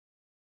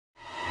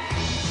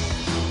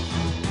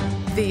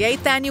The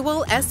 8th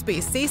Annual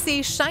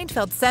SBCC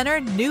Scheinfeld Center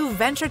New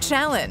Venture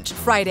Challenge,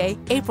 Friday,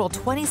 April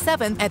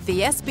 27th at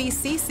the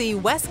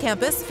SBCC West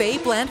Campus Fay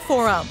Bland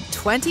Forum.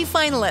 20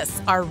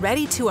 finalists are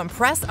ready to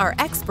impress our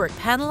expert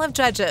panel of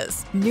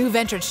judges. New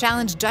Venture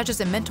Challenge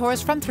judges and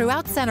mentors from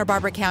throughout Santa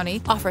Barbara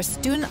County offer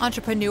student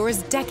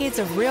entrepreneurs decades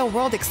of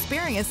real-world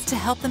experience to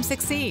help them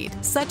succeed,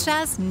 such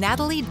as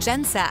Natalie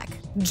Jensack,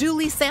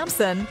 Julie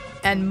Sampson,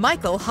 and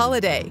Michael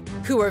Holliday,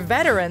 who are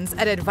veterans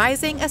at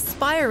advising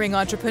aspiring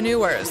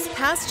entrepreneurs.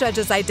 Past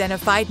judges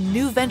identified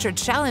New Venture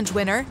Challenge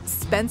winner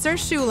Spencer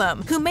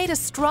Shulam, who made a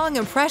strong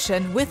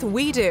impression with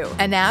WeDo,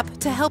 an app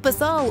to help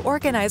us all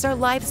organize our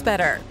lives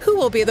better. Who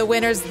will be the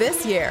winners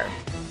this year?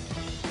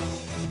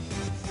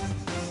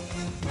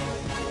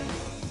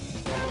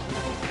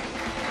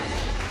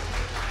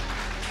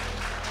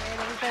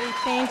 Everybody,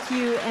 thank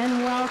you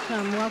and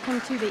welcome.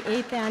 Welcome to the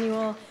 8th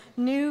Annual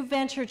New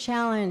Venture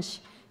Challenge.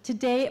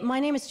 Today, my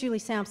name is Julie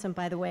Sampson,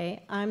 by the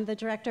way. I'm the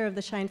director of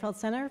the Scheinfeld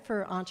Center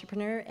for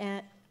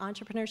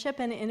Entrepreneurship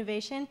and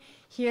Innovation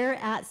here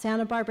at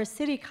Santa Barbara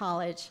City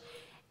College.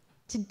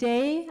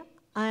 Today,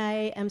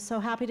 I am so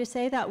happy to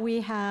say that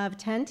we have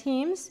 10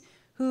 teams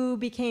who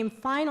became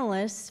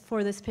finalists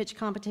for this pitch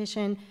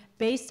competition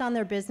based on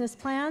their business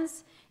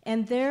plans,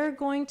 and they're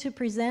going to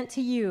present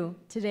to you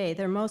today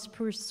their most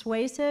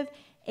persuasive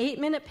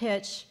 8-minute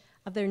pitch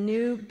of their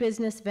new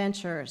business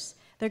ventures.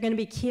 They're going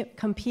to be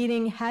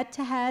competing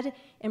head-to-head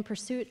in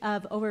pursuit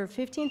of over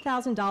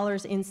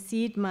 $15,000 in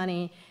seed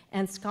money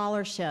and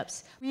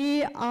scholarships.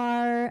 We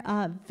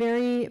are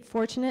very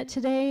fortunate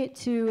today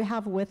to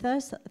have with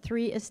us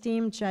 3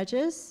 esteemed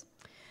judges.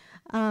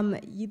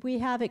 We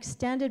have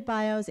extended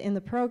bios in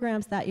the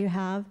programs that you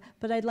have,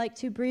 but I'd like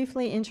to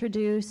briefly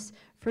introduce,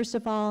 first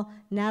of all,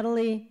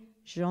 Natalie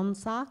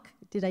Jensack.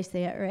 Did I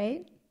say it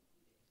right?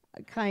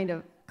 Kind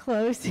of.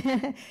 Close.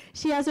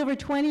 She has over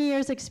 20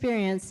 years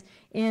experience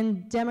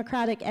in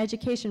democratic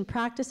education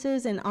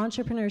practices and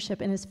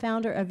entrepreneurship and is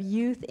founder of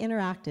Youth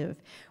Interactive,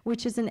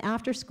 which is an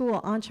after-school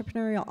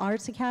entrepreneurial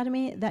arts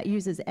academy that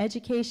uses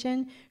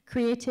education,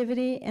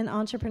 creativity, and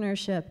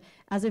entrepreneurship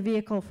as a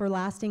vehicle for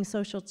lasting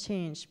social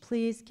change.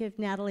 Please give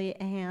Natalie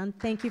a hand.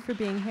 Thank you for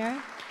being here.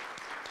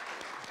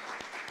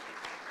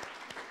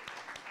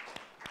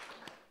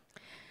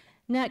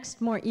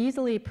 Next, more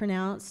easily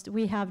pronounced,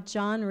 we have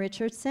John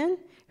Richardson,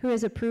 who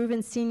is a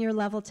proven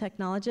senior-level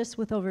technologist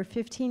with over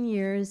 15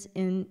 years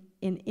in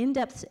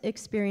in-depth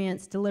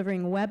experience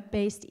delivering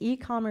web-based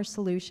e-commerce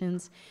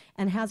solutions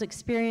and has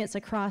experience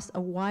across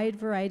a wide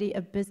variety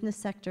of business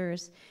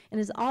sectors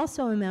and is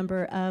also a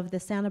member of the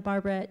Santa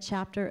Barbara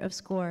chapter of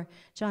SCORE.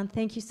 John,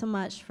 thank you so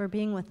much for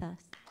being with us.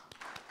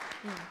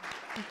 Yeah,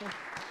 thank you.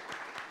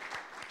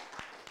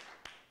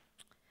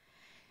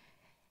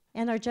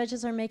 And our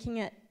judges are making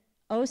it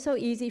oh so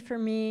easy for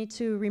me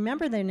to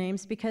remember their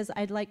names because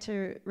I'd like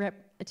to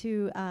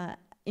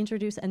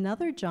introduce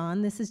another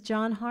John. This is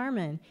John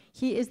Harmon.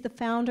 He is the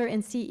founder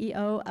and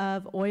CEO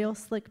of Oil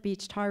Slick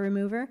Beach Tar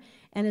Remover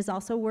and is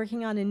also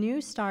working on a new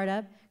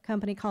startup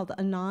company called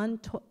Anon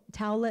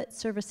Towelette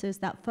Services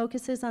that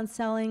focuses on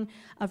selling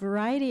a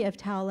variety of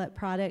towelette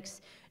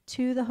products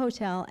to the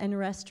hotel and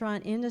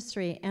restaurant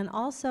industry. And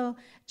also,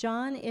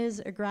 John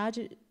is a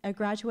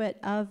graduate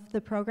of the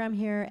program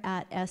here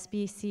at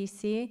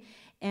SBCC.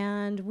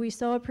 And we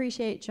so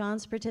appreciate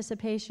John's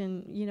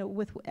participation, you know,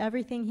 with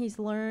everything he's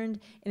learned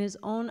in his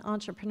own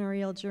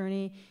entrepreneurial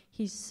journey.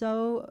 He's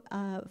so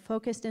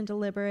focused and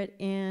deliberate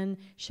in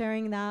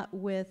sharing that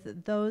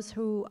with those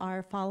who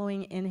are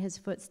following in his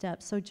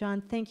footsteps. So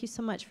John, thank you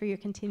so much for your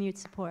continued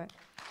support.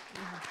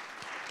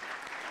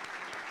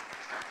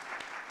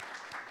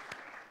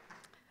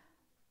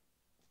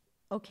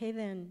 Okay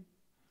then.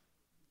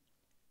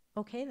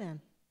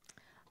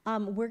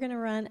 We're gonna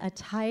run a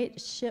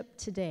tight ship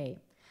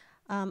today.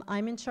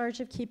 I'm in charge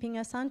of keeping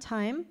us on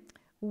time.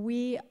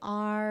 We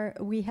have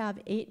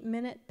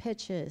 8-minute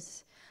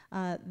pitches.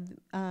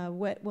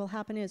 What will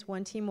happen is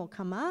one team will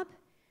come up.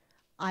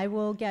 I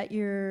will get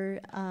your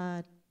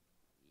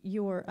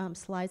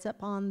slides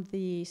up on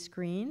the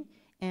screen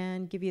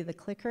and give you the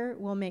clicker.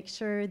 We'll make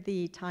sure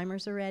the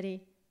timers are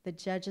ready, the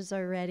judges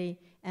are ready,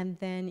 and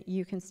then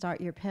you can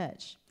start your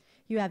pitch.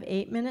 You have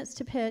 8 minutes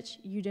to pitch.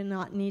 You do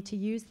not need to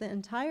use the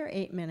entire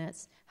 8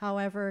 minutes.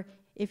 However,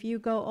 if you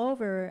go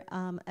over,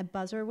 a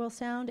buzzer will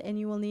sound and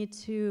you will need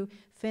to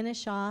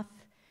finish off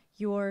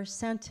your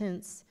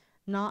sentence,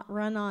 not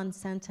run-on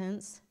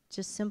sentence,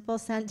 just simple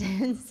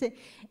sentence,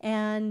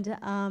 and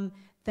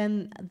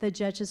then the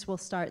judges will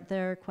start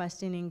their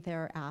questioning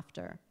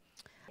thereafter.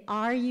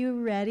 Are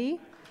you ready?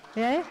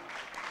 Okay.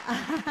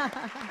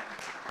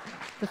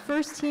 The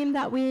first team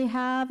that we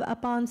have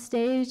up on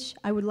stage,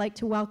 I would like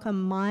to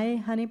welcome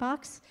My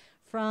Honeybox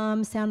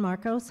from San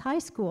Marcos High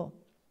School.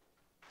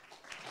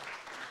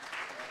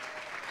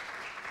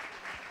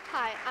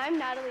 Hi, I'm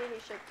Natalie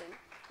Shipton.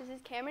 This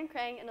is Cameron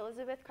Krang and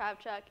Elizabeth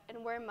Kravchuk,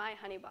 and we're My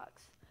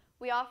Honeybox.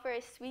 We offer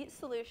a sweet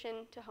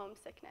solution to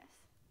homesickness.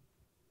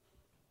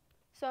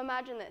 So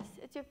imagine this.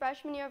 It's your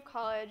freshman year of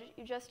college,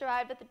 you just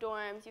arrived at the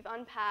dorms, you've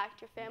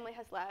unpacked, your family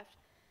has left,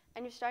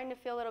 and you're starting to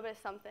feel a little bit of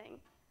something.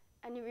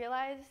 and you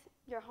realize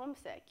you're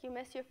homesick. You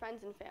miss your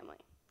friends and family.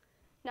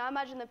 Now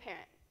imagine the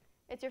parent.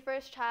 It's your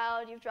first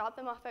child, you've dropped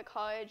them off at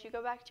college, you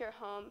go back to your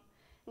home,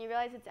 and you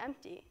realize it's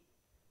empty.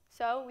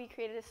 So we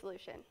created a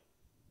solution.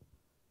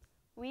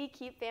 We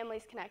keep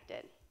families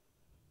connected.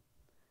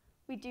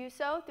 We do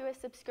so through a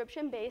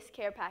subscription-based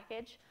care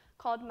package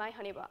called My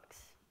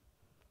Honeybox.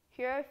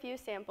 Here are a few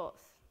samples.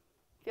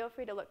 Feel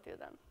free to look through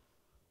them.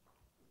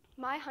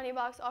 My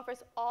Honeybox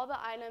offers all the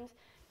items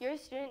your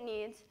student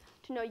needs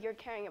to know you're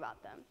caring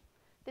about them.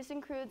 This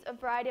includes a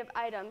variety of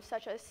items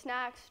such as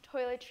snacks,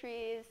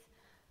 toiletries,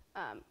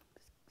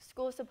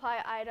 school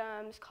supply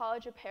items,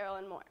 college apparel,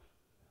 and more.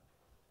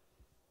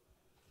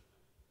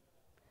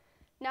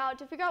 Now,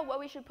 to figure out what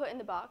we should put in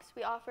the box,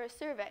 we offer a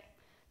survey.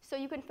 So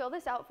you can fill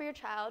this out for your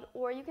child,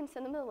 or you can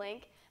send them the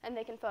link and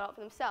they can fill it out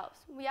for themselves.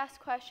 We ask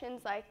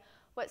questions like,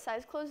 what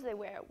size clothes do they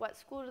wear? What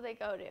school do they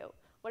go to?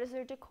 What is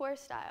their decor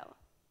style?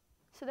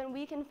 So then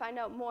we can find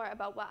out more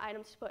about what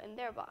items to put in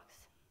their box.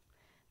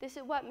 This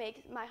is what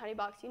makes My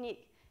Honeybox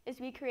unique, is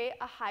we create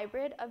a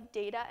hybrid of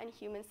data and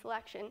human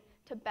selection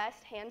to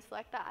best hand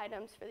select the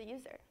items for the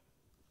user.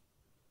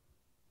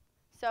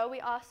 So we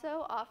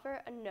also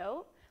offer a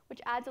note, which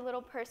adds a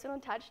little personal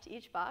touch to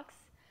each box.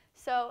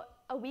 So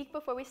a week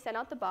before we send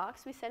out the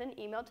box, we send an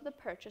email to the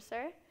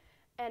purchaser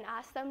and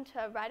ask them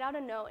to write out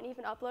a note and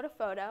even upload a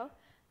photo,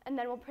 and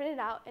then we'll print it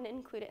out and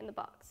include it in the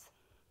box.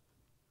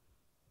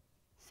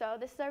 So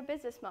this is our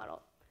business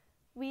model.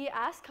 We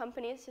ask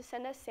companies to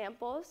send us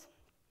samples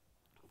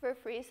for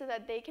free so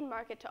that they can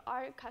market to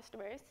our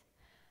customers,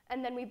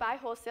 and then we buy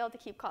wholesale to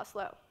keep costs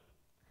low.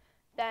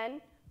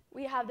 Then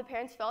we have the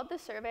parents fill out the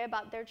survey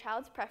about their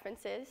child's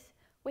preferences,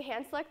 we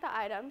hand select the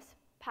items,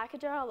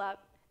 package it all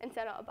up, and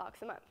send out a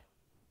box a month.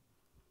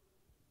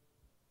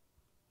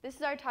 This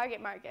is our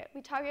target market.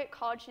 We target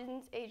college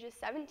students ages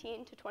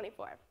 17 to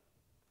 24.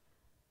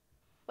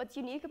 What's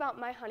unique about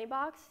My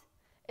Honeybox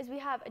is we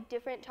have a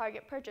different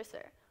target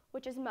purchaser,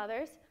 which is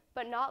mothers,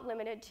 but not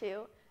limited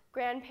to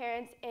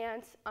grandparents,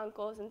 aunts,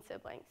 uncles, and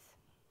siblings.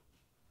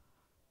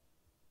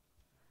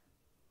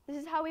 This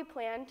is how we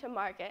plan to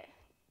market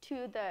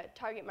to the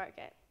target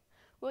market.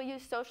 We'll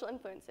use social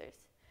influencers.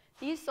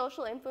 These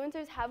social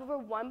influencers have over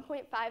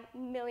 1.5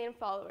 million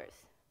followers.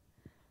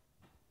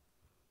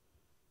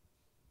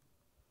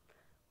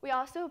 We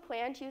also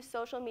plan to use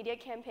social media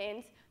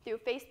campaigns through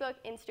Facebook,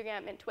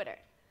 Instagram, and Twitter.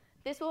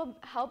 This will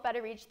help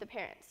better reach the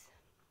parents.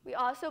 We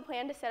also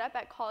plan to set up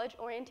at college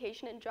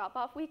orientation and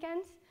drop-off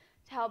weekends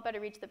to help better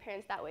reach the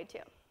parents that way too.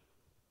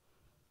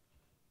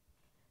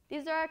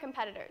 These are our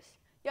competitors.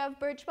 You have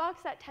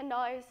Birchbox at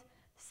 $10,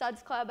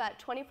 Suds Club at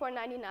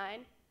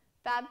 $24.99,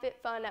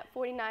 FabFitFun at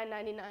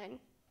 $49.99,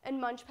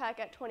 and MunchPak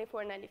at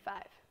 $24.95.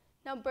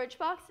 Now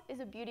Birchbox is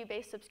a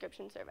beauty-based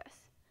subscription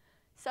service.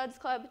 Suds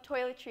Club,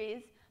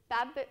 toiletries,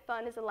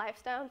 FabFitFun is a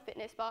lifestyle and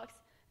fitness box,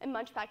 and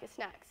MunchPak is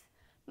snacks.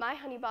 My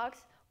Honeybox,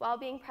 while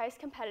being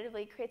priced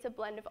competitively, creates a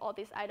blend of all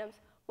these items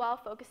while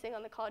focusing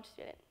on the college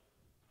student.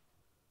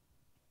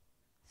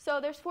 So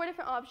there's 4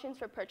 different options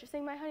for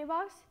purchasing My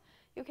Honeybox.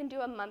 You can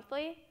do a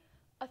monthly,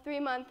 a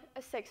 3-month,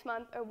 a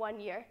 6-month, or 1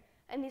 year,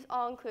 and these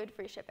all include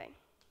free shipping.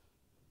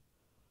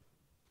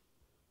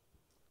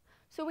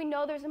 So we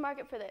know there's a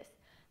market for this.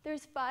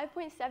 There's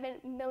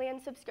 5.7 million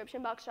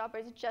subscription box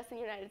shoppers just in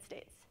the United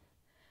States,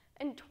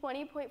 and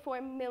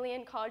 20.4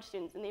 million college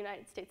students in the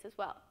United States as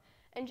well.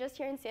 And just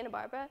here in Santa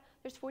Barbara,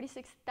 there's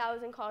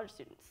 46,000 college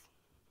students.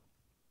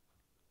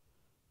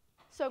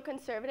 So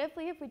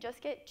conservatively, if we just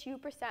get 2%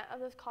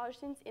 of those college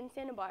students in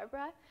Santa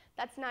Barbara,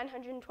 that's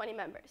 920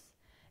 members.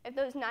 If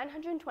those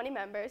 920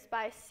 members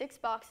buy 6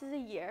 boxes a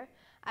year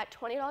at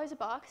 $20 a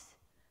box,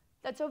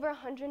 that's over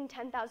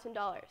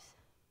 $110,000.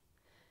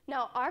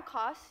 Now, our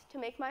cost to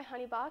make My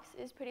Honeybox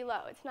is pretty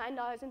low. It's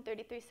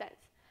 $9.33.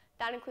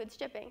 That includes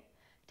shipping.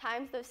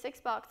 Times those 6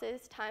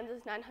 boxes, times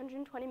those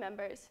 920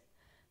 members,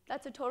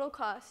 that's a total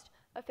cost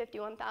of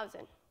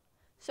 $51,000.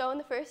 So in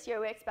the first year,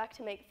 we expect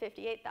to make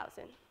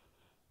 $58,000.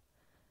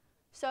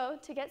 So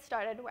to get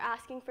started, we're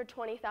asking for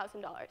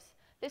 $20,000.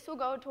 This will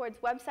go towards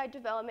website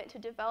development to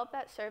develop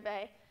that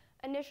survey,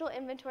 initial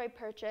inventory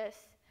purchase,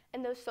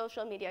 and those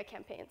social media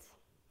campaigns.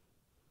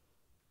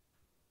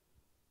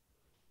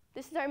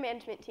 This is our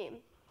management team.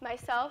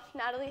 Myself,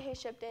 Natalie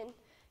Hay-Shipton,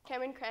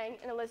 Cameron Krang,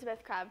 and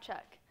Elizabeth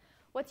Kravchuk.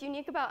 What's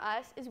unique about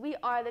us is we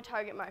are the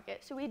target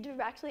market, so we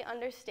directly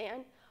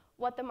understand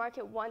what the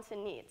market wants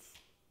and needs.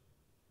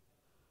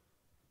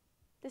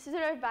 This is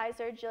our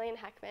advisor, Jillian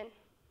Heckman,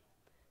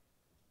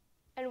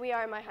 and we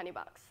are My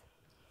Honeybox.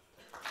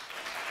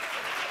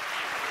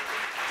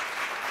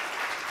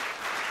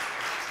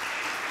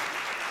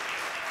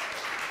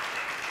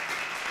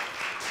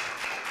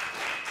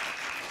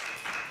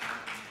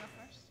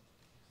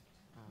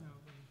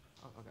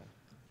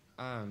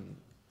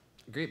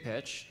 Great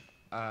pitch.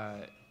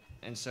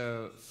 And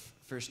so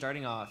for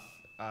starting off,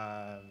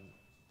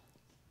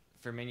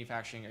 for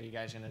manufacturing, are you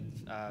guys going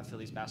to fill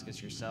these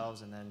baskets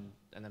yourselves? And then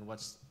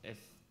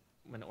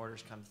when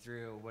orders come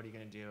through, what are you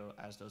going to do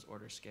as those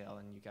orders scale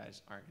and you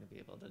guys aren't going to be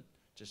able to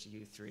just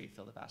you 3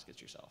 fill the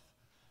baskets yourself?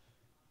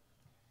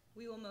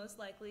 We will most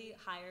likely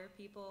hire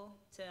people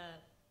to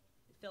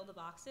fill the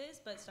boxes,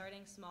 but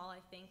starting small, I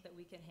think that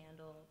we can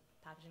handle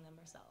packaging them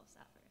ourselves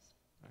at first.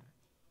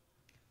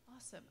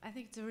 Awesome. I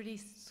think it's a really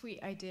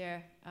sweet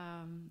idea.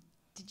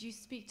 Did you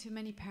speak to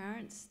many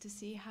parents to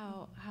see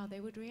how they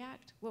would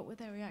react? What were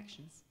their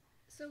reactions?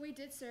 So we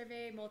did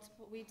survey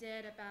multiple. We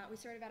surveyed about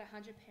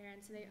 100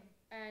 parents,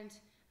 and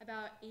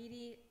about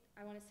 80,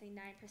 I want to say 9%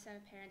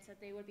 of parents said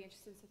they would be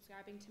interested in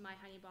subscribing to My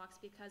Honey Box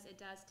because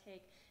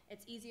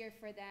it's easier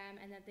for them,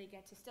 and that they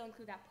get to still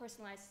include that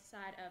personalized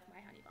side of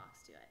My Honey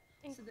Box to it.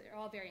 So they're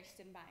all very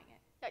interested in buying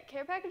it. Yeah,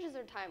 care packages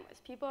are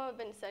timeless. People have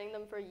been sending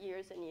them for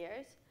years and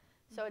years,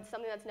 so it's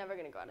something that's never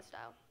going to go out of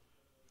style.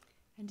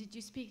 And did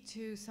you speak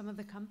to some of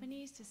the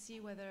companies to see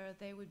whether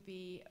they would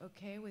be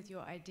okay with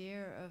your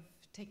idea of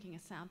taking a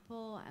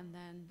sample and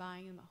then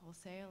buying them at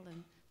wholesale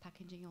and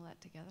packaging all that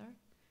together?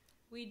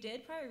 We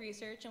did prior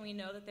research, and we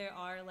know that there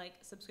are like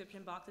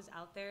subscription boxes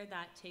out there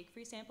that take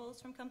free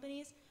samples from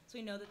companies, so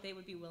we know that they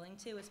would be willing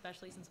to,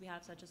 especially since we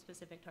have such a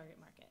specific target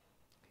market.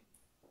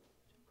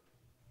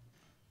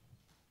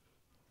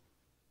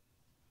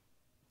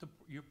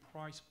 Your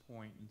price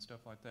point and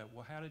stuff like that,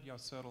 well, how did y'all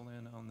settle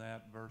in on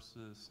that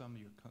versus some of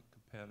your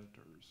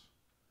competitors?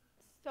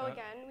 So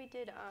again, we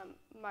did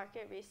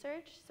market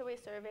research. So we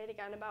surveyed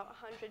again about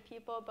 100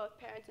 people, both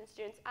parents and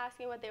students,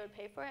 asking what they would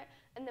pay for it,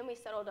 and then we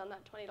settled on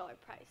that $20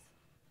 price.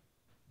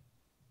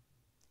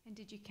 And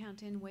did you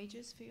count in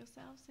wages for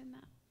yourselves in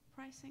that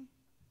pricing?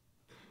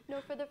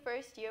 No, for the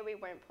first year, we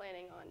weren't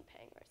planning on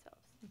paying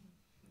ourselves.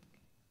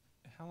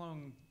 How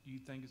long do you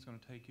think it's going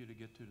to take you to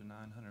get to the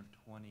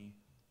 920?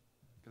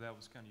 Because that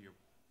was kind of your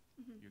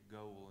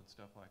goal and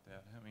stuff like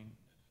that. I mean,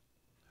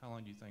 how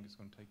long do you think it's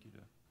going to take you to?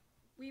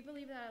 We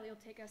believe that it'll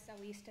take us at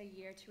least a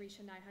year to reach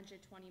the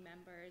 920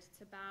 members.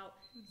 It's about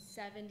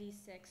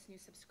 76 new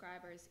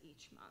subscribers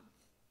each month.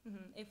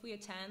 If we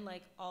attend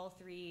like all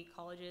 3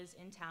 colleges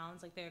in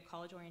towns, like their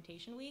college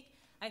orientation week,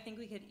 I think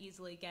we could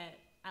easily get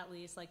at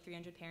least like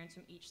 300 parents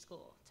from each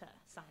school to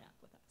sign up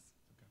with us.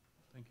 Okay,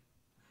 thank you.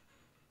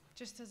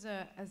 Just as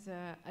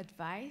a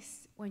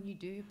advice, when you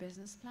do your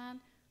business plan,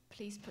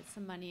 please put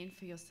some money in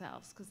for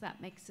yourselves, because that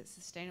makes it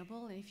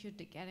sustainable. And if you're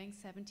getting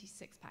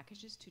 76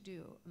 packages to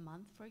do a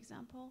month, for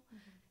example,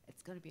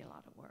 it's going to be a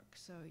lot of work.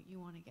 So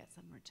you want to get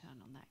some return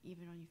on that,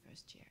 even on your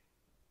first year.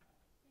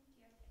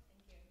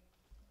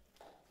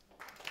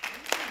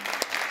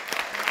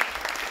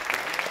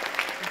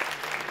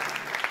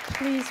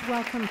 Please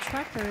welcome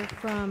Trucker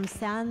from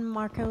San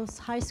Marcos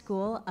High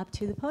School up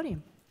to the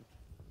podium.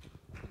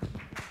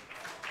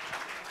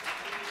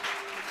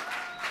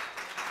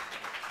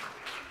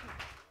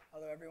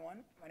 Hello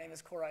everyone, my name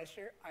is Cole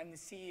Reister. I'm the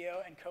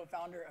CEO and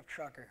co-founder of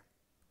Trucker.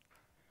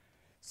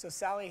 So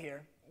Sally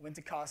here went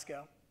to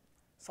Costco,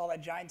 saw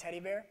that giant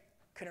teddy bear,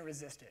 couldn't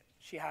resist it.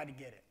 She had to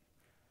get it.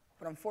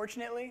 But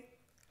unfortunately,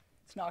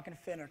 it's not going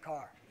to fit in her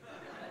car.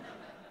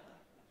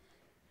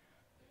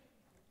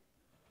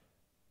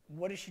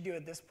 What does she do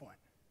at this point?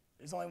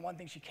 There's only one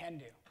thing she can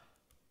do: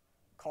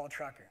 call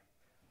Trucker.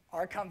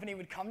 Our company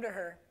would come to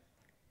her,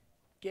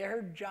 get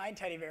her giant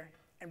teddy bear,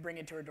 and bring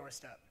it to her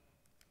doorstep.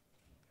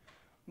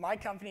 My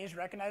company has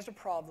recognized a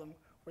problem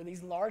where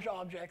these large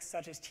objects,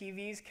 such as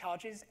TVs,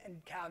 couches,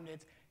 and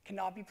cabinets,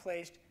 cannot be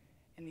placed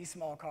in these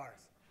small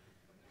cars.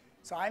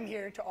 So I'm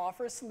here to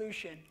offer a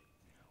solution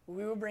where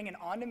we will bring an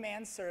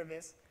on-demand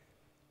service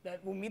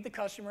that will meet the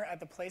customer at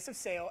the place of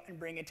sale and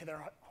bring it to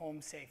their home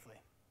safely.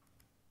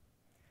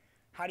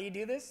 How do you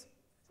do this?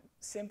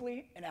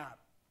 Simply an app.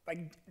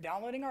 By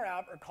downloading our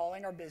app or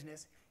calling our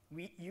business,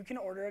 you can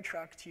order a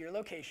truck to your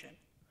location.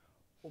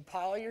 We'll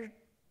pile your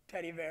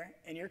teddy bear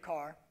in your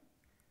car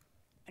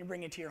and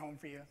bring it to your home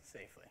for you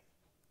safely.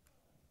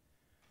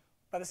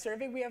 By the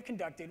survey we have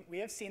conducted, we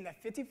have seen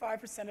that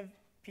 55% of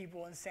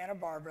people in Santa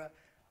Barbara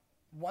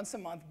once a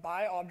month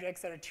buy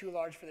objects that are too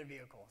large for their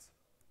vehicles.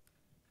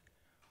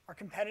 Our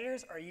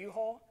competitors are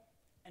U-Haul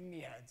and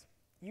Meatheads.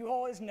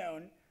 U-Haul is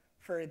known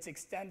for its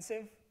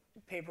extensive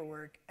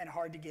paperwork and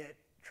hard-to-get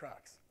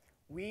trucks.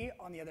 We,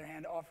 on the other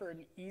hand, offer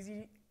an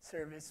easy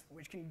service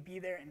which can be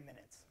there in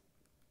minutes.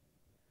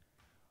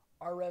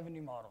 Our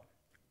revenue model.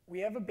 We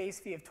have a base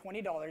fee of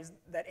 $20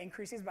 that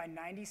increases by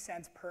 90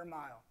 cents per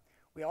mile.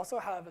 We also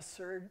have a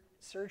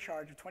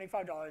surcharge of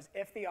 $25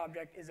 if the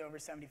object is over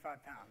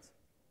 75 pounds.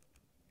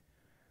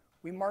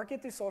 We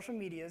market through social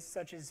medias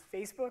such as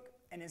Facebook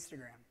and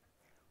Instagram.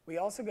 We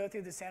also go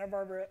through the Santa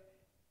Barbara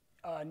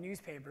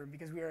newspaper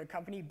because we are a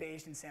company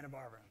based in Santa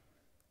Barbara.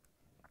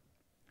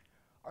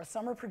 Our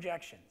summer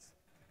projections.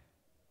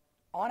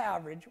 On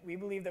average, we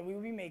believe that we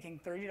will be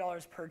making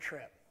 $30 per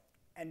trip,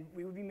 and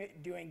we will be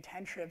doing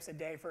 10 trips a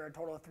day for a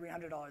total of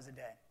 $300 a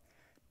day.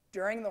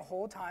 During the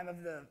whole time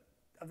of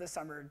the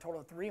summer, a total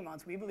of 3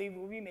 months, we believe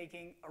we'll be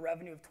making a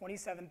revenue of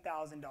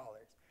 $27,000.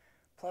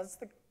 Plus,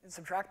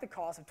 subtract the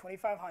cost of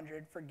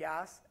 $2,500 for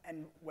gas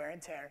and wear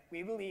and tear,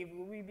 we believe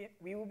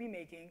we will be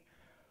making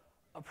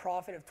a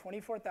profit of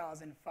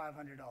 $24,500.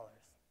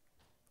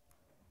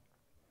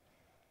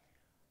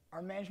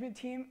 Our management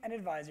team and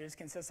advisors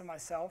consist of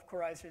myself,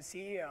 Cole Reister,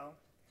 CEO,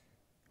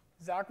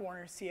 Zach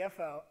Warner,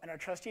 CFO, and our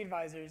trustee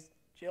advisors,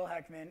 Jill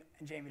Heckman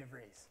and Jamie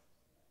DeVries.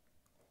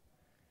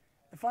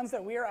 The funds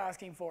that we are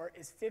asking for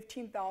is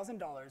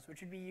 $15,000,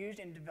 which would be used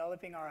in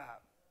developing our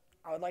app.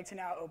 I would like to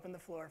now open the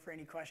floor for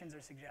any questions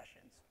or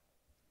suggestions.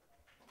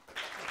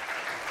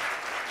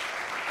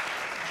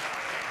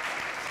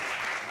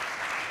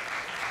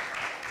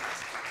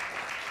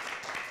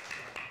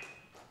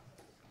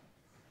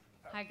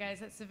 Hi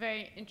guys, it's a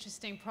very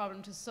interesting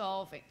problem to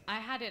solve. I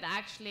had it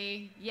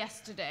actually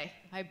yesterday.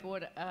 I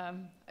bought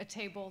a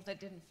table that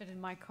didn't fit in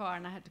my car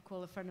and I had to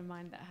call a friend of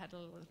mine that had a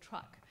little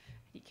truck.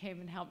 He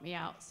came and helped me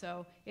out.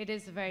 So it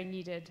is a very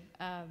needed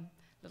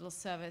little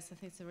service. I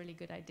think it's a really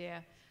good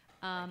idea.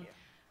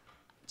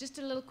 Just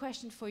a little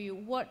question for you.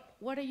 What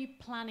are you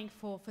planning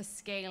for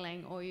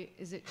scaling, or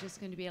is it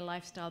just going to be a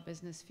lifestyle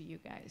business for you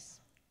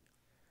guys?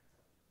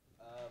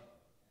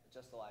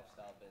 Just a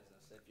lifestyle business.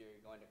 If you're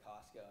going to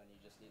Costco and you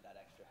just need that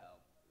extra help,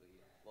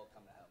 we'll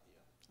come to help you.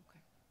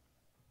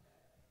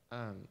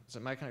 Okay. So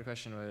my kind of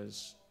question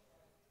was,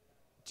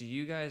 do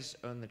you guys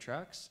own the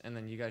trucks and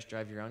then you guys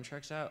drive your own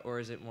trucks out, or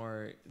is it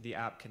more the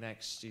app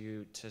connects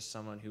you to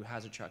someone who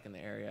has a truck in the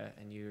area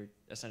and you're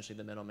essentially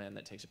the middleman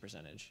that takes a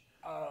percentage?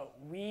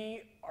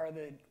 We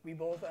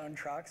both own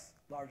trucks,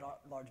 large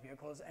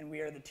vehicles, and we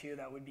are the two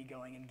that would be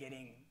going and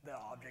getting the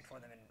object for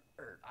them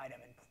or item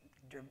and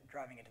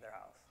driving it to their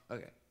house.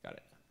 Okay, got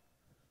it.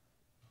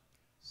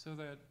 So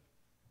that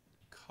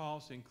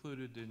cost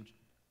included in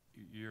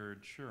your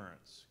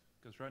insurance,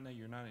 because right now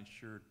you're not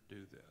insured to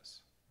do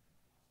this.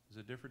 Is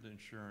it different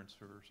insurance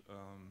for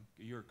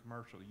your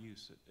commercial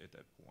use at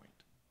that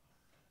point?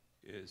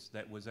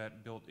 Was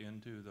that built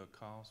into the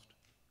cost?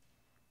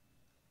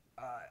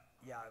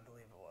 Yeah, I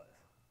believe it was.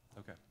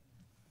 Okay.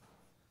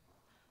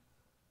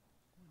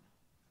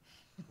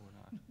 Or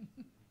not.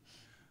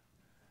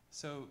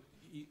 So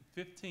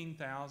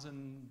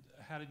 15,000.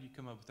 How did you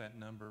come up with that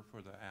number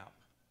for the app?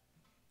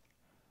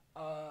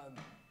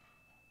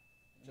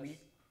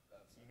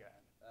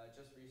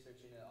 Just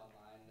researching it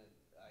online,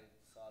 I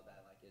saw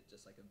that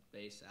just like a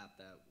base app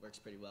that works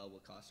pretty well will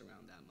cost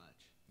around that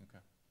much. Okay.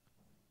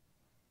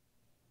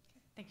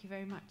 Thank you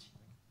very much.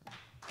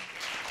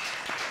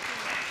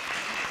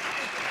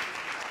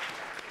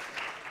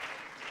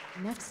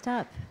 Next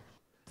up,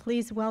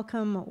 please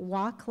welcome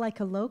Walk Like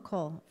a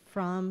Local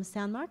from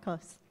San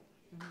Marcos.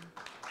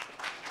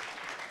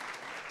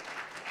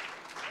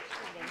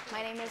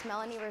 My name is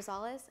Melanie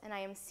Rosales, and I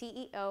am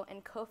CEO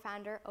and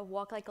co-founder of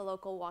Walk Like a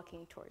Local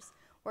Walking Tours,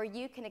 where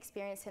you can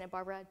experience Santa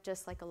Barbara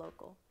just like a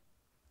local.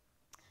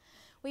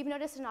 We've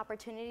noticed an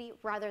opportunity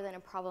rather than a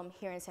problem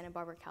here in Santa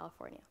Barbara,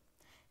 California.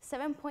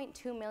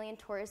 7.2 million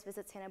tourists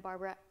visit Santa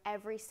Barbara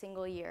every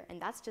single year, and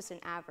that's just an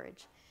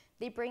average.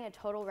 They bring a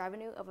total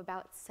revenue of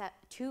about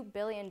 $2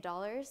 billion,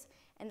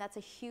 and that's a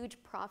huge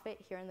profit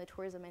here in the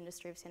tourism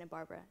industry of Santa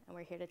Barbara, and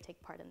we're here to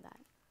take part in that.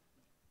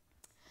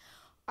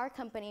 Our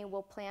company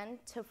will plan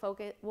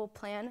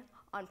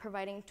on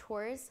providing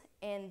tours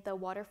in the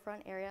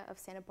waterfront area of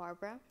Santa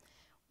Barbara.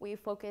 We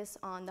focus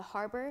on the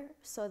harbor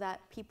so that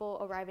people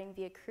arriving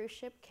via cruise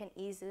ship can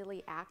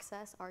easily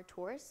access our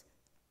tours.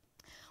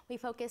 We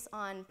focus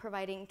on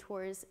providing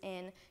tours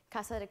in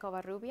Casa de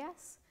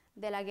Covarrubias,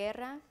 De la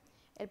Guerra,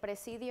 El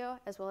Presidio,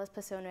 as well as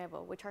Paseo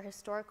Nuevo, which are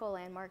historical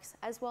landmarks,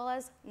 as well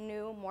as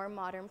new, more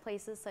modern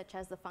places such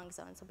as the Funk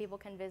Zone. So people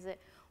can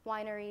visit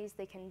wineries,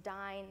 they can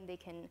dine, they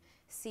can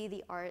see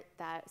the art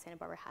that Santa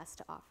Barbara has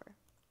to offer.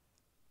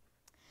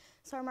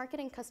 So our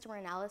marketing customer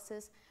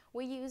analysis,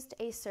 we used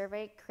a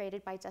survey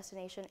created by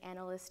Destination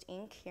Analyst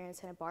Inc. here in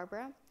Santa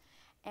Barbara,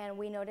 and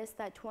we noticed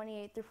that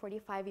 28 through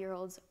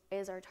 45-year-olds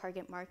is our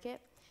target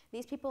market.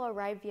 These people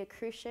arrive via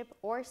cruise ship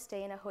or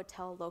stay in a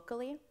hotel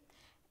locally.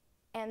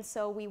 And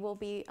so we will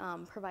be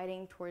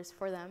providing tours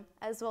for them,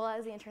 as well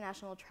as the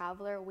international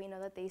traveler. We know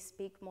that they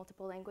speak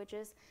multiple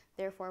languages,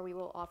 therefore we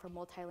will offer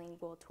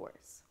multilingual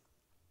tours.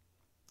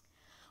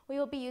 We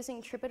will be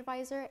using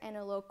TripAdvisor and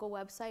a local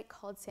website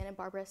called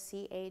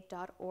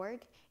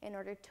santabarbaraca.org in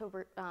order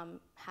to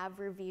have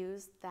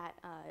reviews that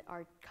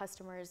our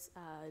customers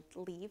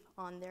leave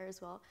on there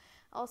as well.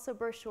 Also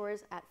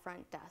brochures at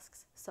front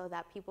desks so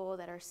that people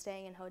that are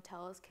staying in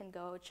hotels can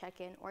go check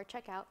in or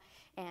check out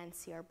and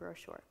see our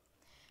brochure.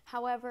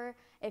 However,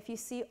 if you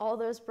see all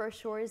those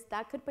brochures,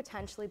 that could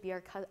potentially be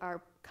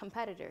our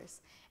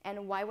competitors.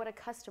 And why would a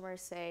customer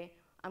say,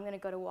 I'm going to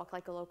go to Walk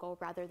Like a Local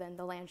rather than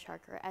the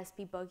Landshark or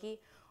SB Boogie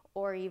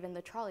or even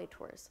the trolley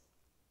tours?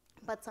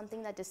 But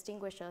something that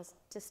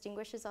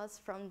distinguishes us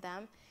from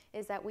them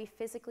is that we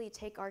physically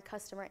take our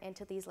customer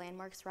into these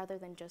landmarks rather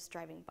than just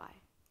driving by.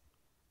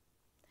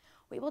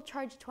 We will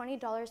charge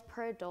 $20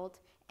 per adult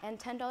and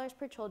 $10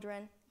 per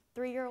children.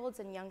 3-year-olds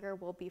and younger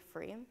will be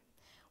free.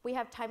 We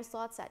have time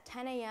slots at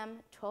 10 a.m.,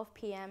 12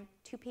 p.m.,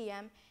 2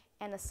 p.m.,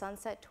 and a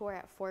sunset tour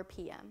at 4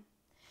 p.m.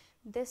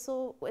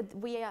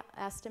 We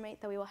estimate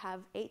that we will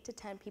have 8 to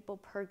 10 people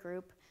per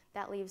group.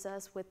 That leaves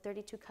us with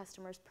 32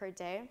 customers per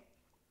day.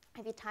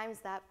 If you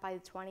times that by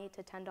the $20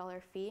 to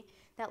 $10 fee,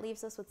 that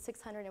leaves us with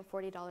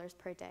 $640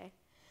 per day,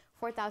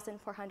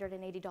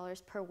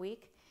 $4,480 per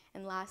week,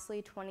 and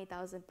lastly,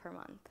 $20,000 per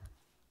month.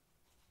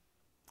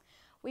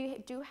 We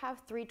do have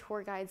 3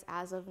 tour guides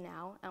as of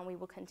now, and we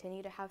will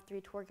continue to have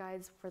 3 tour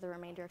guides for the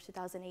remainder of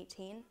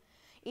 2018.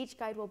 Each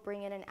guide will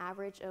bring in an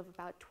average of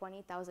about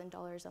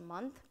 $20,000 a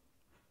month.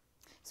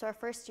 So our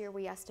first year,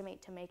 we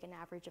estimate to make an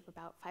average of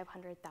about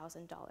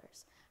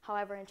 $500,000.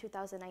 However, in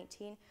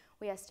 2019,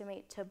 we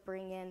estimate to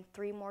bring in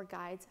 3 more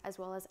guides, as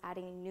well as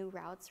adding new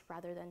routes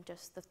rather than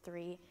just the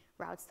 3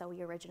 routes that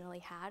we originally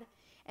had.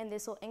 And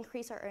this will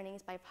increase our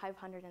earnings by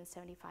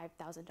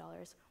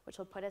 $575,000, which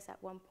will put us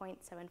at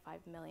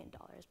 $1.75 million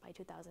by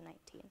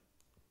 2019.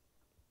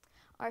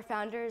 Our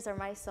founders are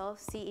myself,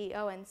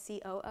 CEO and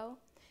COO,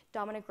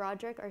 Dominic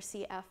Roderick, our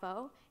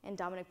CFO, and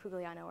Dominic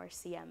Pugliano, our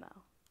CMO.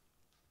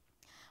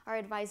 Our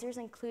advisors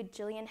include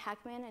Jillian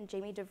Heckman and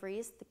Jamie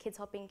DeVries, the Kids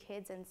Helping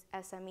Kids and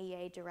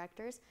SMEA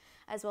directors,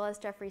 as well as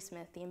Jeffrey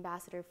Smith, the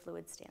ambassador of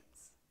Fluid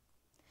Stance.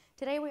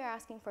 Today we are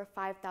asking for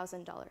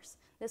 $5,000.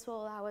 This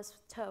will allow us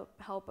to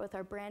help with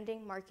our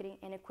branding, marketing,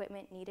 and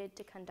equipment needed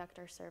to conduct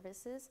our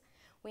services.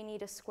 We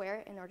need a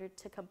Square in order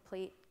to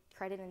complete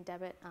credit and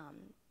debit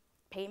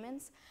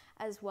payments,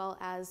 as well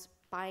as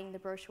buying the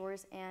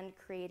brochures and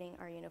creating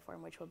our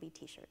uniform, which will be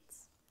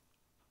t-shirts.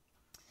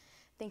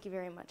 Thank you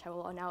very much. I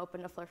will now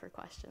open the floor for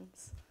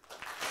questions.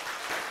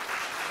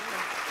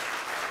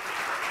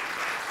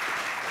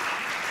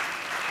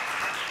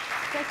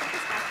 Should I take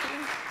this back to you?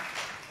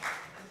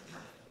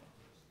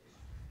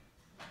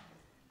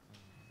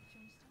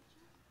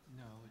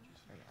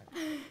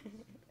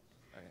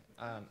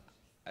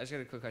 I just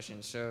got a quick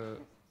question. So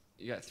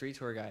you got 3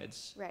 tour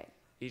guides. Right.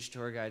 Each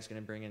tour guide's going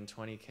to bring in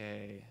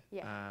 $20K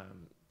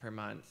per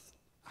month.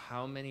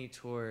 How many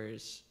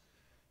tours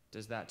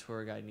does that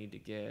tour guide need to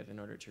give in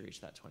order to reach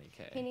that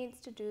 $20K? He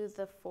needs to do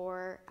the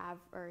or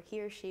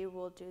he or she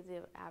will do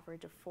the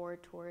average of 4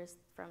 tours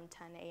from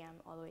 10 a.m.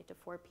 all the way to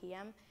 4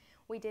 p.m.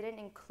 We didn't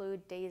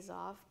include days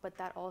off, but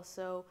that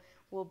also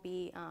will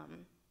be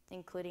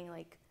including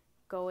like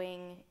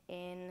going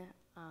in,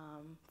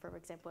 for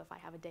example, if I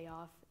have a day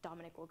off,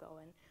 Dominic will go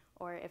in.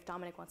 Or if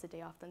Dominic wants a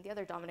day off, then the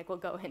other Dominic will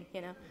go in, you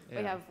know? Yeah,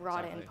 we have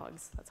RADA exactly. and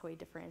PUGs. That's how we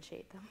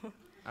differentiate them.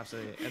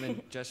 Absolutely. And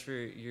then just for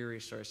your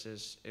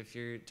resources, if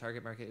your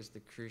target market is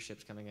the cruise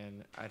ships coming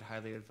in, I'd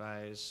highly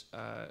advise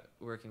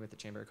working with the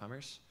Chamber of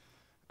Commerce.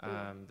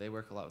 They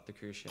work a lot with the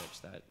cruise ships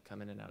that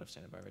come in and out of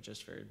Santa Barbara,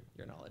 just for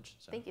your knowledge.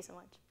 So, Thank you so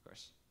much. Of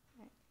course.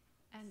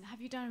 And have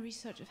you done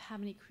research of how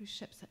many cruise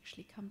ships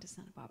actually come to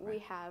Santa Barbara? We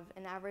have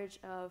an average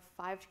of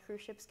 5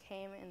 cruise ships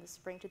came in the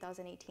spring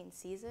 2018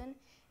 season,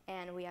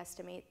 and we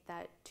estimate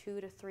that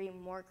 2 to 3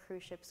 more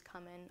cruise ships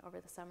come in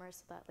over the summer,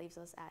 so that leaves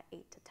us at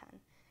 8 to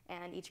 10.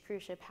 And each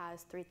cruise ship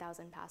has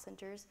 3,000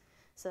 passengers,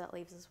 so that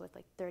leaves us with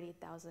like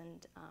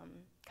 30,000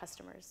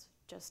 customers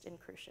just in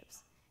cruise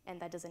ships.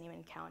 And that doesn't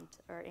even count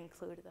or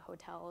include the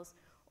hotels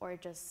or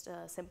just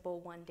a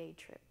simple one-day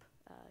trip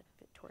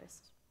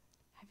tourists.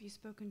 Have you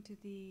spoken to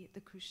the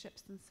cruise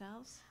ships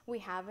themselves? We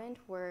haven't.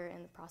 We're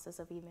in the process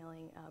of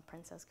emailing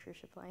Princess Cruise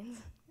Ship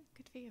Lines.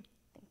 Good for you.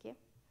 Thank you.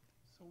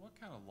 So what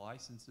kind of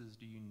licenses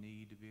do you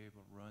need to be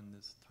able to run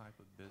this type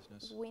of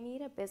business? We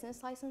need a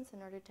business license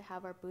in order to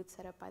have our booth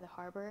set up by the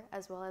harbor,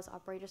 as well as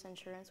operator's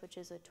insurance, which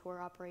is a tour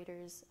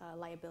operator's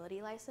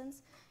liability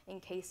license.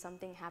 In case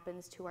something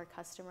happens to our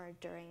customer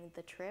during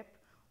the trip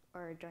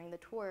or during the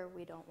tour,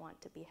 we don't want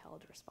to be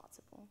held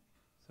responsible.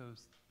 So,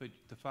 but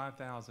the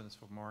 5,000 is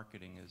for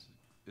marketing, is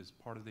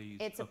part of these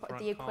It's upfront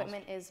the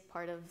equipment costs? is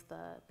part of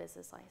the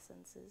business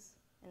licenses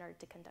in order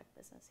to conduct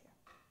business here.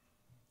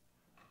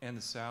 And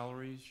the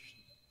salaries,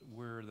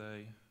 where are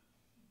they?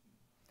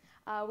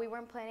 We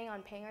weren't planning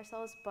on paying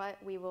ourselves, but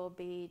we will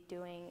be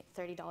doing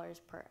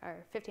 $15 per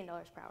hour.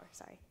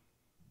 Sorry. Okay.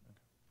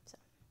 So,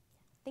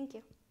 thank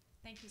you.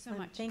 Thank you so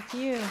much. Thank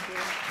you.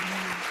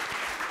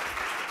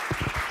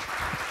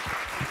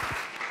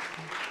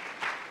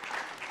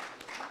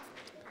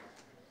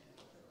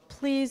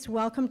 Please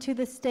welcome to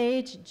the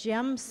stage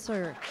Gem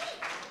Search.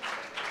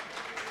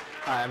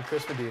 Hi, I'm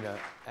Chris Medina,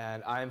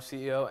 and I am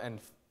CEO and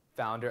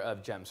founder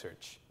of Gem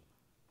Search.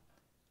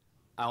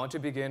 I want to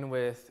begin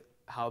with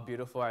how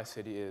beautiful our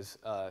city is,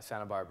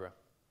 Santa Barbara.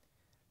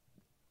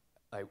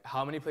 Like,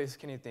 how many places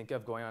can you think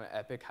of going on an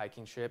epic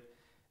hiking trip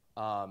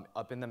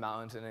up in the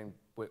mountains and then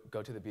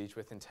go to the beach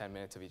within 10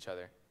 minutes of each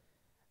other?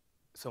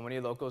 So many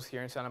locals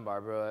here in Santa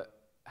Barbara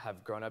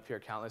have grown up here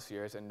countless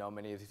years and know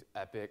many of these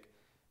epic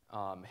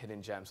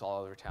hidden gems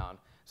all over town.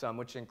 Some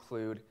which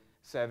include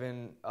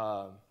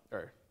Macumbe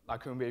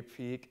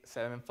Peak,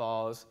 Seven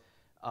Falls,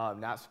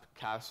 Knapp's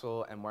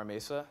Castle, and Moore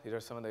Mesa. These are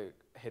some of the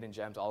hidden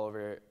gems all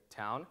over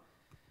town.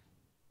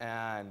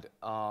 And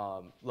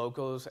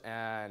locals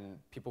and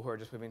people who are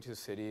just moving to the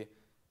city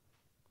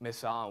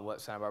miss out on what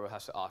Santa Barbara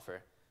has to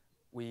offer.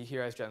 We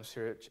here as Gem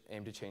Search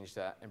aim to change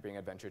that and bring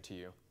adventure to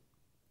you.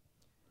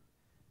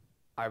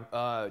 We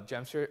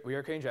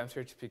are creating Gem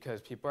Search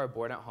because people are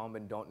bored at home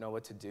and don't know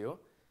what to do,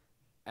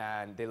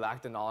 and they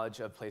lack the knowledge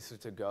of places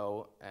to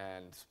go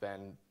and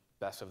spend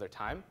best of their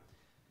time.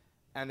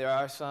 And there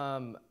are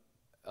some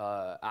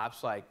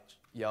apps like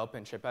Yelp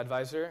and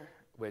TripAdvisor,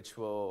 which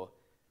will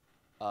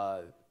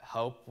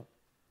help.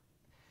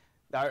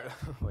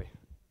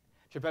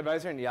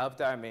 TripAdvisor and Yelp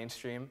that are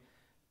mainstream,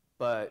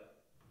 but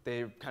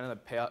they kind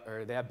of pay out,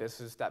 or they have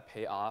businesses that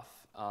pay off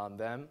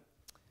them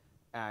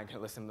and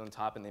can list them on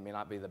top, and they may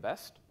not be the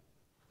best.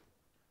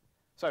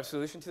 So our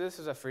solution to this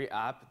is a free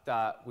app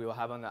that we will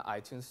have on the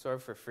iTunes store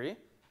for free.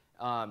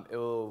 It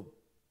will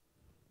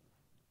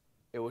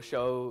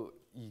show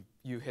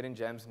you hidden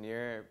gems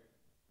near.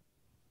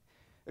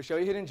 It'll show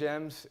you hidden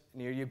gems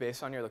near you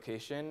based on your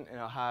location, and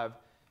it'll have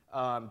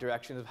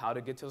directions of how to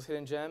get to those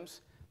hidden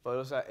gems,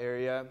 photos of that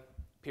area,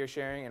 peer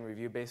sharing, and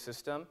review-based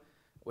system,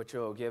 which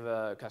will give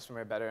a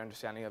customer a better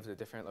understanding of the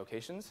different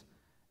locations,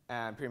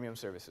 and premium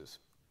services.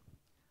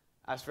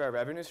 As for our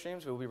revenue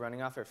streams, we'll be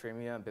running off our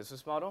freemium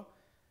business model.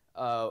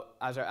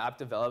 As our app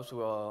develops,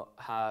 we'll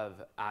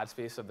have ad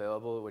space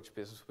available, which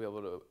business will be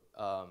able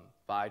to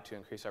buy to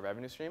increase our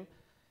revenue stream.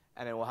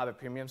 And then we'll have a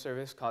premium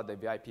service called the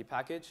VIP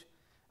package.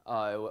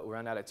 It will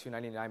run at a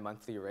 $299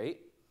 monthly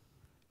rate.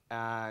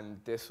 And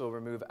this will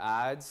remove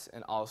ads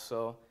and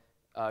also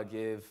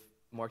give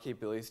more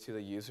capabilities to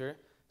the user,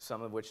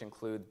 some of which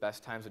include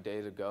best times of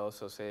day to go.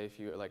 So say if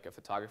you're like a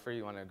photographer,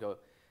 you want to go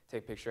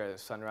take a picture at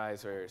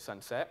sunrise or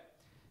sunset,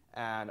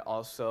 and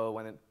also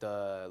when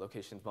the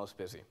location's most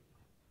busy.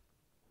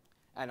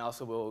 And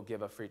also we'll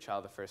give a free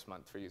trial the first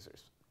month for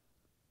users.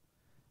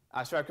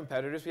 As for our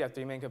competitors, we have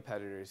 3 main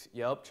competitors: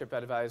 Yelp,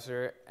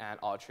 TripAdvisor, and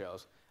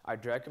AllTrails. Our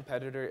direct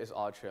competitor is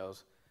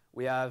AllTrails.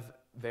 We have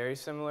very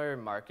similar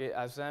market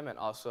as them and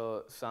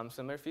also some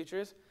similar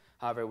features.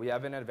 However, we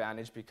have an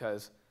advantage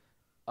because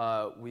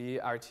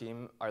our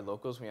team are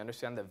locals. We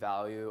understand the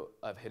value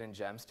of hidden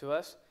gems to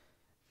us.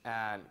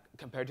 And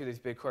compared to these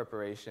big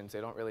corporations,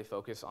 they don't really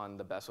focus on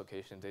the best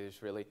locations. They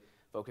just really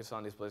focus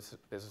on these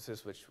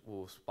businesses which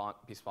will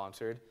be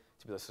sponsored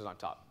to be listed on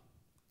top.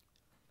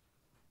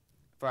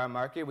 For our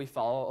market, we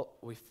fall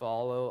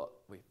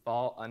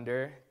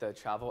under the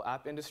travel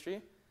app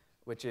industry,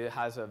 which it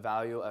has a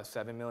value of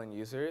 7 million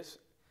users,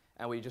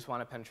 and we just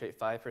want to penetrate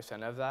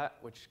 5% of that,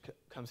 which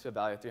comes to a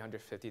value of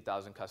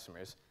 350,000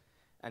 customers.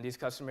 And these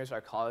customers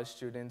are college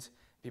students,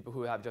 people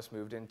who have just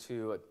moved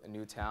into a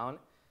new town,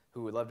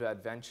 who would love to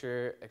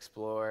adventure,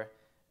 explore,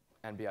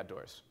 and be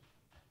outdoors.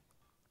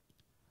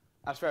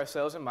 As for our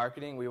sales and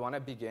marketing, we want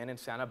to begin in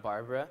Santa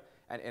Barbara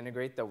and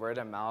integrate the word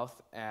of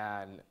mouth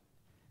and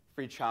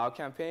free trial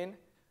campaign,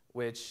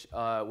 which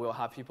we'll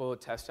have people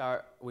test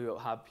out. We will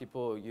have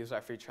people use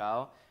our free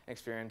trial and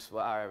experience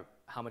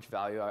how much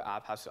value our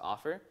app has to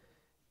offer,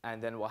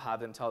 and then we'll have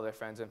them tell their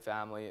friends and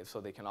family so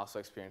they can also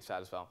experience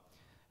that as well.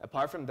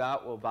 Apart from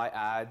that, we'll buy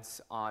ads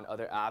on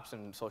other apps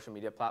and social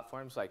media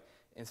platforms like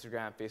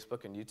Instagram,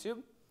 Facebook, and YouTube,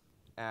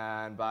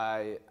 and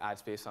buy ad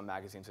space on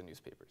magazines and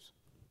newspapers.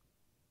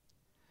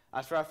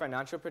 As for our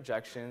financial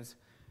projections,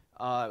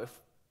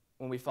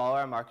 when we follow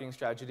our marketing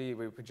strategy,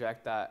 we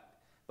project that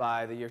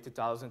by the year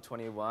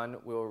 2021,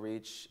 we will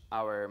reach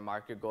our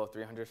market goal of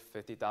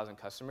 350,000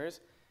 customers.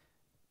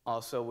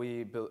 Also,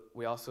 we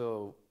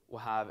also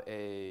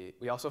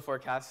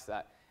forecast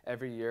that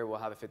every year we'll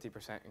have a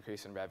 50%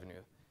 increase in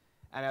revenue.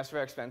 And as for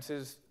our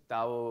expenses,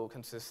 that will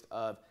consist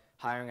of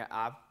hiring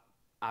app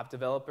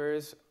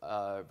developers,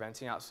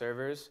 renting out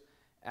servers,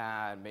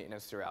 and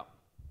maintenance throughout.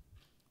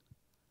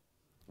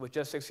 With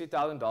just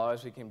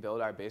 $60,000, we can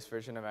build our base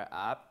version of our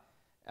app.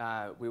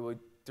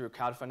 Through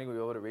crowdfunding, we'll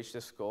be able to reach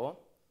this goal.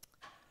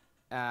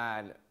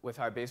 And with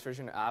our base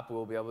version of the app,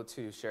 we'll be able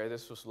to share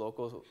this with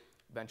local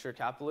venture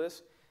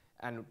capitalists.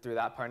 And through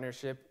that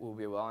partnership, we'll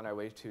be well on our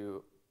way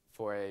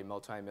for a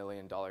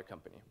multi-million-dollar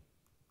company.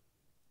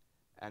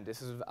 And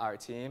this is our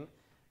team.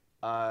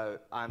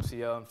 I'm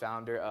CEO and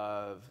founder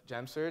of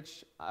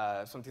GemSearch.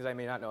 Some things I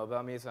may not know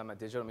about me is I'm a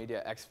digital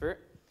media expert,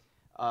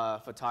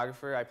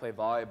 photographer. I play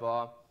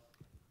volleyball.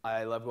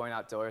 I love going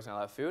outdoors and I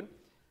love food.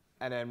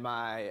 And then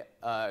my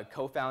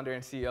co-founder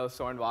and CEO,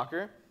 Soren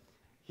Walker,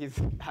 he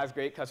has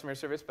great customer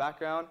service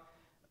background,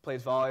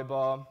 plays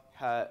volleyball,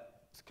 has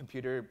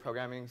computer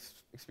programming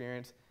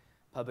experience,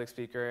 public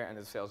speaker, and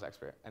is a sales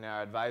expert. And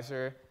our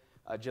advisor,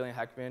 Jillian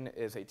Heckman,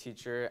 is a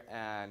teacher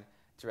and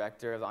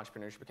director of the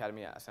Entrepreneurship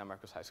Academy at San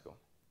Marcos High School.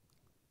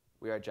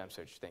 We are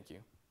GemSearch. Thank you.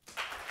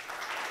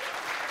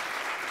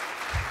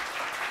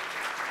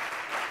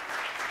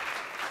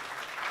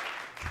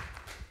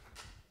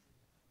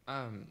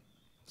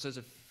 So it's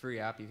a free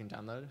app you can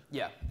download?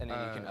 Yeah, and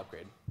then you can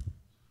upgrade.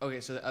 Okay,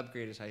 so the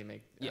upgrade is how you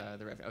make the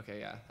revenue. Okay,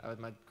 yeah.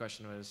 My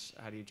question was,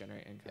 how do you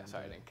generate income? Yeah,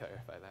 sorry, I didn't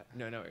clarify that.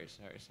 No worries,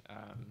 no worries.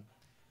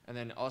 And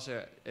then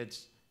also,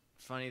 it's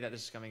funny that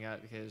this is coming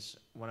up because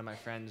one of my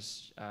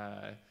friends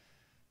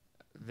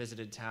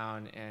visited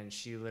town, and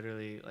she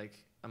literally, like,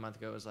 a month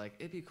ago was like,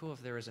 it'd be cool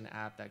if there was an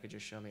app that could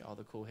just show me all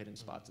the cool hidden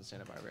spots in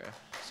Santa Barbara.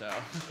 So,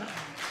 yeah.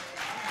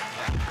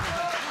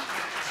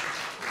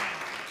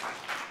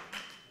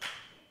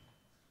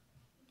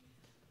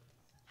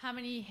 How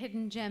many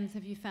hidden gems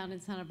have you found in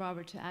Santa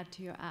Barbara to add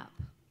to your app?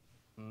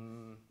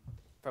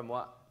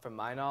 From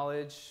my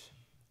knowledge,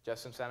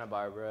 just in Santa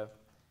Barbara,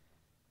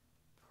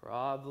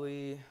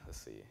 probably,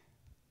 let's see,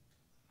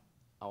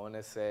 I want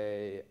to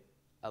say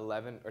 10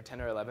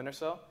 or 11 or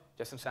so,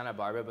 just in Santa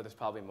Barbara, but there's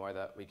probably more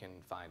that we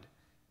can find.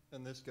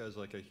 And this guy's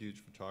like a huge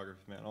photographer,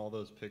 man. All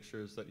those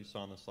pictures that you saw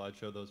on the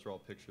slideshow, those are all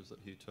pictures that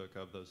he took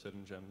of those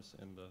hidden gems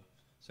in the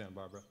Santa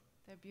Barbara.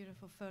 They're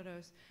beautiful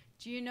photos.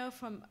 Do you know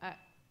from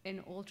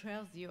in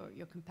AllTrails,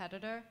 your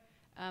competitor,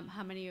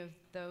 how many of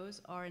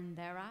those are in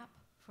their app,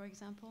 for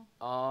example?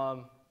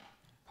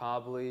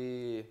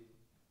 Probably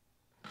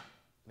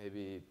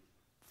maybe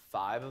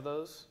 5 of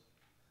those,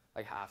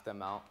 like half the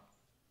amount.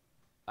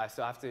 I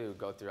still have to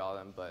go through all of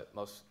them, but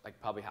most, like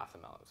probably half the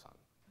amount of some.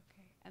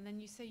 Okay, and then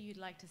you say you'd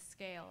like to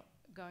scale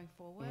going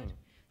forward.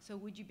 So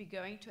would you be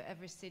going to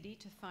every city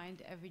to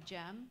find every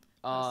gem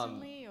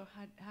constantly, or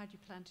how do you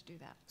plan to do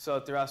that? So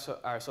throughout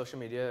our social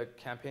media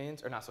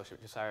campaigns, or not social,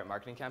 just our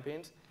marketing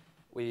campaigns,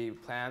 we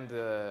plan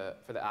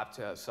for the app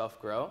to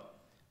self-grow.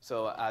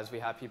 So as we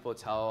have people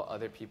tell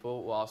other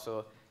people, we'll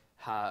also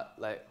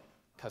let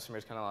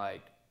customers kind of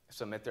like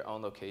submit their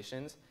own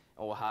locations,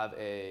 and we'll have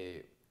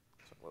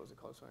what was it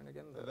called, sorry,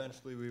 again?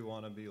 Eventually we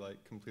want to be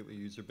like completely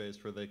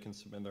user-based where they can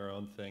submit their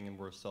own thing and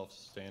we're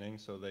self-sustaining,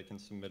 so they can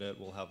submit it.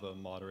 We'll have a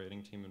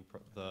moderating team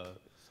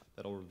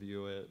that'll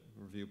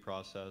review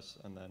process,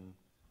 and then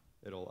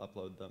it'll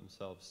upload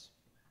themselves.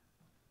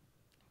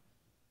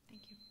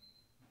 Thank you.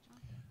 John?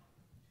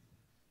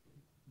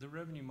 The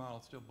revenue model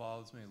still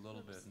bothers me a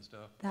little bit and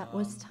stuff. That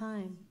was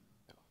time.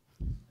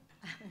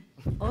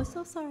 Oh,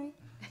 so sorry.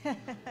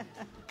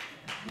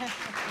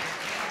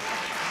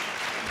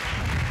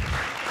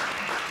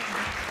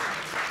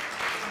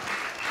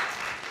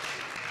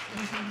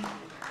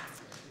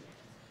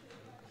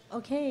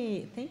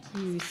 Okay, thank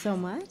you so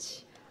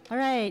much. All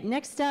right,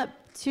 next up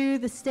to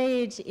the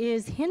stage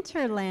is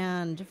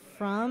Hinterland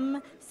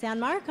from San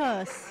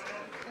Marcos.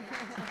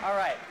 All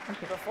right,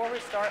 before we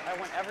start, I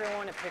want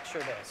everyone to picture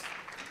this.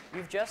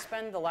 You've just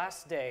spent the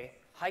last day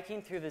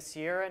hiking through the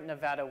Sierra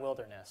Nevada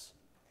wilderness.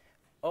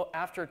 Oh,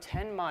 after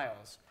 10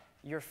 miles,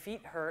 your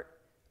feet hurt,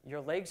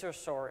 your legs are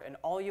sore, and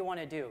all you want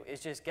to do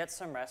is just get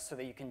some rest so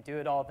that you can do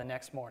it all the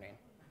next morning.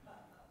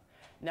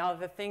 Now,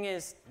 the thing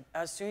is,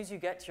 as soon as you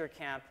get to your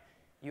camp,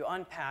 you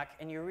unpack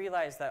and you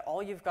realize that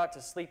all you've got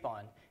to sleep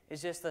on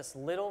is just this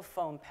little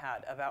foam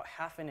pad about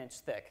 ½ an inch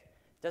thick.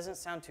 Doesn't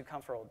sound too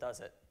comfortable, does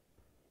it?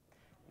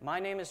 My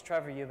name is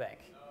Trevor Eubank.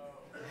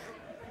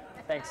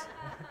 Thanks.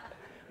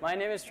 My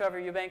name is Trevor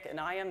Eubank, and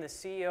I am the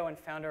CEO and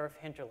founder of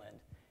Hinterland,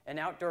 an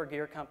outdoor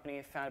gear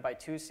company founded by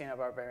 2 Santa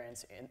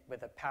Barbarians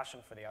with a passion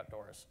for the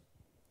outdoors.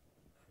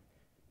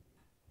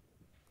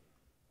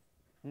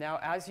 Now,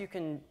 as you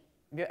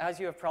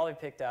have probably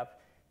picked up,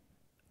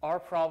 our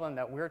problem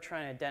that we're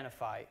trying to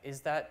identify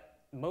is that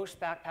most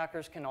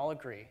backpackers can all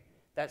agree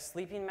that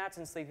sleeping mats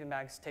and sleeping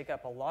bags take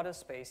up a lot of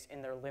space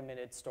in their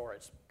limited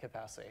storage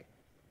capacity.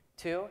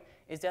 2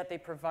 is that they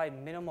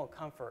provide minimal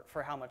comfort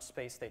for how much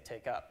space they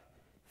take up.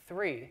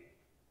 3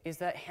 is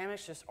that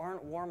hammocks just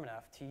aren't warm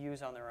enough to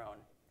use on their own.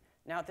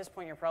 Now at this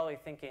point you're probably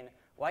thinking,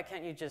 why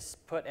can't you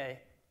just put a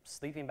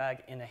sleeping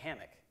bag in a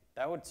hammock?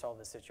 That would solve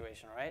the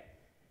situation, right?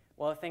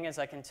 Well, the thing is,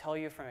 I can tell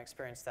you from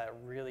experience that it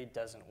really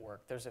doesn't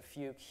work. There's a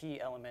few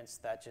key elements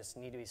that just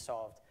need to be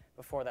solved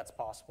before that's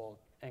possible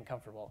and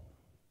comfortable.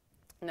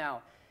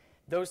 Now,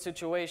 those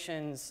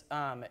situations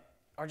are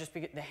just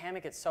because the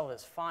hammock itself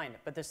is fine,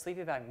 but the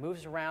sleeping bag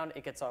moves around,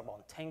 it gets all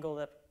entangled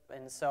up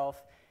in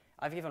itself.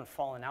 I've even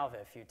fallen out of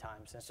it a few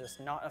times. It's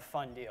just not a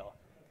fun deal.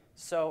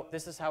 So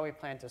this is how we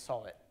plan to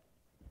solve it.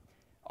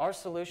 Our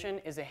solution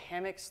is a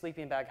hammock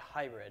sleeping bag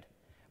hybrid,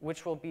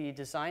 which will be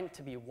designed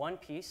to be one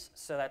piece,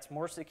 so that's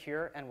more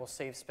secure and will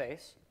save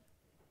space.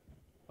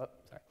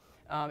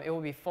 It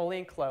will be fully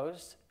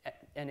enclosed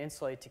and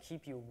insulated to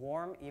keep you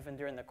warm even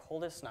during the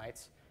coldest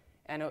nights,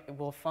 and it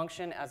will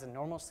function as a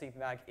normal sleeping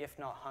bag if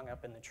not hung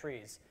up in the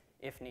trees,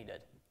 if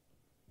needed.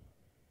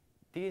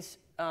 This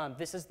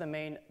is the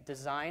main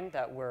design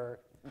that we're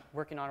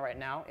working on right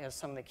now. It has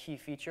some of the key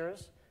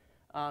features.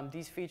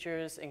 These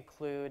features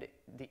include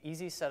the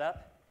easy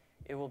setup.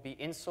 It will be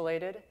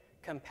insulated,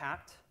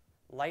 compact,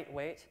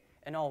 lightweight,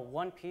 and all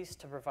one piece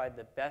to provide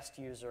the best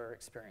user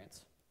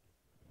experience.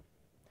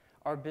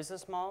 Our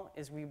business model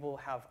is we will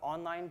have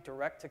online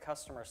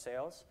direct-to-customer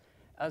sales,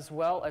 as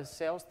well as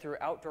sales through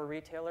outdoor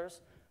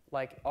retailers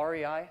like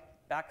REI,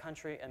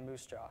 Backcountry, and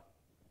Moose Jaw.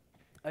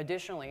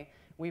 Additionally,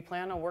 we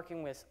plan on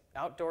working with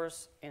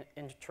outdoors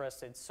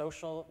interested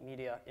social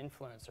media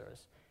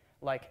influencers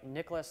like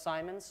Nicholas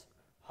Simons,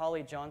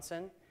 Holly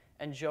Johnson,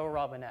 and Joe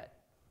Robinette.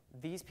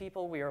 These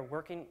people we are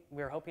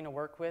hoping to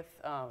work with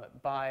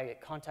by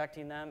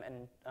contacting them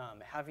and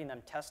having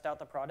them test out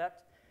the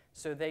product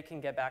so they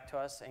can get back to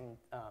us and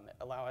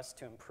allow us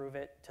to improve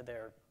it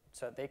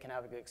so that they can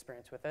have a good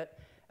experience with it,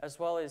 as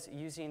well as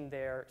using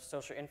their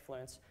social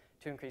influence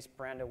to increase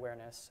brand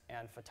awareness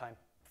and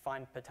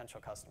find potential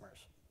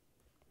customers.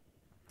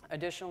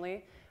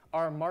 Additionally,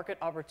 our market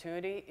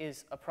opportunity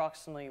is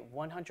approximately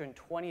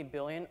 $120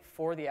 billion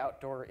for the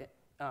outdoor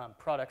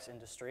products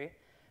industry.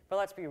 But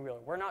let's be real,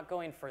 we're not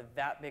going for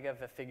that big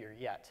of a figure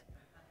yet.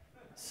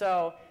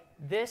 So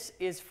this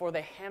is for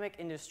the hammock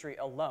industry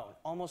alone,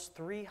 almost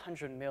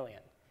 $300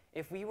 million.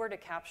 If we were to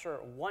capture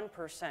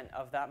 1%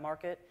 of that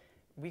market,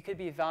 we could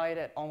be valued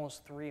at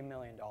almost $3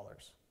 million.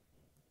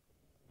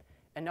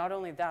 And not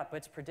only that, but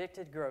it's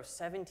predicted to grow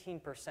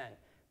 17%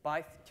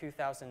 by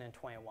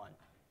 2021.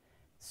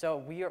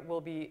 So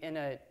we'll be in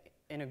a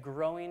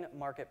growing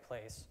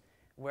marketplace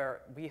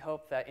where we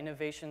hope that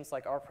innovations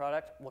like our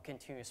product will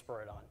continue to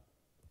spur it on.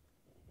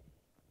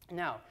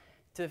 Now,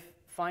 to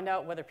find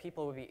out whether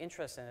people would be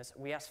interested in this,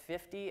 we asked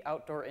 50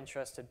 outdoor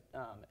interested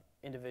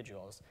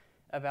individuals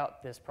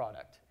about this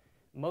product.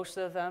 Most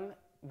of them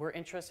were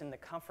interested in the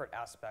comfort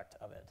aspect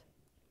of it.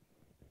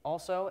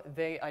 Also,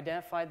 they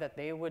identified that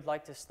they would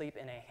like to sleep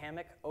in a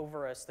hammock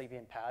over a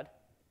sleeping pad.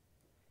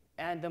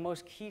 And the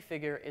most key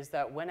figure is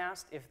that when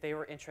asked if they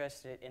were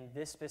interested in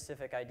this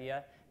specific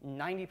idea,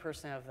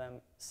 90% of them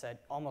said,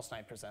 almost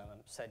 90% of them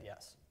said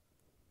yes.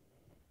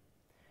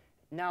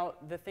 Now,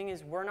 the thing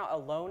is, we're not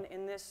alone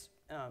in this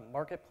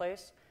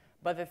marketplace,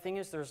 but the thing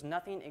is, there's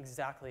nothing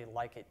exactly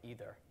like it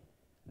either.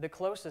 The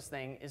closest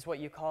thing is what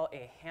you call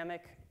a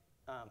hammock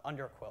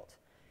underquilt.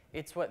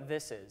 It's what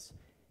this is.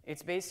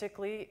 It's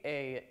basically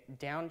a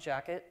down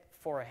jacket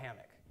for a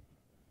hammock.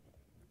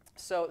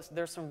 So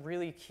there's some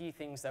really key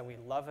things that we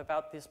love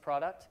about this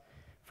product.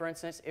 For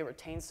instance, it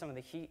retains some of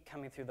the heat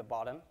coming through the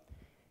bottom.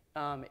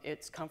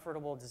 It's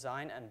comfortable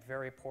design and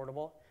very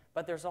portable,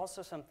 but there's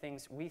also some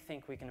things we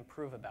think we can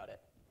improve about it.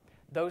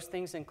 Those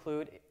things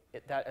include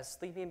that a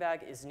sleeping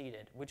bag is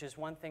needed, which is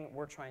one thing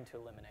we're trying to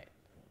eliminate.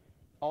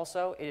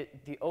 Also,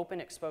 the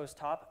open exposed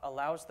top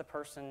allows the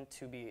person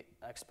to be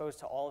exposed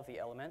to all of the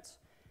elements,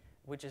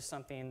 which is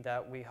something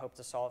that we hope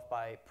to solve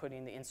by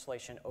putting the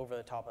insulation over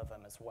the top of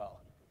them as well.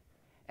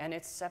 And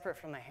it's separate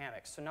from the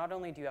hammock. So not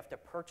only do you have to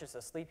purchase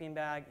a sleeping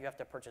bag, you have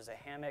to purchase a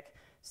hammock,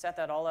 set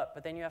that all up,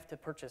 but then you have to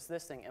purchase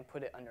this thing and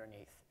put it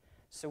underneath.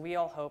 So we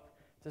all hope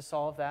to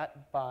solve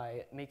that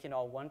by making it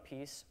all one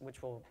piece,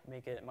 which will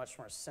make it much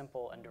more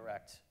simple and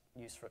direct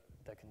use for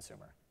the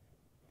consumer.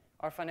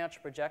 Our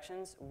financial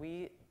projections,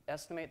 we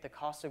estimate the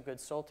cost of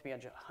goods sold to be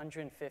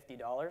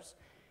 $150,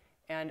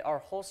 and our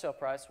wholesale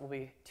price will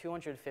be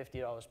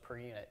 $250 per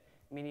unit,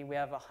 meaning we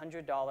have a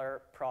 $100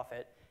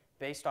 profit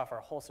based off our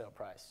wholesale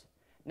price.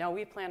 Now,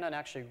 we plan on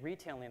actually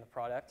retailing the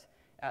product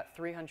at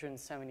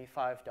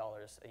 $375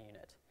 a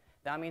unit.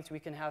 That means we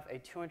can have a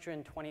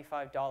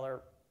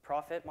 $225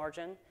 profit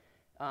margin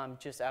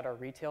just at our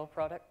retail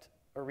product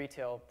or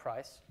retail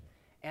price.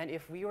 And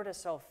if we were to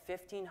sell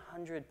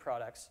 1,500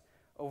 products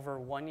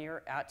over 1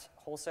 year at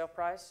wholesale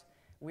price,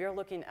 we are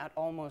looking at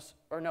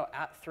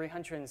at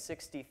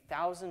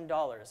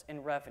 $360,000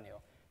 in revenue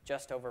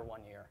just over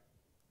 1 year.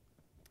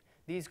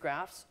 These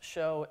graphs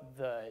show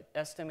the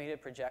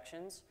estimated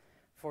projections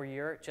for a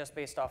year just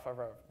based off of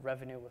our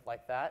revenue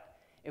like that.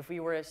 If we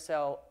were to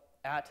sell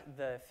at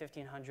the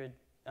 1,500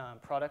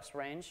 products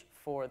range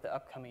for the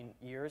upcoming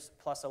years,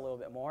 plus a little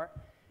bit more,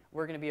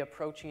 we're going to be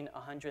approaching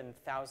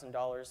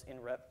 $400,000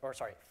 in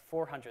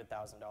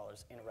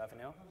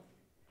revenue,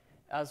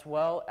 as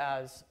well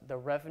as the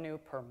revenue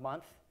per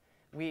month.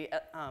 We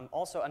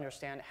also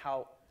understand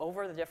how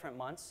over the different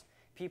months,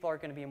 people are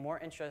going to be more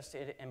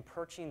interested in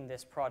purchasing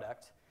this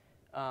product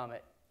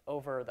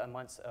over the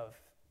months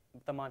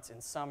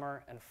in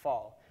summer and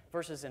fall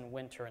versus in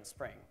winter and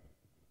spring,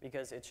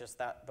 because it's just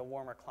that the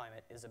warmer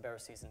climate is a better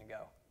season to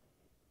go.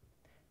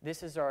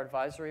 This is our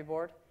advisory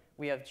board.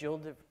 We have Jill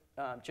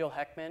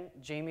Heckman,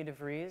 Jamie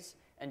DeVries,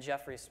 and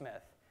Jeffrey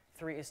Smith,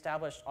 3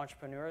 established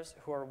entrepreneurs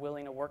who are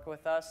willing to work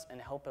with us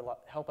and help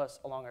us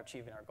along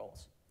achieving our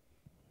goals.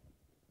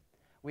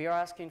 We are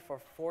asking for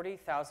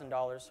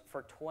 $40,000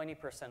 for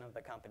 20% of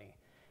the company.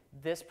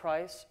 These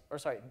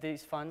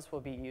funds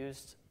will be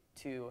used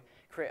to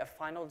create a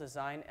final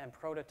design and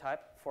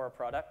prototype for a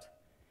product,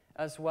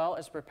 as well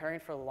as preparing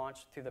for the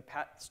launch through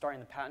starting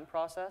the patent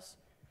process,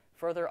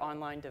 further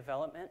online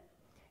development,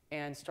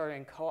 and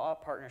starting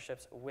co-op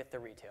partnerships with the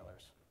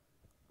retailers.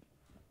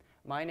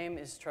 My name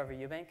is Trevor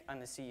Eubank. I'm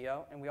the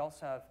CEO, and we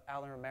also have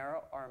Alan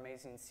Romero, our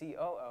amazing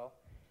COO,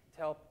 to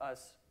help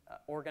us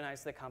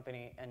organize the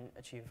company and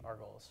achieve our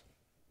goals.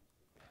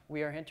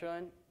 We are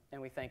Hinterland,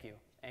 and we thank you.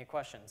 Any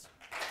questions?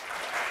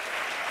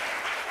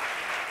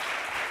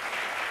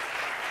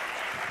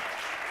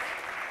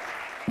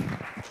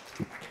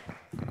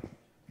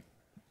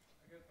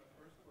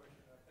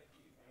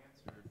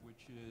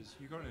 Is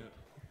you're going to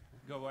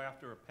go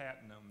after a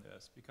patent on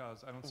this,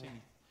 because I don't see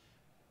any,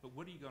 but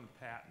what are you going to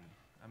patent?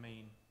 I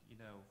mean, you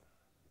know,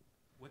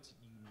 what's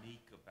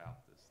unique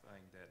about this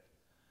thing that?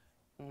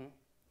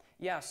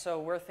 Yeah, so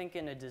we're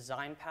thinking a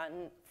design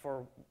patent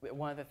for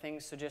one of the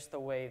things, so just the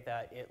way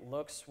that it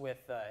looks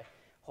with the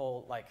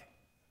whole,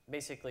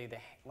 basically the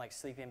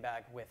sleeping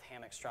bag with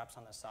hammock straps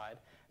on the side,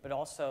 but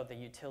also the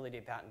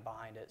utility patent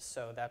behind it.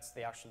 So that's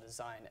the actual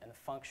design and the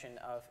function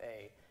of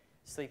a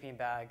sleeping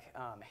bag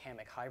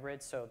hammock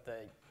hybrid. So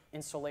the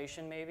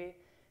insulation maybe,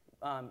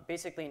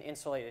 basically an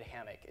insulated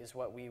hammock is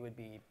what we would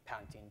be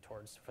patenting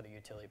towards for the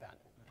utility patent.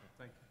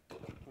 Thank you.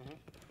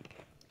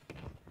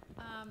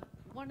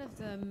 One of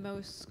the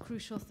most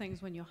crucial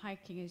things when you're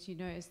hiking is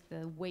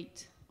the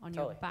weight on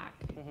your back.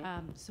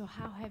 So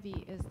how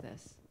heavy is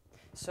this?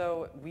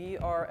 So we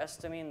are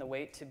estimating the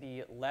weight to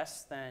be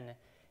less than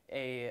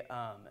a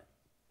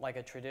like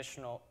a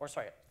traditional, or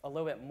sorry, a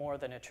little bit more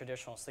than a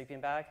traditional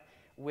sleeping bag,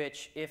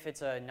 which if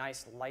it's a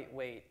nice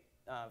lightweight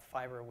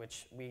fiber,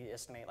 which we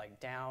estimate like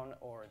down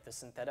or the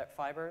synthetic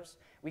fibers,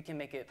 we can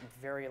make it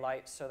very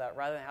light so that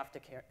rather than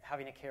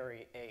having to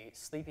carry a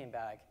sleeping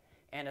bag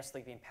and a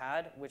sleeping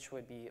pad, which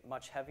would be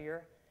much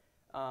heavier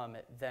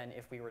than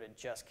if we were to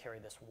just carry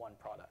this one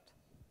product.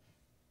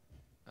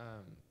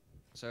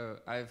 So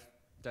I've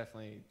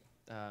definitely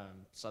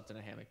slept in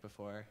a hammock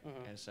before,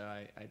 and so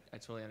I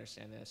totally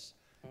understand this.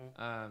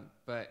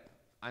 But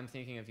I'm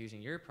thinking of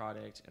using your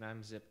product, and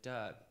I'm zipped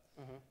up.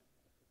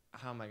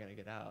 How am I gonna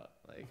get out?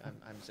 Like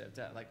I'm zipped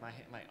up. Like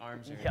my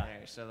arms are in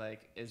there. So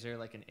like, is there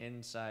like an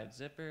inside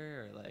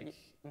zipper or like?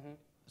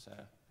 So.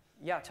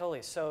 Yeah,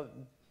 totally. So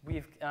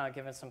we've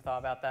given some thought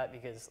about that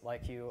because,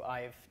 like you,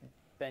 I've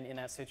been in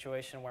that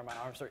situation where my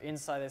arms are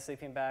inside the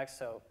sleeping bag,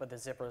 but the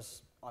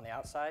zipper's on the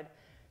outside.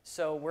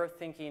 So we're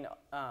thinking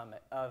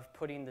of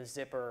putting the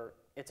zipper.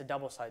 It's a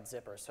double-side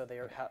zipper, so they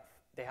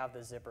have the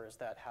zippers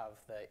that have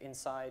the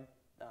inside.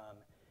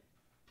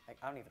 I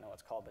don't even know what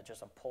it's called, but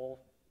just a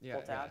pull tab.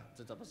 Yeah,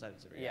 it's a double-sided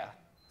zipper. Yeah.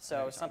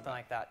 So something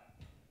like that.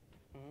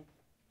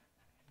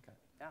 Okay.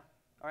 Yeah.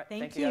 All right.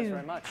 Thank you guys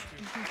very much.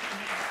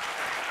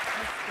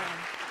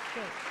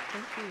 Good.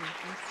 Thank you.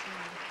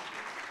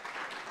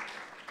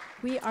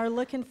 We are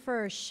looking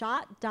for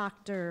Shot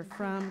Doctor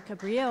from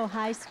Cabrillo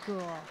High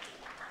School.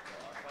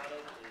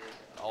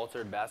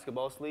 Altered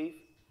basketball sleeve.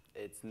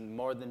 It's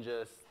more than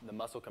just the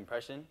muscle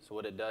compression. So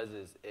what it does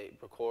is it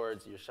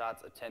records your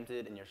shots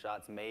attempted and your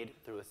shots made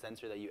through a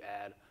sensor that you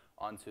add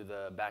onto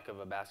the back of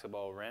a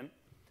basketball rim.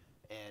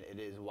 And it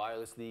is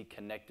wirelessly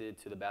connected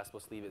to the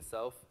basketball sleeve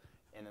itself.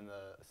 And then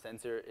the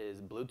sensor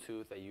is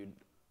Bluetooth that you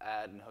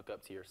add and hook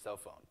up to your cell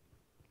phone.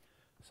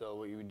 So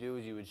what you would do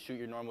is you would shoot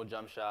your normal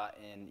jump shot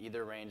in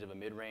either range of a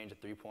mid-range, a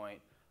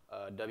three-point,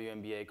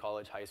 WNBA,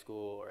 college, high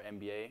school, or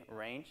NBA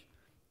range.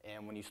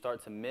 And when you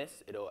start to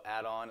miss, it'll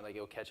add on, like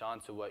it'll catch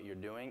on to what you're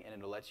doing, and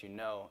it'll let you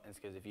know. And it's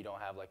because if you don't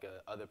have like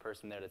a other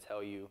person there to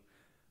tell you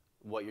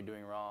what you're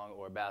doing wrong,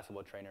 or a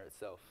basketball trainer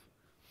itself.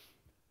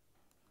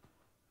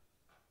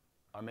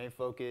 Our main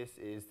focus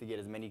is to get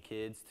as many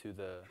kids to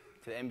the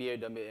NBA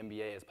or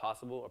WNBA as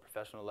possible, or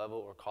professional level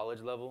or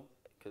college level,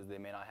 because they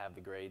may not have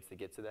the grades to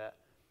get to that.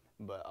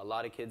 But a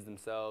lot of kids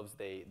themselves,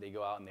 they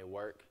go out and they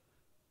work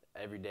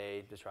every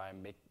day to try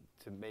and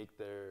make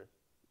their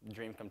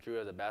dream come true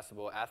as a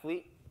basketball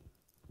athlete,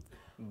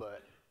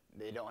 but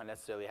they don't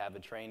necessarily have the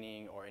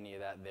training or any of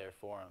that there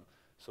for them.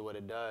 So what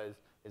it does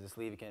is the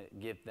sleeve can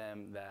give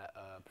them that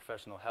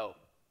professional help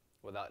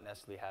without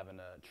necessarily having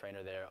a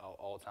trainer there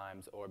all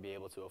times or be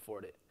able to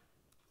afford it.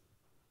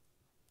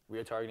 We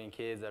are targeting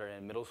kids that are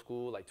in middle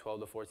school, like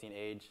 12 to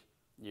 14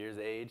 years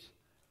age,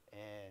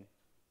 and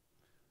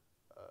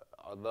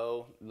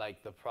although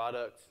like the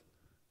products,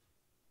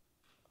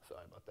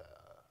 sorry about that,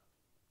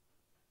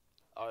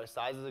 our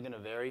sizes are going to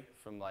vary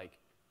from like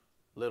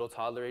little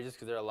toddler ages,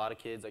 because there are a lot of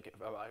kids, like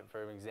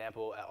for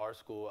example, at our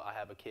school, I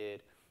have a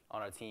kid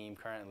on our team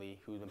currently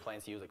who's been playing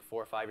since he was like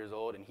 4 or 5 years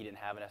old, and he didn't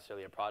have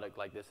necessarily a product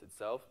like this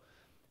itself.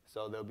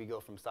 So they'll go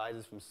from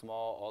sizes from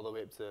small all the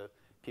way up to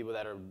people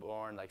that are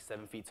born like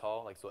 7 feet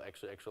tall, like so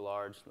extra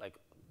large, like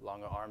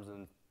longer arms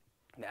than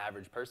the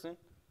average person.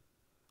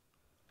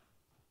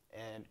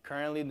 And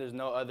currently there's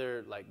no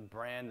other like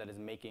brand that is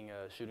making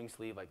a shooting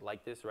sleeve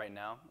like this right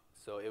now.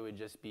 So it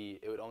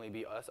would only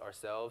be us,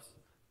 ourselves,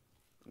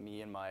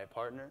 me and my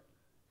partner.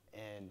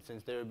 And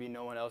since there would be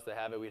no one else to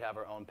have it, we'd have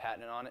our own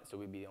patent on it, so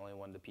we'd be the only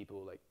one of the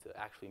people like to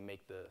actually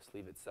make the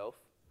sleeve itself.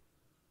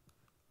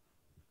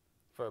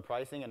 For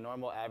pricing, a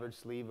normal average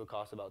sleeve would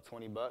cost about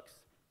 20 bucks,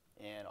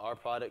 and our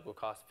product will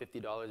cost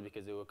 $50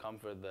 because it will come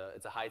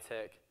it's a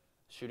high-tech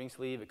shooting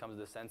sleeve. It comes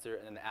with a sensor,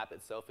 and then the app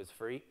itself is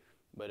free,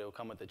 but it will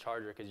come with the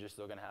charger because you're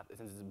still gonna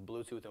since it's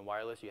Bluetooth and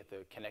wireless, you have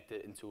to connect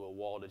it into a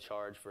wall to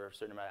charge for a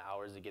certain amount of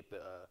hours to get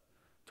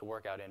to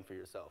work out in for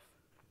yourself.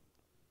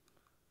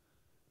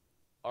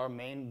 Our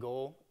main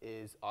goal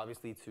is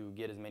obviously to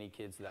get as many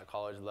kids to that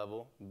college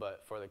level,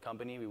 but for the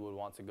company, we would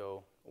want to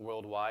go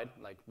worldwide.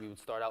 Like we would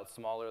start out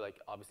smaller, like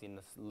obviously in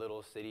this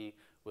little city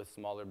with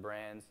smaller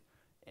brands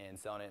and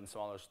selling it in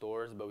smaller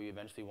stores, but we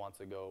eventually want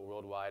to go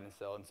worldwide and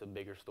sell into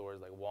bigger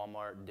stores like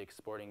Walmart, Dick's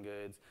Sporting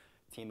Goods,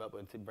 team up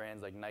with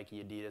brands like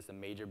Nike, Adidas, and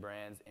major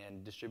brands,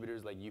 and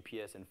distributors like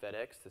UPS and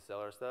FedEx to sell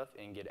our stuff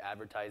and get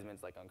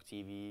advertisements like on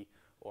TV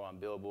or on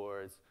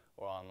billboards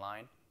or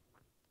online.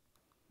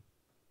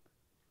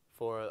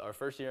 For our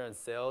first year in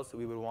sales,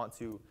 we would want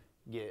to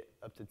get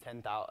up to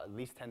at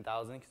least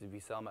 10,000, because if we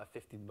sell them at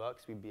 50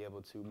 bucks, we'd be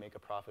able to make a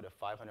profit of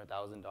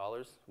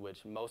 $500,000,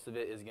 which most of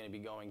it is going to be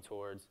going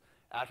towards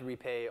after we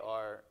pay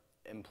our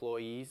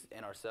employees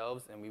and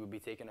ourselves, and we would be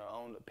taking our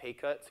own pay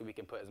cut so we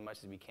can put as much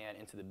as we can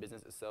into the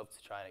business itself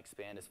to try and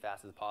expand as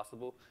fast as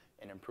possible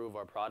and improve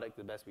our product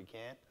the best we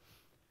can.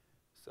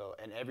 So,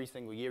 and every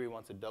single year we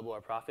want to double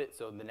our profit.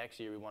 So the next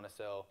year we want to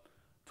sell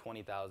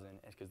 20,000,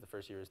 because the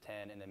first year is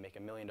 10, and then make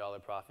 $1 million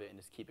profit and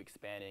just keep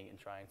expanding and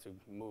trying to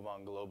move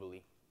on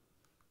globally.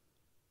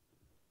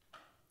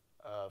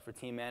 For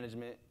team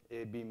management,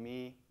 it'd be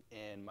me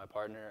and my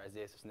partner,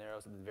 Isaiah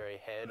Cisneros, at the very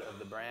head of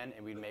the brand,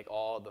 and we'd make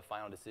all the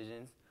final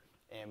decisions.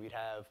 And we'd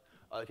have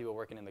other people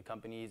working in the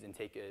companies and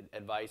take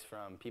advice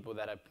from people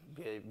that have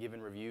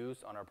given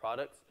reviews on our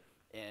products.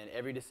 And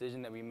every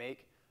decision that we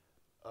make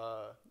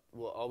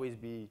will always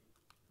be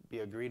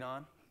agreed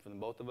on from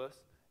both of us.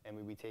 And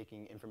we'll be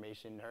taking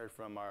information heard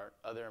from our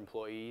other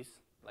employees,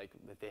 like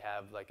if they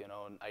have like an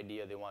own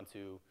idea they want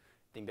to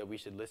think that we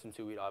should listen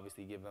to, we'd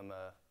obviously give them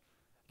a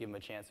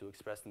chance to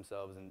express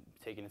themselves and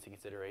take it into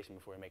consideration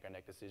before we make our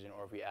next decision,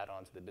 or if we add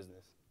on to the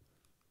business.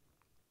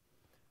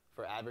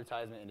 For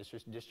advertisement and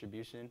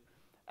distribution,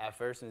 at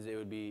first it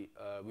would be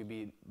we'd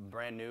be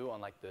brand new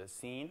on like the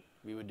scene.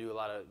 We would do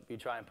we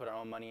try and put our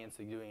own money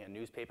into doing a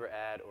newspaper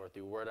ad or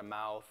through word of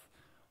mouth,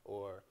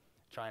 or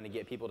trying to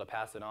get people to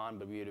pass it on.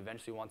 But we would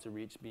eventually want to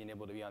reach being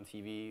able to be on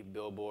TV,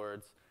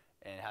 billboards,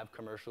 and have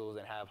commercials,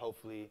 and have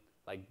hopefully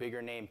like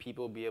bigger name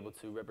people be able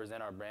to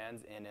represent our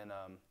brands. And then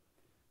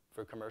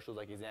for commercials,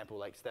 like example,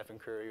 like Stephen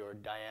Curry or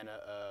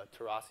Diana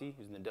Taurasi,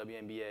 who's in the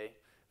WNBA.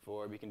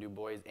 For we can do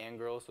boys and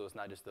girls, so it's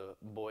not just a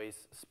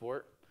boys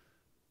sport.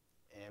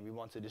 And we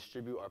want to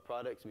distribute our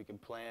products. We can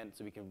plan,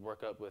 so we can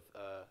work up with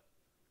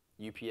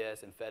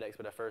UPS and FedEx.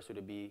 But at first, it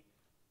would be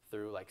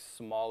through like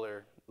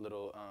smaller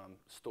little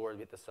stores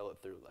we have to sell it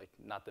through, like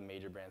not the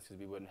major brands, because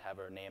we wouldn't have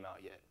our name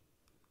out yet.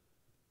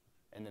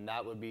 And then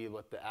that would be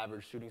what the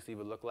average shooting sleeve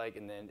would look like.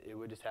 And then it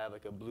would just have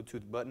like a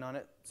Bluetooth button on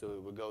it, so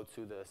it would go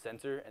to the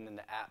sensor, and then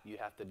the app, you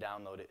have to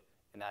download it,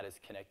 and that is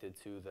connected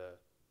to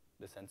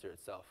the sensor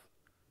itself.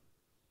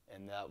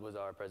 And that was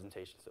our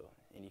presentation, so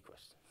any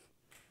questions?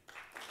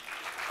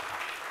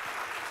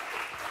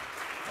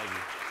 Thank you.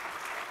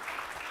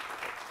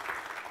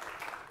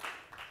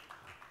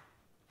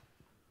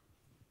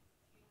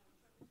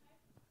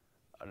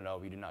 No,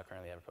 we do not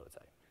currently have a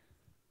prototype.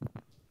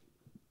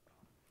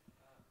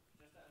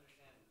 Just to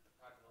understand the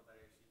practical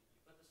better, so you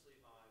put the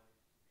sleeve on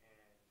and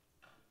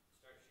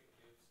start shooting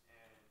hoops,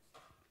 and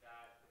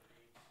that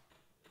reads,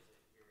 is it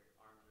your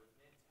arm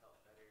movement to help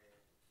better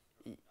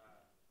give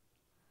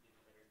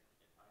better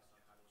advice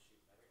on how to shoot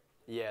better?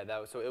 Yeah,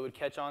 so it would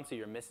catch on to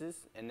your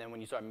misses, and then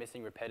when you start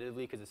missing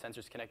repetitively, because the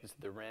sensor's connected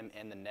to the rim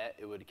and the net,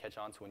 it would catch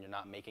on to when you're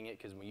not making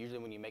it, because usually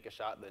when you make a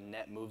shot, the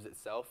net moves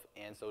itself,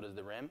 and so does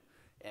the rim,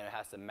 and it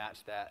has to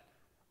match that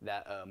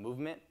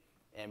movement.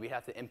 And we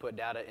have to input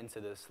data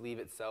into the sleeve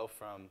itself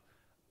from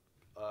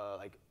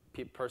like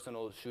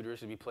personal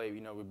shooters. We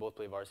both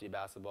play varsity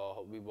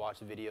basketball. We watch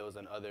videos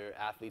on other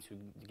athletes who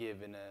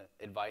give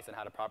advice on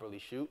how to properly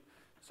shoot.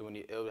 So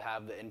it would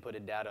have the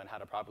inputted data on how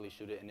to properly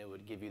shoot it, and it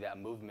would give you that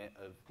movement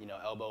of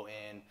elbow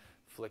in,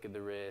 flick of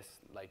the wrist,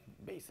 like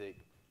basic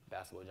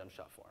basketball jump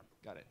shot form.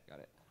 Got it.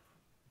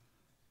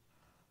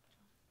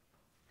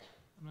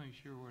 I'm not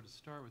sure where to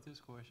start with this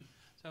question.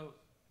 So,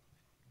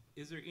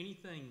 is there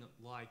anything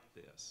like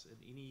this in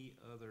any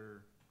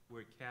other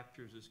where it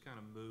captures this kind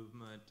of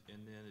movement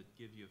and then it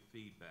gives you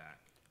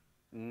feedback?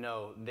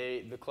 No,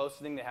 the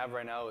closest thing they have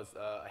right now is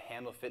a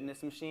Handle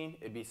Fitness machine.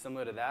 It'd be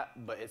similar to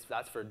that, but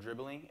that's for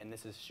dribbling, and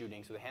this is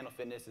shooting. So the Handle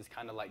Fitness is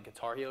kind of like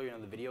Guitar Hero,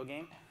 the video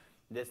game.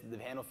 The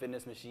Handle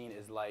Fitness machine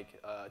is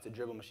like, it's a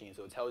dribble machine.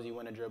 So it tells you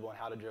when to dribble and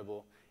how to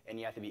dribble, and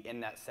you have to be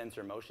in that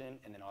sensor motion,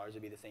 and then ours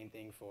would be the same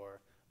thing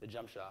for the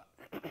jump shot.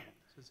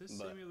 So is this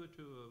similar to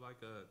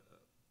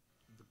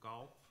the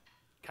golf?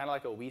 Kind of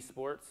like a Wii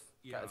Sports.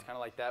 Yeah. It's kind of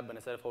like that, but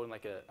instead of holding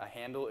like a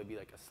handle, it'd be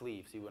like a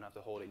sleeve, so you wouldn't have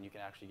to hold it, and you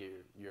can actually get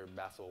your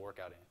basketball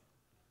workout in.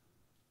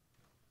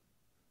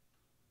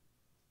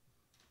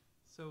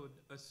 So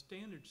a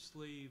standard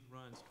sleeve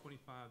runs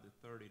 $25 to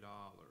 $30.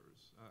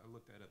 I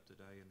looked that up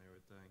today and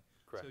everything.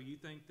 Correct. So you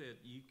think that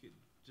you could,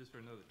 just for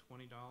another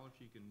 $20,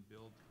 you can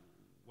build,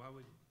 why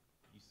would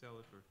you sell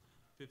it for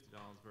 $50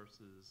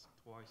 versus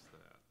twice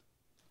that?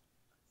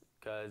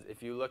 Because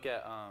if you look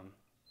at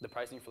the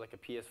pricing for like a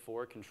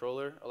PS4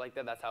 controller or like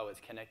that, that's how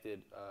it's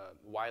connected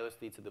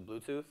wirelessly to the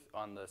Bluetooth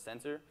on the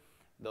sensor.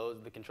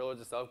 The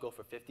controllers itself go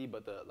for $50,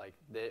 but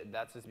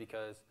that's just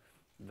because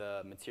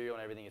the material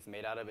and everything it's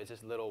made out of, it's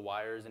just little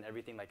wires and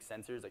everything, like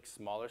sensors, like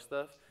smaller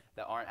stuff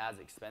that aren't as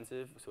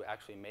expensive to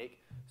actually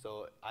make.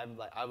 So I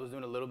was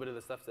doing a little bit of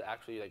the stuff to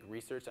actually like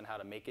research on how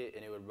to make it,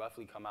 and it would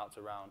roughly come out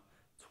to around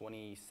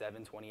 $27,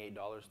 $28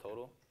 total.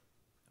 All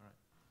right,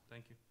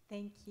 thank you.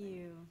 Thank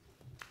you.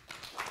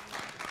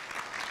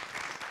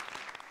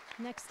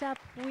 Next up,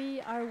 we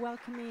are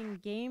welcoming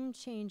Game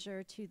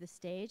Changer to the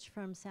stage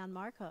from San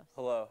Marcos.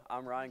 Hello,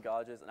 I'm Ryan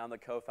Godges, and I'm the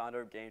co-founder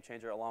of Game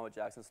Changer along with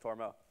Jackson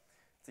Stormo.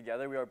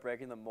 Together, we are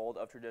breaking the mold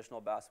of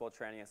traditional basketball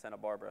training in Santa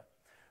Barbara.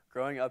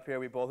 Growing up here,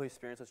 we both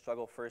experienced the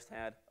struggle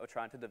firsthand of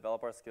trying to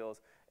develop our skills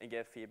and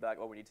get feedback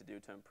on what we need to do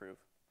to improve.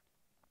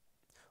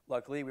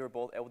 Luckily, we were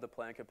both able to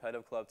play in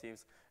competitive club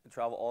teams and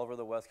travel all over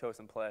the West Coast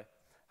and play.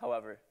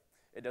 However,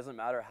 it doesn't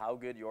matter how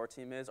good your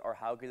team is or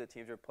how good the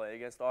teams you're playing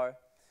against are,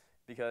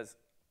 because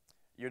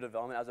your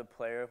development as a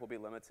player will be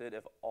limited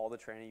if all the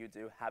training you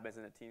do happens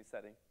in a team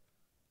setting.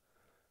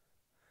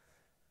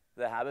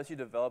 The habits you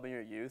develop in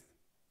your youth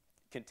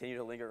continue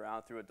to linger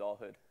around through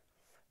adulthood.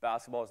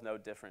 Basketball is no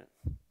different.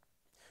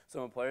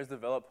 So when players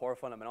develop poor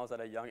fundamentals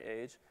at a young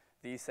age,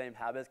 these same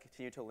habits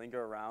continue to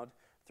linger around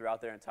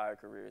throughout their entire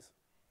careers.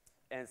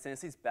 And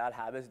since these bad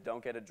habits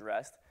don't get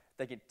addressed,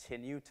 they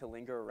continue to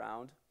linger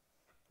around.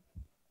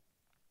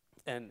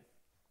 And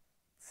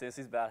since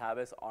these bad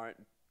habits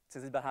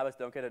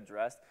don't get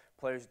addressed,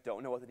 players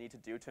don't know what they need to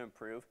do to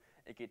improve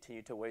and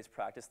continue to waste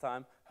practice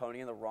time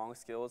honing in the wrong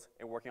skills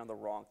and working on the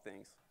wrong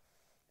things.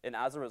 And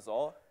as a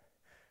result,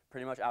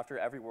 pretty much after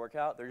every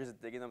workout, they're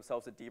just digging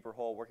themselves a deeper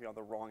hole working on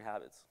the wrong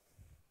habits.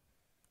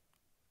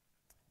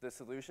 The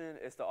solution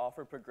is to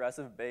offer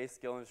progressive-based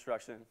skill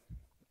instruction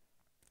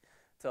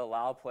to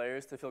allow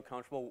players to feel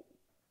comfortable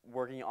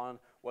working on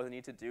what they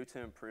need to do to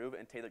improve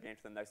and take their game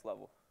to the next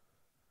level.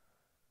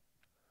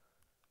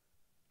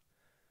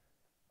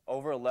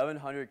 Over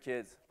 1,100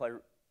 kids play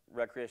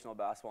recreational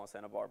basketball in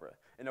Santa Barbara,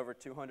 and over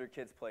 200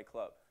 kids play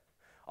club.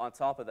 On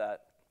top of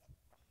that,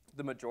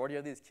 the majority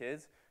of these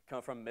kids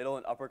come from middle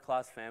and upper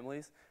class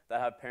families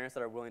that have parents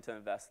that are willing to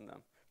invest in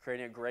them,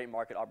 creating a great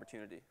market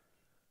opportunity.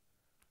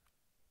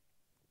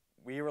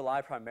 We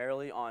rely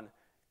primarily on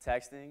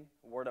texting,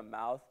 word of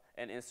mouth,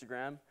 and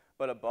Instagram,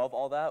 but above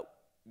all that,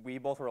 we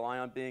both rely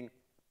on being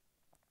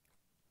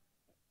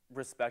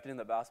respected in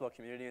the basketball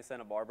community in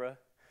Santa Barbara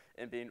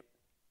and being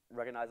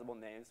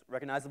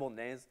recognizable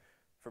names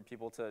for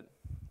people to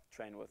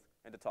train with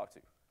and to talk to.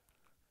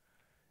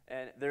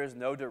 And there is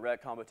no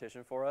direct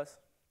competition for us.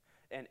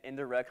 And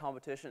indirect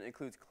competition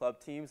includes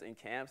club teams and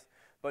camps,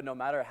 but no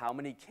matter how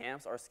many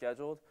camps are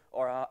scheduled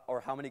or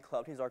how many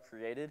club teams are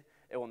created,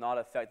 it will not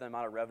affect the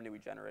amount of revenue we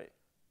generate.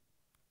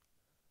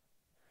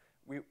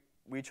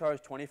 We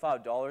charge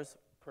 $25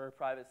 per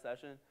private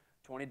session,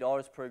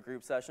 $20 per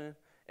group session,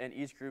 and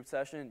each group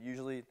session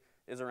usually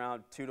is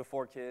around 2 to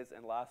 4 kids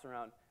and lasts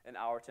around an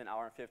hour to an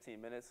hour and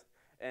 15 minutes.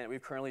 And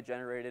we've currently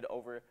generated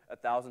over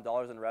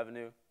 $1,000 in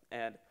revenue,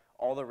 and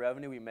all the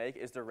revenue we make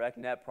is direct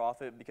net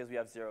profit because we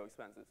have 0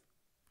 expenses.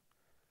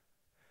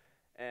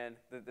 And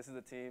this is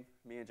the team,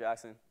 me and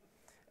Jackson.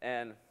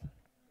 And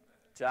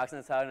Jackson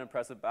has had an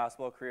impressive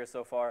basketball career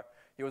so far.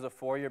 He was a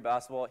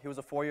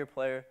 4-year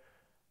player,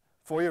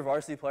 4-year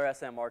varsity player at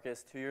San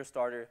Marcos, 2-year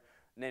starter,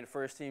 named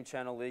first team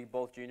Channel League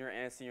both junior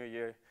and senior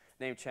year,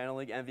 named Channel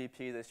League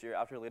MVP this year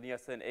after leading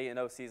us to an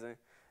 8-0 season,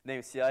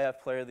 named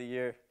CIF Player of the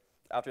Year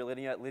after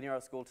leading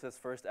our school to his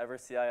first ever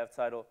CIF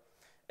title,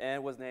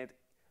 and was named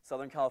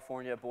Southern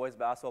California Boys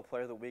Basketball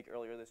Player of the Week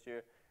earlier this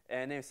year,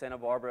 and named Santa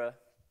Barbara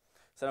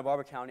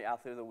County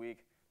Athlete of the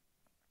Week,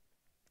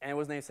 and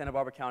was named Santa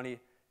Barbara County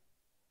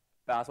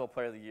Basketball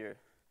Player of the Year.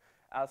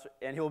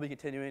 And he will be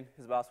continuing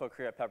his basketball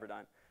career at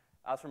Pepperdine.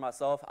 As for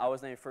myself, I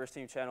was named first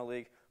team Channel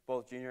League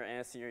both junior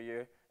and senior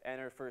year,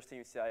 and earned first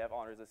team CIF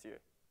honors this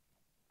year.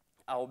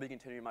 I will be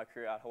continuing my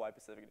career at Hawaii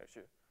Pacific next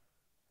year.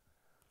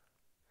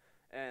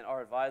 And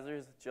our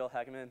advisors, Jill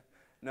Heckman,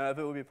 none of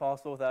it would be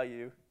possible without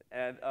you.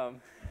 And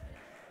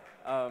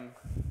our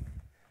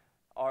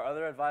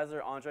other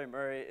advisor, Andre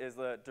Murray, is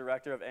the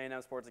director of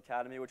A&M Sports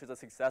Academy, which is a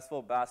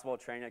successful basketball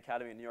training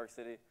academy in New York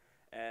City.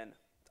 And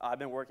I've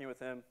been working with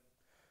him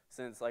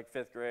since like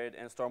 5th grade,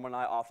 and Storm and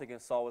I often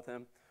consult with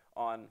him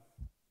on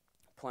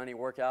planning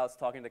workouts,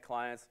 talking to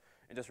clients,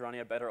 and just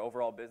running a better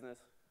overall business.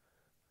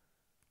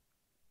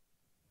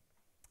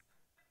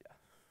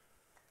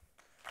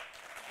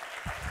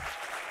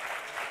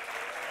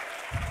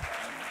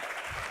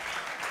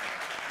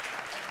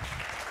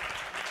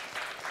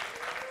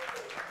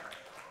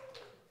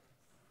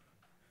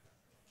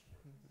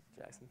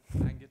 Jackson.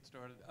 I can get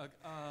started. Go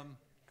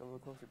a little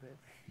closer, babe.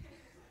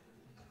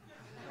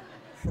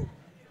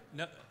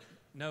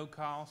 No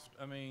cost.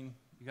 I mean,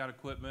 you got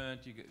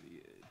equipment.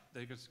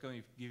 They're just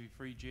going to give you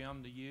free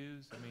gym to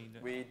use. I mean,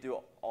 we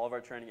do all of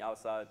our training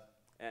outside,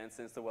 and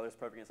since the weather's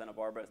perfect in Santa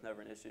Barbara, it's never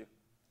an issue.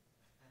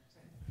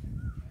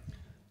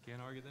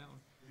 Can't argue that one.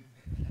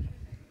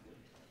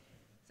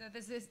 So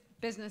this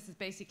business is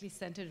basically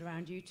centered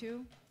around you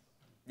two?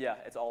 Yeah,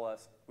 it's all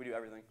us. We do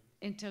everything.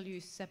 Until you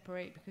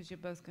separate because you're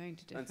both going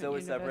to different Until we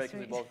separate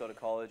universities? because we both go to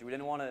college. We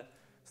didn't want to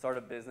start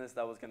a business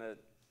that was going to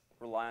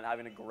rely on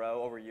having to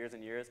grow over years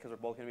and years because we're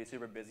both going to be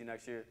super busy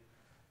next year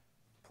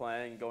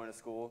playing, going to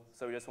school.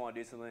 So we just want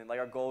to do something. Like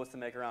our goal was to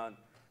make around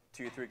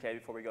 $2-3K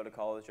before we go to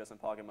college just in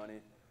pocket money.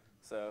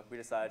 So we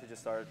decided to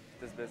just start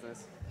this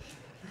business.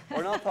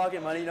 Or not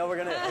pocket money, you know, we're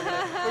gonna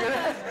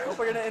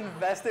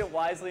invest it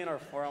wisely in our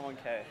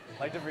 401k,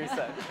 like DeVries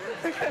said.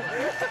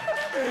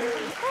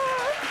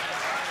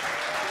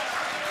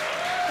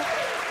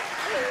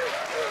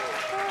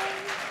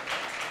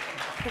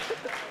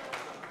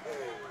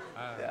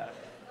 Yeah.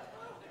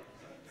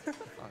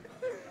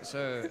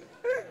 So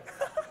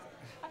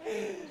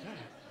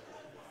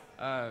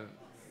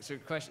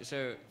question.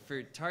 So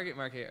for target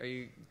market, are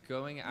you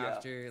going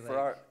after like? For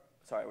our,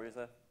 sorry, what did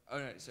you say? Oh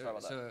no.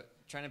 So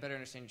trying to better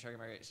understand your target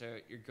market. So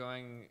you're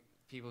going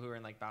people who are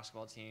in like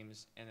basketball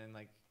teams, and then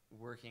like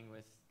working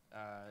with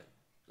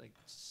like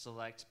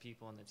select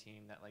people in the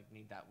team that like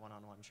need that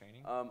one-on-one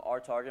training.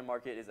 Our target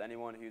market is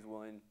anyone who's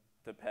willing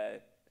to pay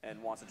and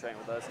wants to train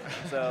with us.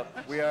 So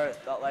we are,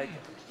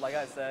 like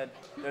I said,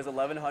 there's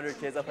 1,100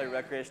 kids that play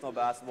recreational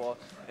basketball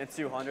and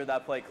 200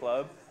 that play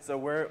club. So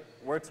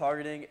we're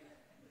targeting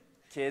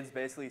kids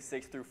basically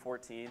 6 through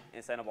 14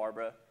 in Santa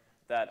Barbara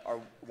that are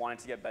wanting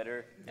to get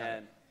better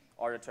and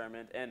are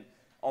determined. And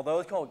although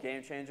it's called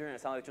Game Changer and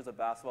it sounds like just a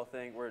basketball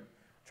thing, we're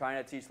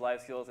trying to teach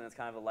life skills and it's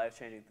kind of a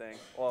life-changing thing.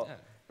 Well,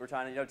 we're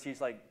trying to teach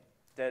like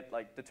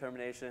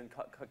determination,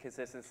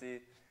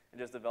 consistency, and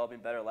just developing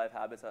better life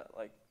habits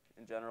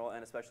in general,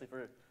 and especially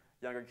for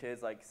younger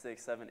kids like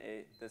 6, 7,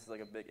 8, this is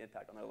like a big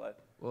impact on their life.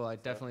 Well, I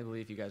definitely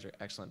believe you guys are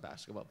excellent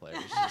basketball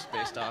players, just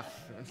based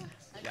off.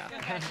 Yeah.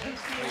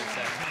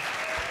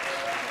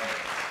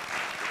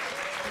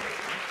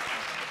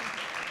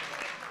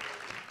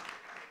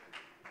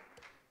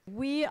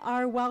 We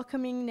are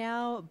welcoming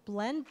now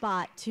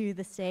BlendBot to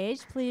the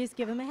stage. Please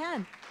give him a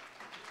hand.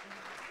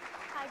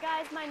 Hi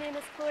guys, my name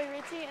is Chloe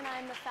Ritchie and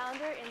I'm the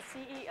founder and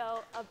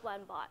CEO of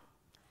BlendBot.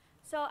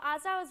 So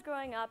as I was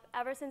growing up,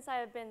 ever since I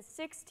have been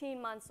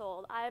 16 months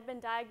old, I have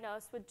been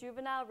diagnosed with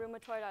juvenile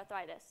rheumatoid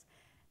arthritis.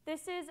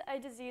 This is a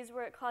disease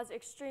where it causes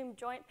extreme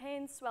joint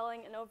pain,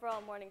 swelling, and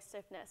overall morning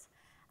stiffness.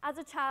 As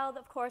a child,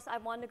 of course, I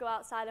wanted to go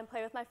outside and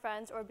play with my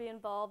friends or be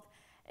involved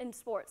in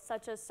sports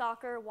such as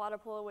soccer, water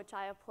polo, which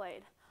I have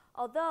played.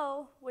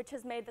 Although, which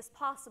has made this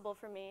possible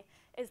for me,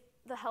 is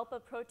the help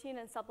of protein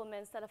and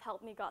supplements that have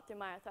helped me got through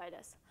my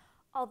arthritis.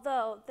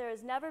 Although, there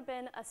has never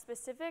been a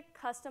specific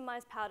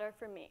customized powder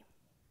for me.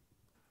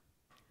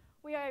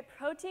 We are a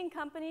protein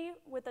company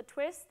with a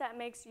twist that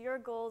makes your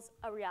goals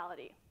a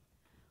reality.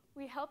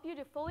 We help you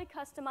to fully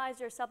customize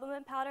your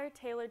supplement powder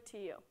tailored to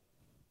you.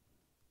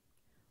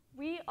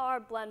 We are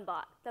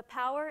BlendBot, the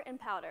power in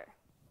powder.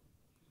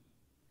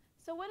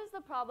 So what is the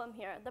problem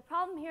here? The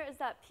problem here is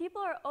that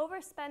people are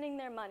overspending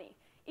their money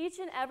each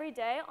and every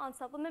day on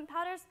supplement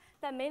powders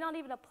that may not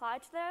even apply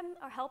to them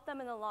or help them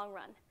in the long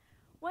run.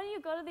 When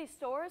you go to these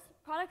stores,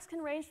 products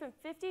can range from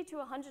 $50 to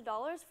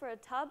 $100 for a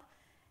tub,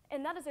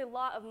 and that is a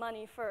lot of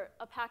money for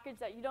a package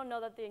that you don't know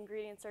that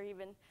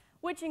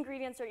which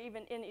ingredients are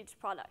even in each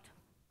product.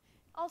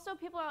 Also,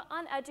 people are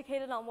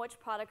uneducated on which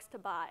products to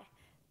buy.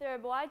 There are a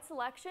wide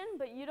selection,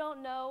 but you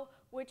don't know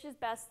which is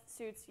best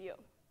suits you.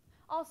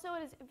 Also,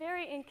 it is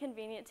very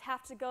inconvenient to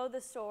have to go to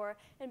the store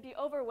and be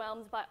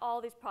overwhelmed by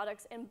all these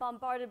products and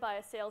bombarded by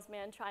a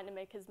salesman trying to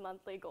make his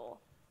monthly goal.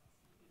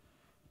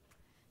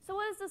 So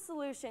what is the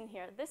solution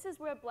here? This is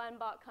where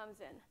BlendBot comes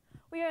in.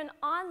 We are an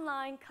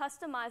online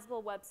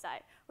customizable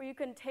website where you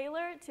can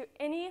tailor to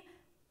any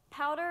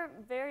powder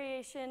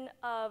variation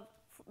of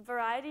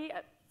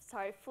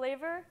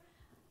flavor,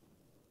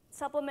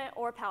 supplement,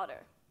 or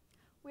powder.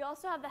 We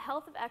also have the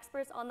health of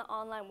experts on the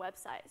online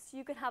website, so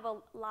you can have a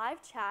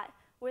live chat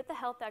with the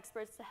health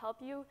experts to help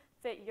you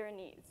fit your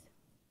needs.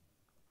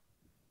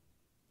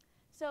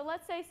 So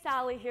let's say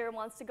Sally here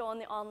wants to go on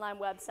the online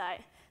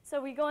website.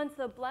 So we go into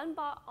the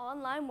BlendBot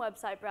online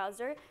website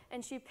browser,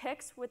 and she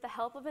picks, with the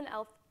help of an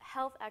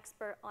health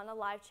expert on a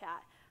live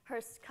chat, her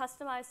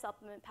customized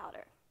supplement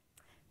powder.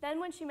 Then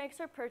when she makes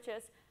her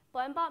purchase,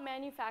 BlendBot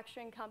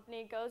Manufacturing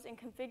Company goes and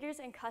configures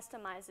and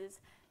customizes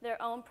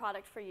their own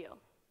product for you.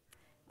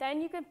 Then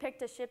you can pick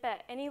to ship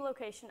at any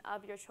location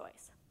of your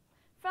choice.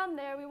 From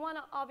there, we want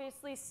to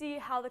obviously see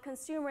how the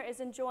consumer is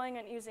enjoying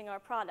and using our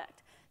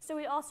product. So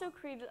we also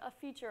created a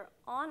feature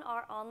on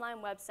our online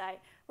website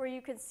where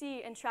you can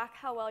see and track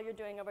how well you're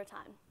doing over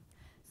time.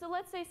 So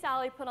let's say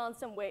Sally put on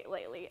some weight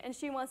lately and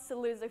she wants to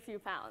lose a few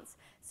pounds.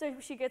 So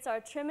she gets our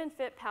Trim and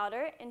Fit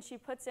powder and she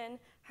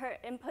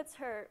inputs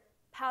her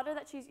powder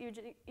that she's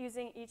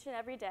using each and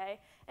every day,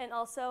 and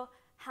also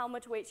how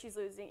much weight she's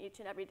losing each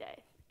and every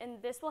day.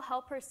 And this will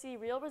help her see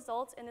real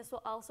results, and this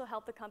will also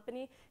help the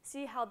company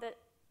see how the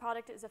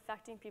product is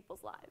affecting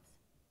people's lives.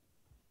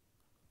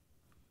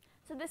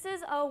 So this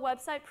is a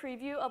website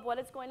preview of what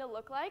it's going to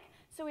look like.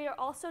 So we are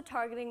also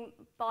targeting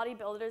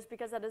bodybuilders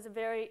because that is a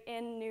very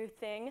new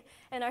thing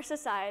in our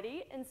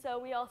society. And so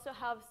we also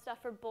have stuff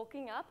for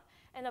bulking up.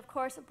 And of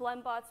course,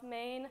 BlendBot's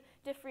main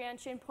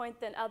differentiating point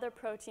than other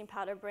protein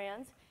powder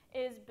brands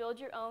is build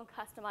your own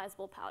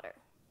customizable powder.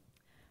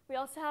 We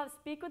also have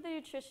Speak with the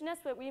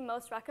Nutritionist, what we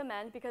most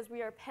recommend because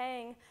we are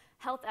paying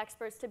health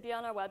experts to be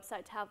on our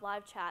website to have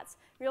live chats,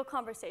 real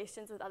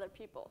conversations with other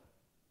people.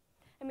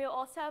 And we will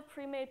also have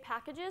pre-made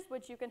packages,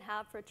 which you can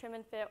have for Trim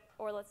and Fit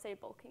or, let's say,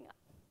 bulking up.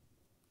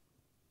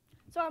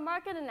 So our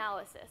market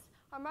analysis.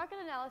 Our market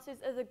analysis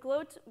is a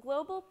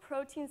global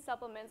protein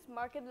supplements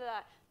marketed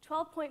at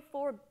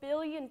 $12.4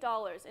 billion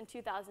in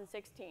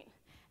 2016.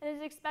 And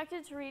is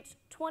expected to reach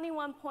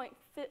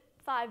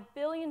 $21.5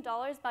 billion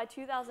by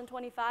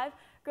 2025,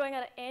 growing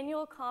at an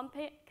annual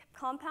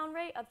compound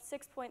rate of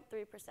 6.3%.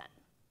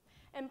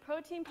 And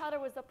protein powder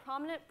was the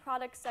prominent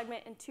product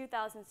segment in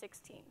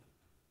 2016.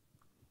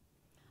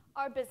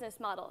 Our business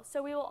model.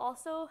 So we will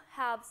also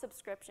have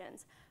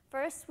subscriptions.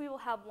 First, we will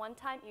have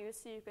one-time use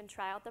so you can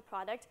try out the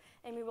product,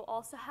 and we will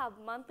also have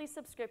monthly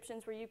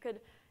subscriptions where you could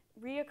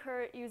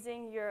reoccur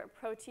using your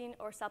protein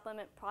or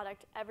supplement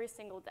product every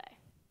single day.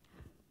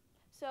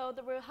 So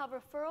we'll have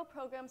referral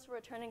programs for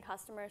returning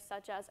customers,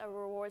 such as a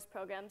rewards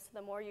program. So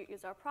the more you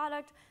use our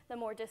product, the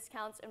more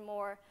discounts and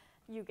more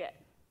you get.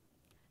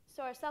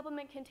 So our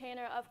supplement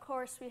container, of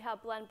course, we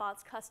have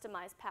BlendBot's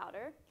customized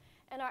powder.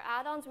 In our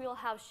add-ons, we will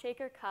have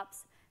shaker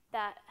cups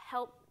that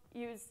help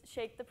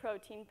shake the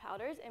protein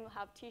powders, and we'll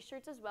have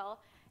t-shirts as well.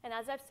 And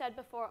as I've said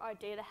before, our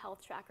data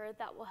health tracker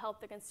that will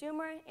help the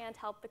consumer and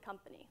help the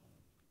company.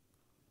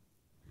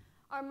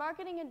 Our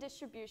marketing and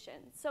distribution.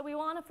 So we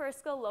want to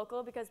first go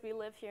local because we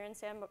live here in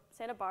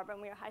Santa Barbara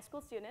and we are high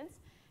school students.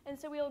 And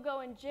so we will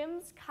go in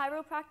gyms,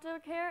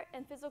 chiropractor care,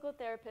 and physical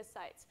therapist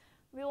sites.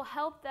 We will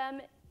help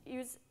them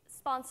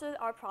sponsor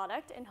our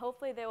product, and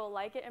hopefully they will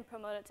like it and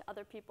promote it to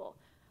other people.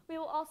 We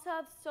will also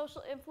have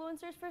social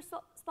influencers for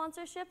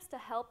sponsorships to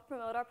help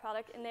promote our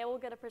product, and they will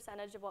get a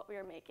percentage of what we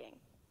are making.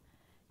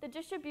 The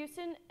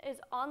distribution is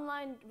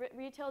online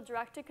retail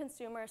direct to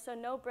consumer, so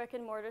no brick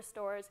and mortar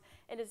stores.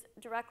 It is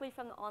directly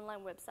from the online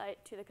website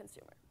to the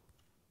consumer.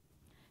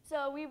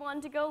 So we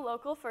wanted to go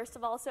local first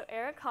of all. So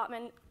Eric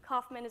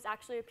Kaufman is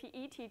actually a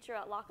PE teacher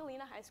at La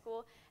Colina High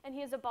School, and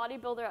he is a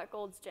bodybuilder at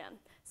Gold's Gym.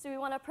 So we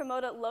want to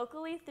promote it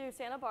locally through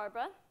Santa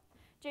Barbara.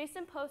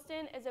 Jason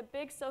Poston is a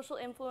big social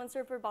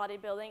influencer for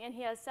bodybuilding, and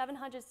he has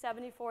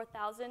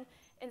 774,000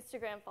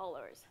 Instagram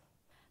followers.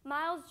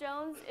 Miles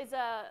Jones is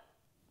a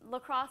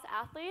lacrosse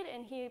athlete,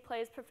 and he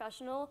plays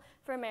professional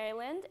for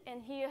Maryland,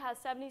 and he has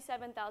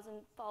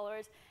 77,000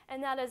 followers,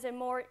 and that is a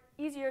more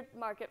easier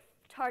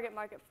target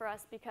market for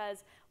us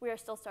because we are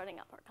still starting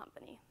up our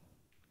company.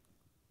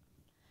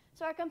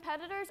 So our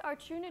competitors are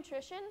True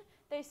Nutrition.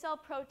 They sell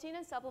protein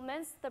and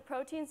supplements. The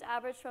proteins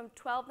average from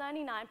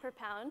 $12.99 per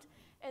pound,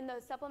 and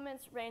the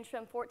supplements range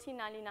from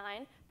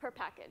 $14.99 per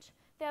package.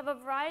 They have a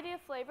variety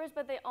of flavors,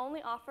 but they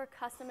only offer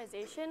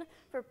customization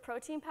for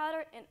protein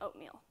powder and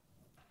oatmeal.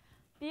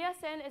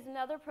 BSN is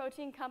another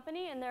protein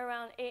company, and they're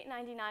around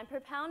 $8.99 per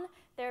pound.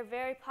 They're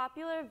very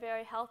popular,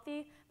 very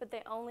healthy, but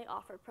they only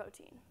offer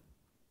protein.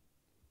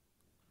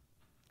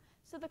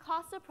 So the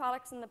cost of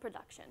products and the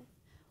production.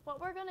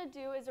 What we're going to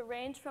do is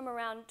range from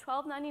around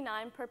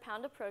 $12.99 per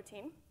pound of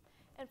protein,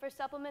 and for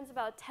supplements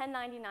about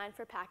 $10.99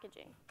 for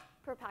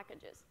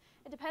packages.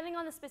 And depending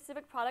on the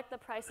specific product, the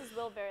prices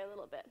will vary a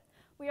little bit.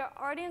 We are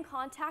already in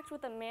contact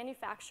with a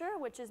manufacturer,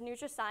 which is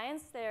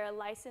NutraScience. They're a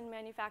licensed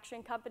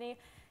manufacturing company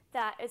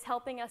that is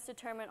helping us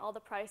determine all the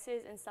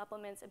prices and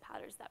supplements and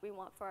powders that we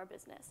want for our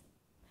business.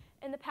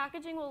 And the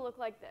packaging will look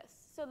like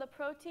this. So the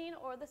protein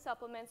or the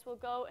supplements will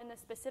go in the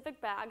specific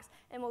bags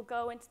and will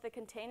go into the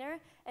container,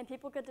 and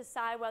people could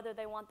decide whether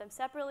they want them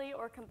separately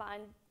or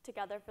combined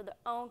together for their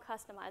own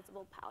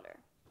customizable powder.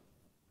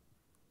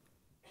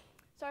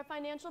 So our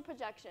financial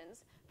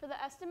projections. For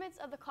the estimates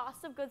of the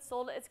cost of goods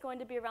sold, it's going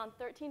to be around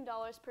 $13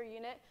 per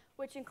unit,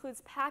 which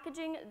includes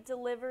packaging,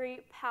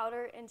 delivery,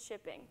 powder, and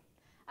shipping.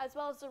 As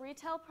well as the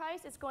retail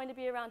price, it's going to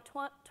be around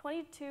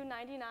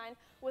 $22.99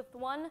 with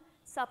 1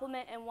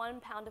 supplement and 1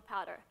 pound of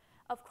powder.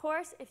 Of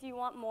course, if you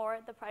want more,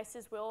 the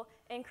prices will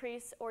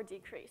increase or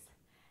decrease.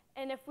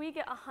 And if we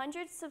get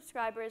 100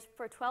 subscribers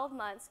for 12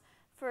 months,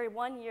 for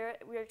 1 year,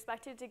 we're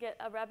expected to get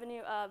a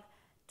revenue of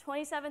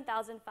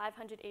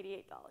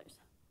 $27,588.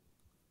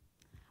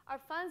 Our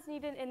funds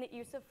needed in the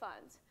use of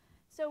funds.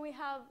 So we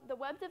have the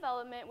web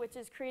development, which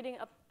is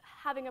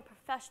having a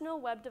professional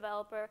web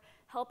developer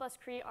help us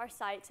create our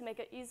site to make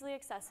it easily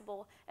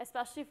accessible,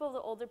 especially for the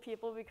older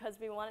people, because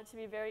we want it to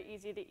be very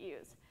easy to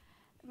use.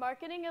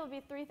 Marketing, it will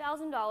be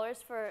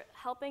 $3,000 for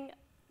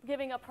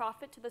giving a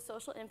profit to the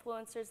social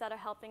influencers that are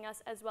helping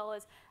us, as well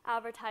as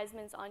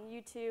advertisements on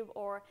YouTube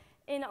or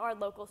in our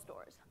local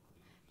stores.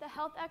 The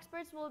health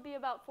experts will be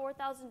about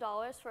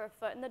 $4,000 for a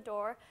foot in the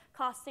door,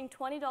 costing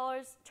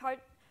 $20,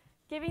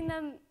 giving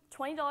them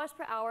 $20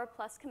 per hour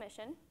plus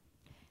commission.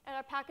 And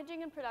our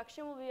packaging and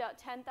production will be about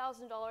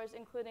 $10,000,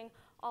 including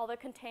all the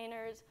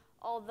containers,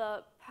 all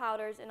the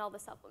powders, and all the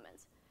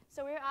supplements.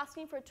 So we're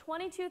asking for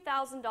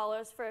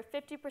 $22,000 for a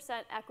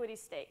 50% equity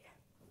stake.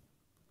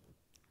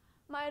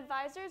 My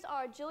advisors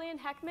are Jillian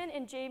Heckman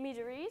and Jamie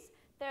DeRees.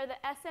 They're the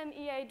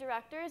SMEA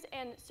directors,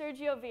 and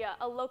Sergio Villa,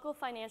 a local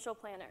financial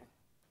planner.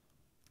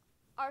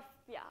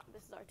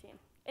 This is our team.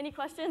 Any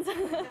questions?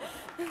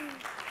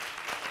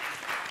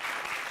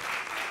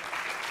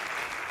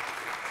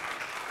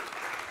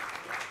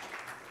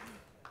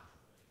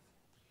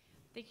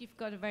 I think you've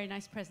got a very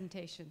nice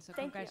presentation, so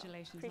Thank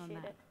congratulations you. on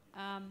Appreciate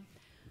that.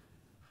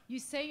 You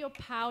say your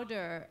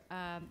powder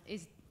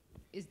is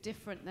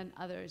different than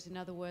others. In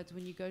other words,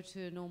 when you go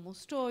to a normal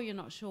store, you're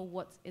not sure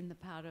what's in the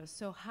powder.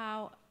 So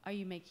how are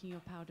you making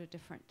your powder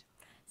different?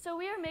 So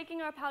we are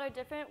making our powder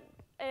different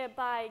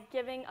by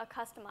giving a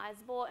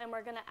customizable, and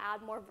we're going to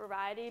add more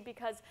variety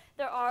because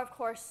there are, of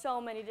course, so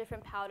many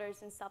different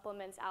powders and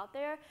supplements out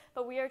there,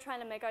 but we are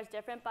trying to make ours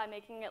different by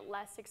making it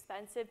less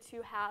expensive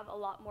to have a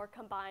lot more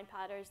combined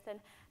powders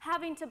than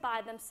having to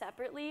buy them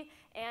separately,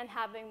 and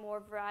having more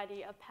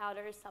variety of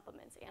powders,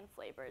 supplements, and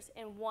flavors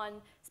in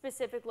one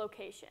specific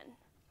location.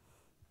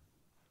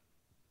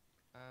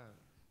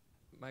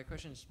 My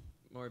question's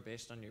more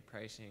based on your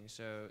pricing.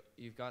 So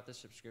you've got the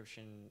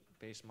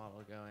subscription-based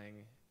model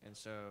going, and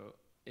so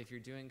if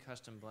you're doing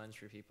custom blends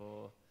for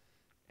people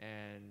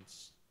and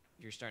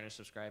you're starting to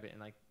subscribe it and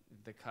like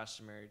the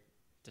customer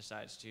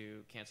decides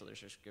to cancel their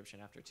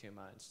subscription after 2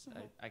 months,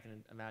 I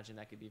can imagine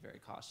that could be very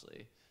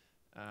costly.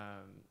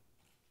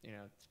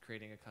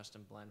 creating a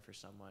custom blend for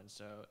someone.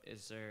 So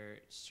is there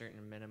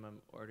certain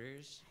minimum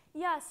orders?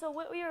 Yeah, so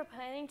what we were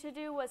planning to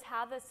do was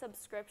have the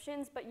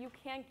subscriptions, but you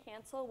can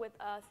cancel with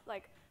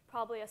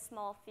probably a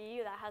small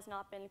fee that has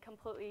not been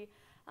completely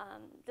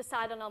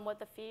decided on what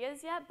the fee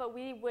is yet, but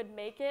we would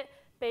make it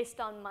based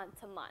on month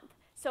to month.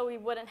 So we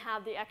wouldn't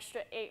have the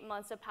extra 8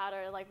 months of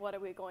powder, like what are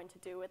we going to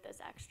do with this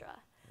extra?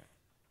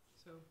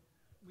 So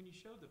when you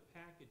showed the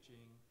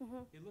packaging,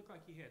 it looked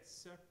like you had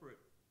separate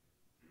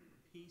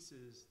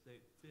pieces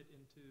that fit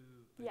into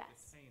the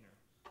container.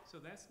 So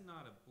that's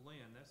not a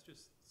blend, that's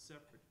just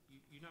separate.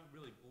 You're not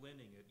really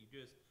blending it,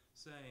 you're just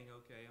saying,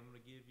 okay, I'm gonna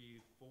give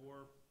you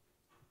 4,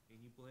 and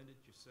you blend it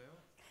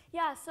yourself?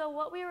 Yeah, so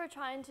what we were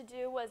trying to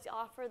do was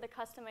offer the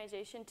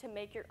customization to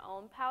make your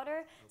own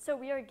powder. So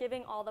we are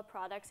giving all the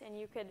products, and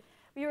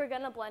we were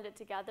gonna blend it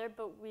together,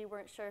 but we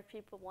weren't sure if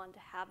people wanted to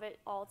have it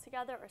all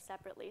together or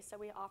separately, so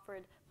we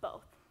offered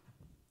both,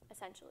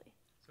 essentially.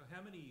 So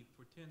how many,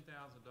 for $10,000,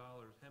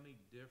 how many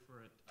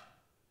different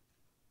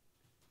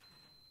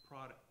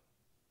products?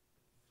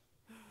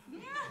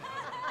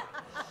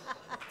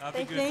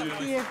 Thank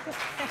you.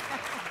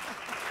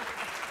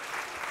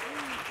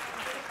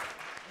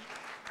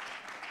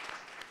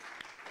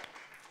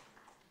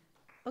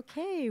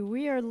 Okay,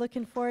 we are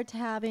looking forward to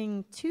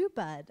having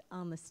TwoBud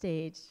on the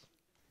stage.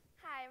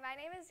 Hi, my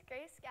name is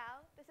Grace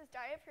Gow. This is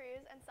Daria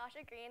Peruz and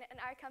Sasha Green, and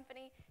our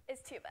company is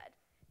TwoBud.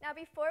 Now,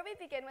 before we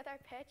begin with our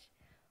pitch,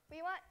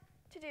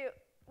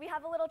 we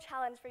have a little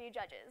challenge for you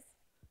judges.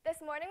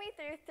 This morning we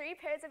threw 3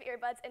 pairs of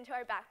earbuds into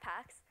our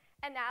backpacks,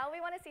 and now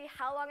we want to see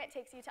how long it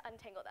takes you to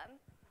untangle them.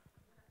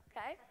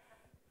 Okay?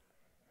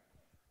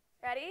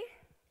 Ready?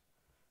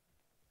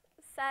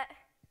 Set,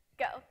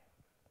 go.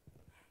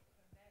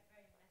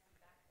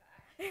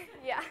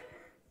 Yeah.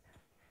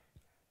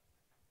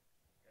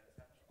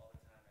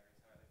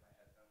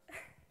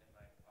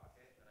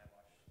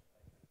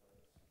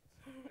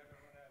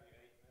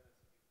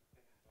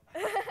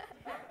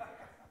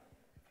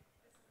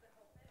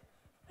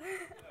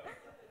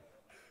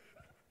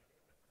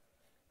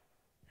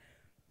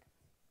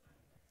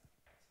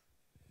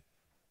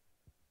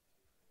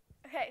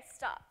 Okay,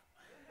 stop.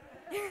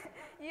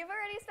 You've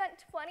already spent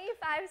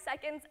 25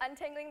 seconds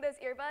untangling those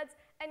earbuds,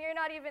 and you're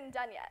not even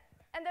done yet.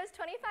 And those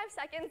 25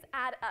 seconds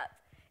add up.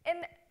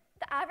 In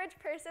the average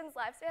person's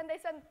lifespan, they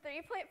spend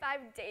 3.5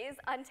 days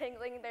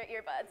untangling their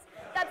earbuds.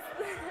 That's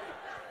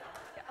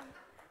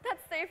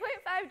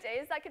 3.5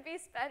 days that could be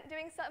spent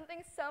doing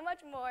something so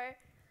much more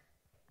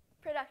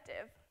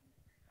productive.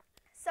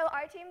 So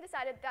our team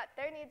decided that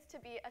there needs to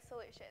be a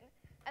solution.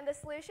 And the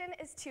solution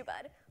is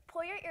TwoBud.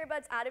 Pull your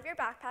earbuds out of your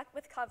backpack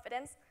with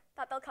confidence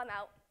that they'll come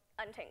out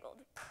untangled.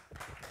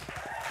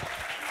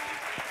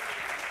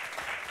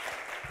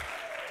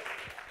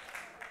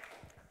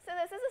 So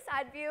this is a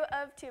side view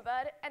of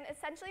TwoBud, and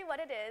essentially what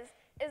it is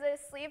a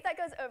sleeve that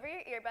goes over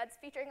your earbuds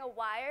featuring a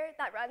wire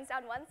that runs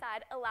down one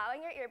side,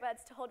 allowing your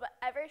earbuds to hold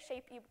whatever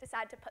shape you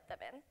decide to put them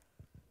in.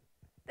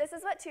 This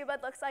is what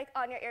TwoBud looks like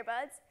on your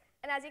earbuds,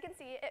 and as you can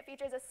see, it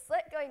features a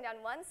slit going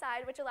down one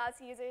side, which allows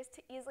users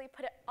to easily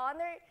put it on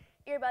their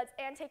earbuds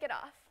and take it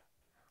off.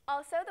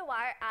 Also, the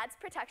wire adds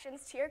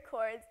protections to your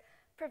cords,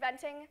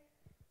 preventing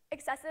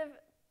excessive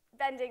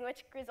bending,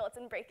 which results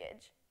in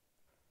breakage.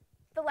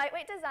 The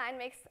lightweight design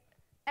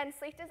and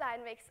sleek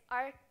design makes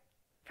our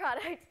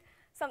product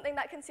something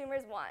that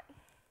consumers want.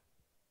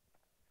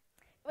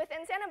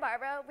 Within Santa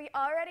Barbara, we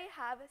already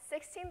have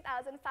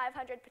 16,500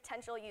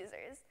 potential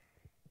users.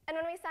 And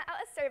when we sent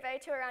out a survey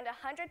to around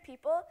 100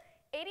 people,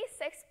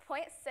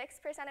 86.6%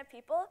 of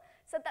people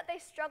said that they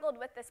struggled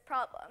with this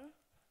problem.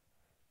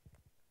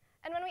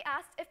 And when we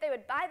asked if they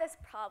would buy this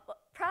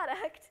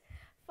product,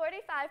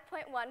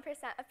 45.1%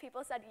 of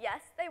people said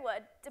yes, they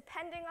would,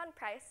 depending on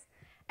price,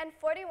 and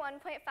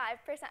 41.5%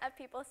 of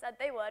people said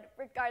they would,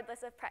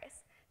 regardless of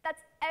price.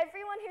 That's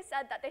everyone who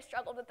said that they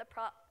struggled with the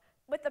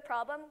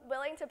problem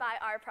willing to buy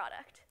our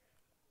product.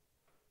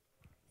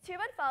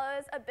 TwoBud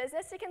follows a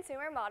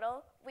business-to-consumer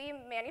model. We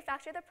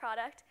manufacture the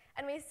product,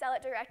 and we sell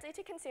it directly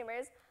to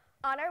consumers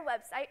on our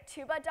website,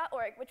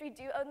 twobud.org, which we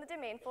do own the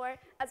domain for,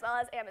 as well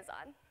as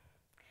Amazon.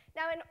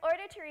 Now, in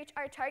order to reach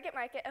our target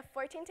market of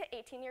 14 to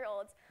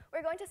 18-year-olds,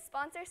 we're going to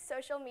sponsor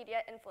social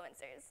media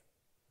influencers.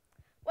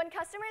 When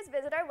customers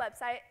visit our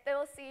website, they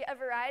will see a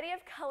variety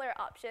of color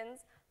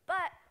options,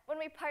 but when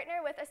we partner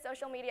with a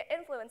social media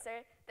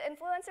influencer, the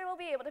influencer will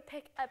be able to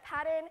pick a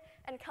pattern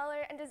and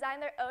color and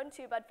design their own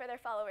TwoBud for their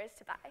followers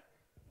to buy.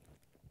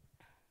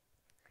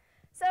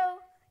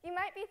 So you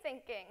might be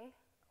thinking,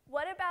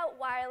 what about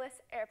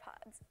wireless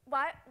AirPods?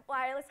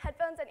 Wireless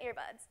headphones and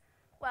earbuds?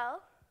 Well,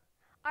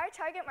 our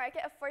target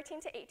market of 14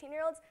 to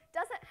 18-year-olds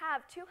doesn't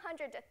have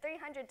 $200 to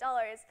 $300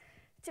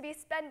 to be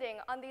spending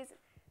on these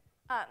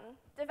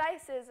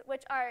devices,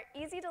 which are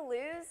easy to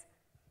lose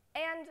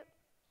and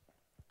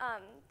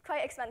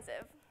quite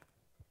expensive.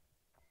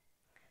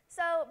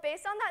 So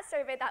based on that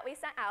survey that we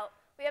sent out,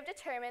 we have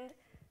determined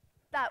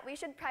that we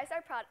should price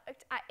our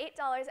product at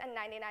 $8.99.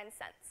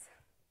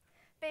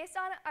 Based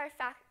on our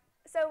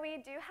so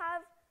we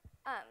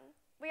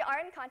are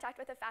in contact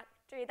with a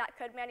industry that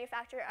could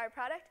manufacture our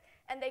product,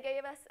 and they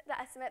gave us the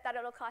estimate that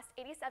it'll cost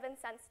 87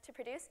 cents to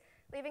produce,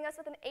 leaving us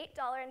with an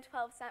 $8.12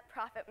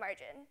 profit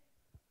margin.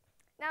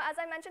 Now, as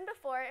I mentioned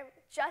before,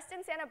 just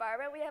in Santa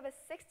Barbara, we have a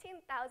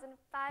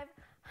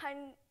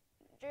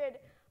 16,500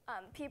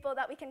 people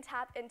that we can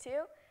tap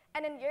into.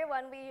 And in year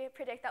one, we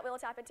predict that we will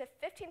tap into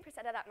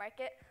 15% of that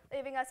market,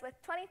 leaving us with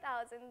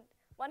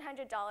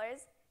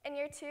 $20,100. In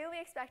year two, we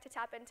expect to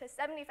tap into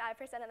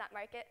 75% of that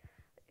market,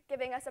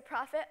 giving us a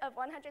profit of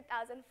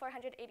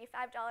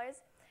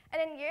 $100,485.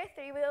 And in year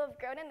three, we will have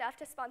grown enough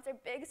to sponsor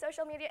big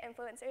social media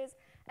influencers.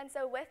 And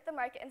so with the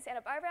market in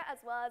Santa Barbara,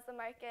 as well as the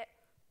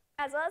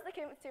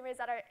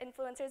consumers that our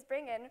influencers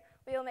bring in,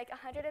 we will make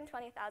 $120,000.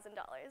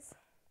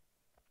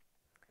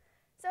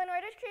 So in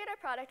order to create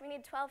our product, we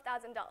need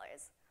 $12,000.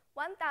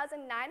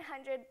 $1,900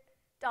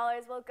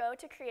 will go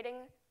to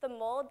creating the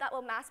mold that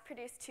will mass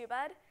produce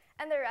TubeBud,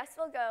 and the rest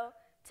will go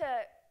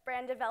to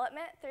brand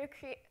development through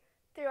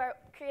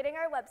creating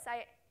our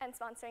website and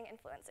sponsoring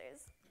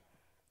influencers.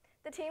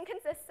 The team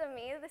consists of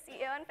me, the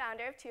CEO and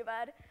founder of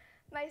TubeBud,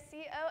 my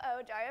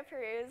COO, Daria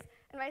Peruz,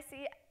 and my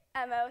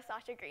CMO,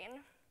 Sasha Green.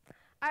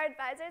 Our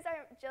advisors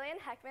are Jillian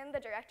Heckman, the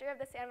director of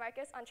the San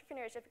Marcos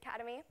Entrepreneurship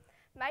Academy,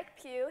 Mike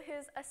Pugh,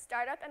 who's a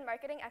startup and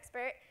marketing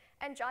expert,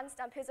 and John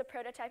Stump, who's a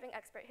prototyping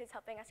expert who's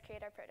helping us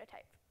create our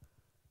prototype.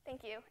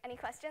 Thank you. Any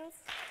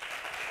questions?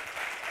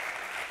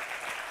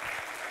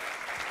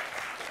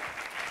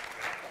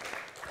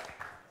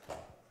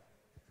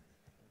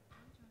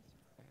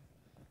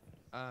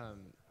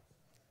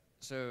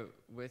 So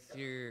with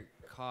your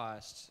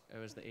cost, it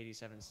was the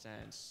 87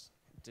 cents.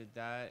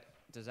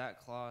 Does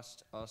that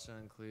cost also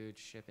include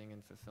shipping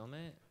and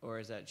fulfillment, or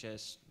is that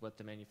just what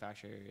the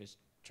manufacturer is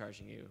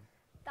charging you?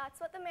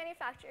 That's what the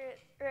manufacturer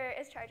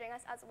is charging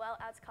us, as well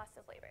as cost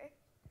of labor.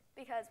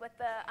 Because with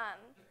the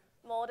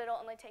mold, it'll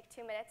only take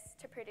 2 minutes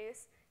to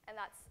produce, and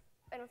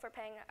if we're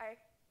paying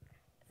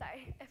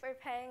if we're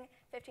paying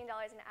 $15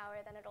 an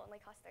hour, then it'll only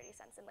cost 30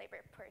 cents in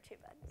labor per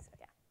TubeBud. So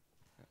yeah.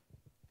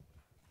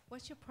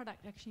 What's your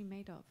product actually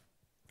made of?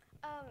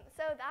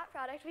 So that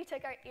product, we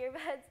took our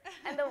earbuds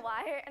and the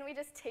wire, and we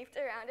just taped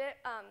around it.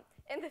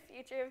 In the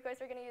future, of course,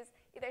 we're going to use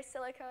either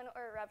silicone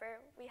or rubber.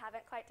 We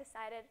haven't quite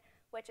decided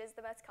which is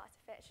the most cost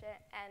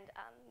efficient and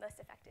most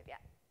effective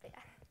yet. But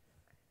yeah.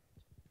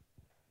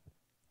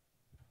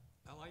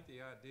 I like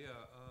the idea.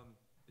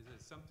 Is it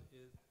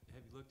something?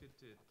 Have you looked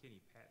into? Can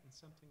you patent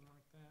something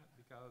like that?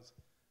 Because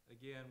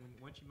again,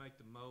 once you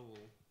make the mold,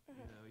 you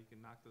know, you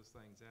can knock those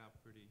things out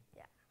pretty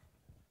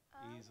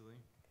easily.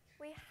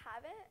 We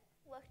haven't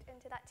looked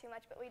into that too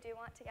much, but we do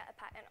want to get a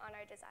patent on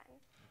our design.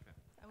 Okay.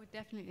 I would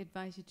definitely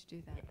advise you to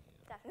do that. Yeah,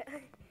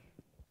 definitely.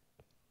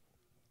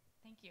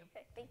 Thank you.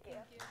 Okay, thank you.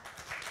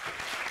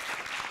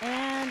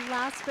 And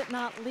last but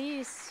not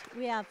least,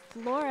 we have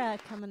Flora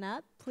coming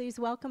up. Please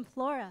welcome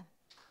Flora.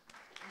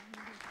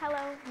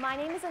 Hello, my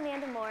name is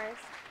Amanda Morris,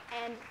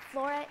 and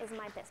Flora is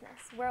my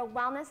business. We're a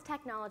wellness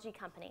technology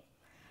company.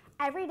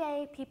 Every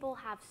day, people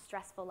have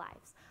stressful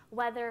lives,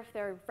 whether if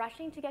they're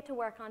rushing to get to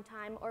work on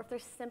time or if they're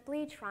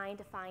simply trying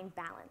to find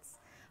balance.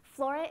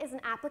 Flora is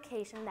an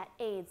application that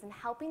aids in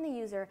helping the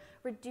user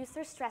reduce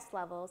their stress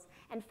levels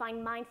and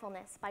find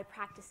mindfulness by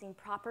practicing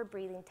proper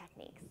breathing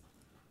techniques.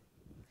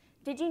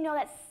 Did you know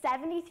that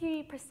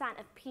 73%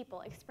 of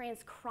people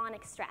experience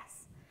chronic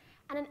stress?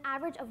 And an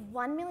average of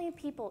 1 million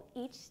people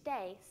each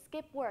day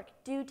skip work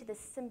due to the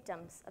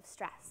symptoms of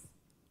stress.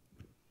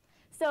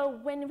 So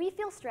when we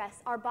feel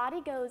stress, our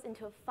body goes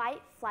into a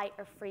fight, flight,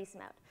 or freeze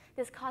mode.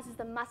 This causes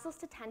the muscles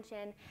to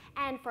tension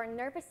and for our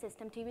nervous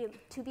system to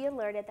be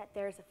alerted that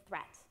there's a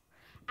threat.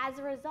 As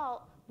a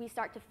result, we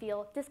start to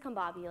feel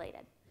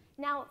discombobulated.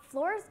 Now,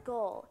 Flora's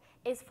goal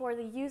is for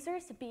the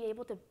users to be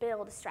able to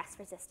build stress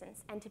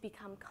resistance and to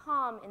become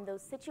calm in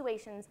those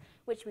situations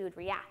which we would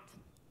react.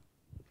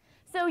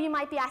 So you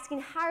might be asking,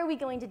 how are we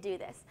going to do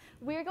this?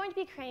 We're going to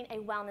be creating a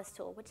wellness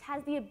tool which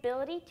has the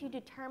ability to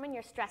determine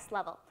your stress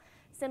level.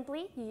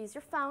 Simply, you use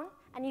your phone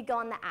and you go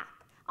on the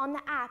app. On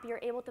the app, you're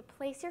able to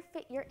place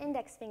your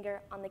index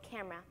finger on the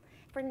camera.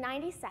 For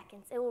 90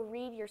 seconds, it will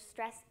read your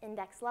stress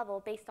index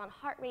level based on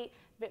heart rate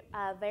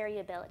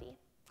variability.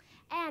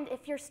 And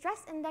if your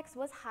stress index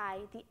was high,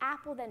 the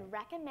app will then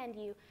recommend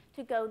you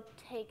to go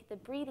take the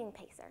breathing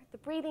pacer. The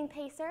breathing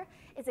pacer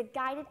is a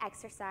guided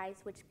exercise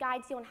which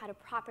guides you on how to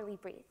properly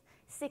breathe.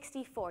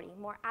 60-40,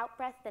 more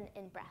out-breath than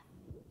in-breath.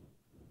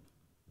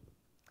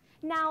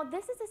 Now,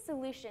 this is a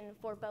solution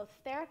for both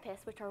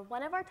therapists, which are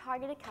one of our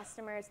targeted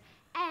customers,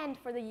 and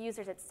for the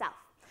users itself.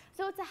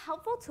 So it's a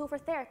helpful tool for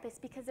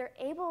therapists because they're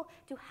able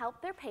to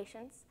help their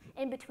patients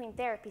in between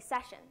therapy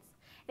sessions.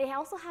 They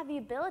also have the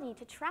ability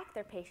to track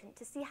their patient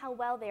to see how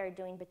well they are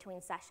doing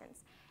between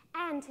sessions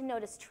and to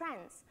notice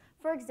trends.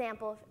 For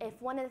example, if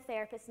one of the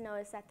therapists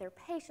notices that their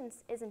patient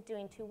isn't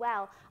doing too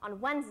well on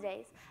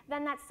Wednesdays,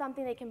 then that's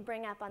something they can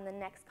bring up on the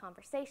next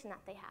conversation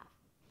that they have.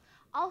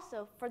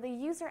 Also, for the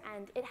user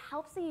end, it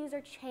helps the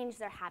user change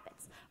their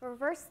habits,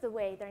 reverse the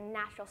way their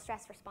natural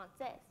stress response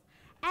is.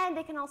 And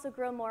they can also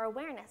grow more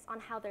awareness on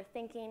how their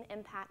thinking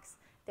impacts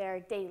their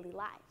daily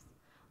lives.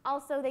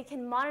 Also, they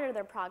can monitor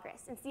their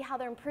progress and see how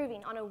they're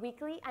improving on a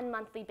weekly and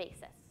monthly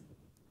basis.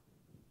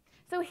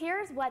 So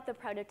here's what the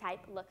prototype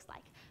looks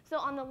like. So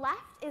on the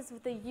left is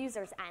the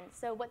user's end,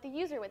 so what the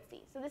user would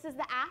see. So this is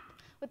the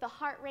app with the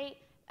heart rate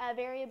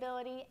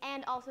variability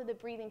and also the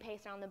breathing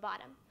pacer on the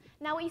bottom.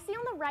 Now what you see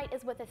on the right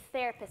is what the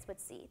therapist would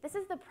see. This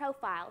is the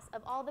profiles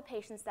of all the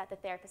patients that the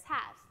therapist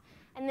has.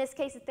 In this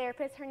case, the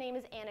therapist, her name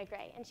is Anna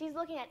Gray, and she's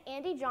looking at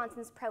Andy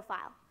Johnson's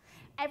profile.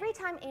 Every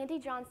time Andy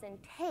Johnson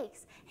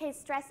takes his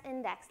stress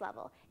index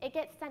level, it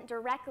gets sent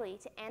directly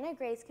to Anna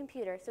Gray's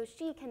computer so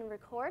she can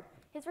record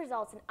his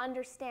results and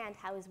understand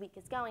how his week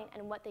is going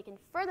and what they can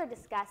further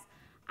discuss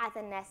at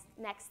the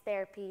next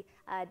therapy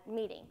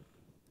meeting.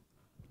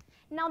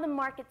 Now the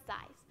market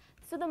size.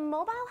 So the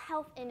mobile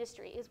health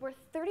industry is worth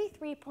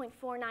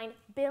 $33.49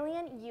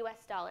 billion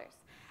US dollars.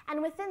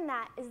 And within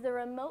that is the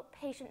remote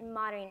patient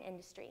monitoring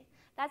industry.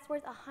 That's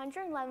worth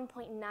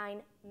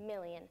 $111.9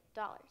 million.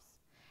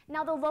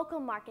 Now the local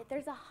market,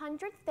 there's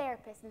 100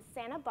 therapists in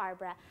Santa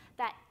Barbara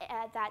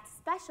that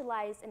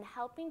specialize in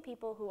helping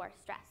people who are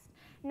stressed.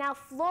 Now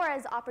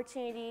Flora's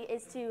opportunity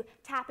is to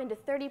tap into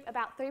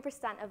about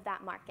 30% of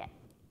that market.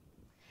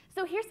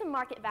 So here's some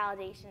market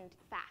validation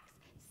facts.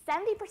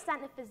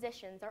 70% of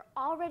physicians are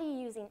already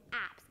using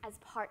apps as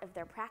part of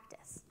their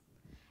practice.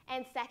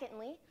 And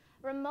secondly,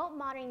 remote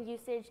monitoring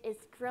usage is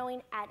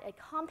growing at a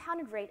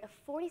compounded rate of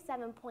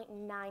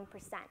 47.9%.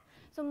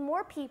 So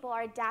more people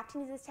are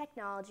adapting to this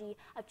technology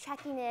of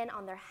checking in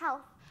on their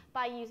health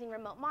by using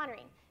remote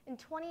monitoring. In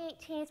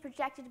 2018, it's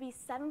projected to be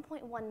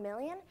 7.1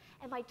 million,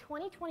 and by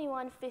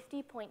 2021,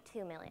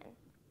 50.2 million.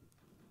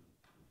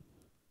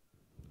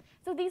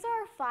 So these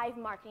are our 5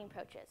 marketing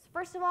approaches.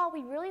 First of all,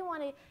 we really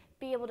want to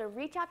be able to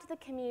reach out to the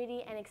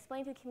community and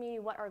explain to the community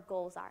what our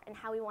goals are and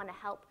how we want to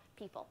help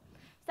people.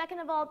 Second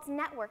of all, it's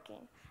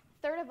networking.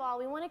 Third of all,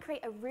 we want to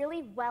create a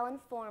really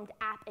well-informed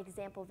app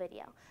example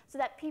video so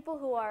that people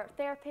who are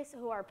therapists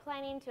who are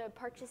planning to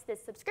purchase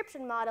this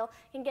subscription model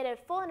can get a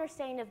full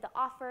understanding of the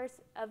offers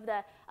of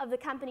the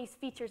company's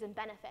features and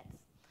benefits.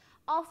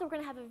 Also, we're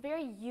going to have a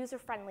very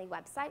user-friendly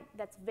website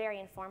that's very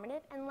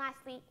informative. And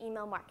lastly,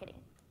 email marketing.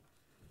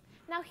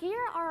 Now here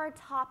are our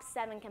top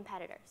 7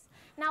 competitors.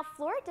 Now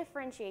Flora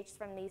differentiates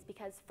from these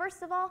because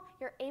first of all,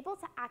 you're able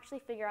to actually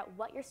figure out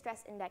what your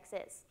stress index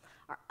is.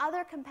 Our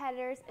other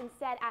competitors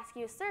instead ask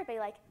you a survey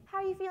like, how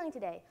are you feeling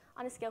today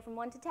on a scale from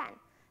 1 to 10?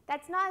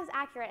 That's not as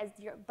accurate as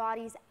your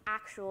body's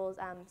actual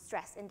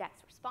stress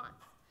index response.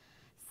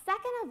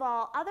 Second of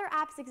all, other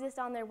apps exist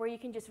on there where you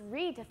can just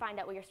read to find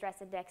out what your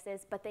stress index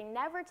is, but they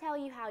never tell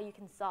you how you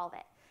can solve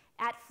it.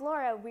 At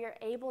Flora, we are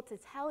able to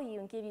tell you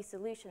and give you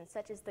solutions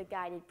such as the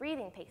guided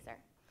breathing pacer.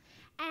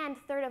 And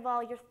third of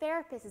all, your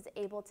therapist is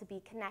able to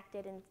be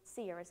connected and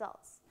see your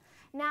results.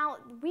 Now,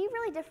 we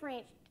really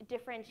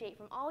differentiate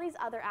from all these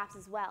other apps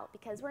as well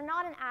because we're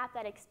not an app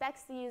that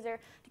expects the user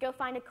to go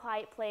find a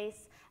quiet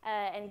place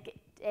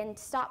and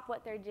stop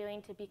what they're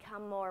doing to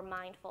become more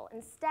mindful.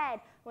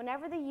 Instead,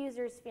 whenever the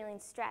user is feeling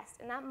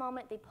stressed, in that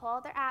moment they pull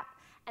out their app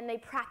and they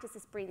practice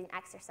this breathing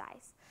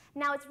exercise.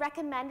 Now, it's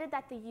recommended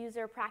that the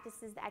user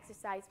practices the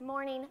exercise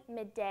morning,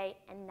 midday,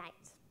 and night.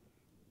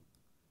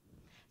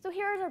 So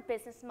here is our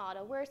business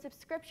model. We're a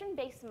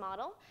subscription-based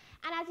model,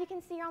 and as you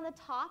can see on the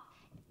top,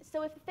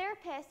 so if a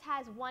therapist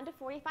has 1 to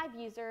 45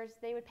 users,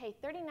 they would pay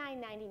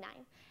 $39.99.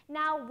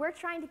 Now, we're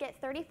trying to get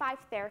 35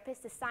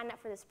 therapists to sign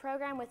up for this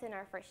program within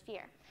our first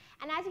year.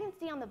 And as you can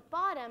see on the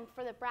bottom,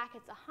 for the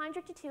brackets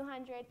 100 to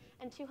 200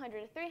 and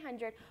 200 to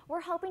 300,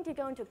 we're hoping to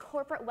go into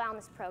corporate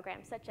wellness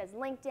programs such as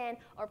LinkedIn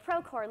or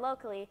Procore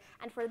locally,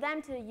 and for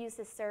them to use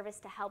this service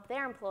to help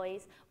their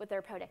employees with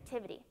their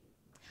productivity.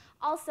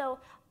 Also,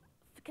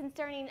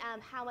 concerning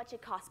how much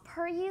it costs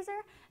per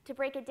user, to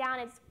break it down,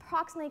 it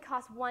approximately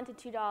costs $1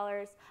 to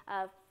 $2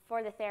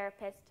 for the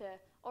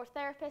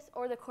therapist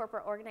or the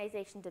corporate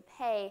organization to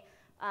pay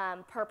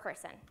per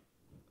person.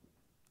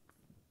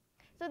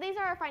 So these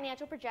are our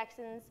financial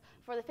projections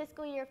for the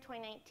fiscal year of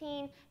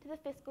 2019 to the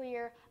fiscal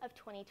year of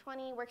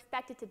 2020. We're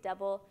expected to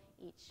double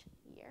each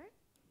year.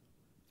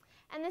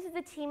 And this is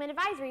the team and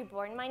advisory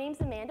board. My name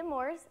is Amanda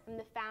Moores. I'm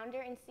the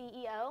founder and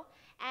CEO.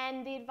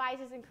 And the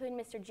advisors include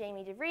Mr.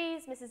 Jamie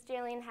DeVries, Mrs.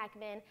 Jillian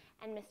Heckman,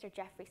 and Mr.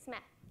 Jeffrey Smith.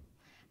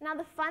 Now,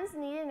 the funds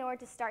needed in order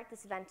to start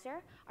this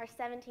venture are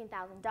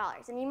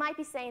 $17,000. And you might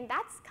be saying,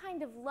 that's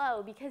kind of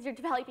low because you're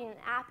developing an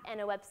app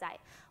and a website.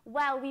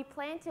 Well, we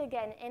plan to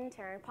get an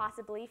intern,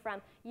 possibly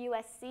from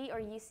USC or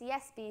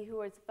UCSB,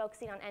 who is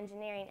focusing on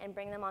engineering, and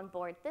bring them on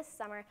board this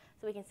summer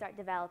so we can start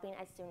developing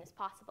as soon as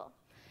possible.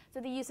 So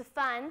the use of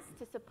funds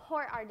to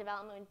support our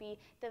development would be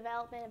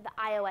development of the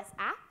iOS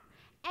app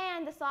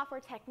and the software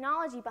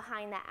technology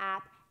behind that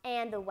app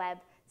and the web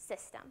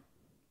system.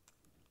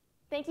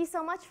 Thank you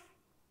so much.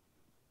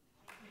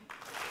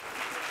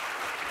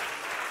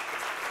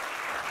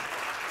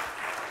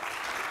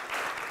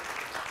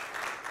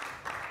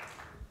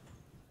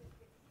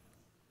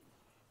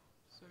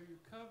 So you're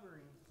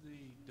covering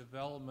the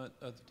development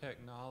of the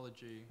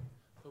technology,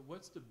 but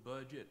what's the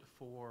budget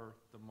for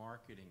the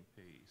marketing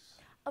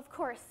piece? Of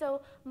course.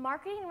 So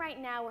marketing right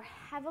now, we're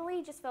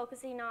heavily just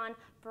focusing on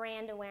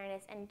brand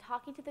awareness and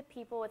talking to the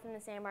people within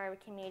the Santa Barbara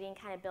community and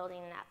kind of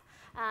building it up.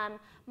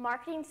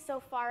 Marketing so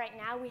far right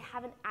now, we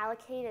haven't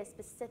allocated a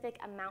specific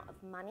amount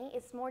of money.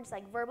 It's more just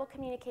like verbal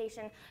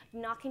communication,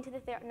 knocking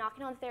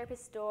on the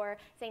therapist's door,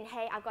 saying,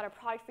 hey, I've got a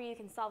product for you,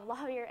 can solve a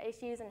lot of your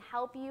issues and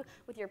help you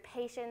with your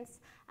patients.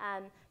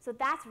 So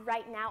that's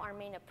right now our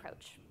main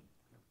approach.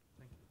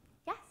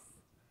 Yes?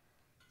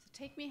 So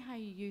take me how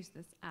you use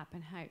this app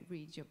and how it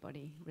reads your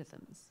body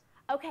rhythms.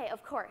 Okay,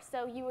 of course.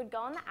 So you would go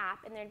on the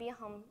app and there'd be a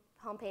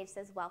homepage that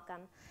says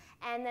welcome.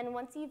 And then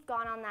once you've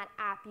gone on that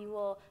app, you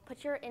will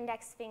put your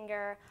index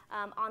finger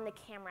on the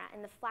camera,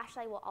 and the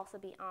flashlight will also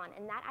be on.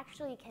 And that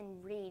actually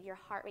can read your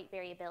heart rate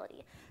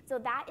variability. So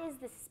that is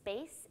the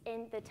space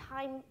in the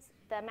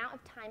amount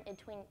of time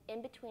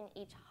in between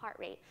each heart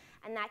rate.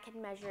 And that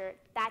can measure,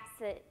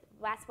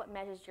 that's what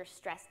measures your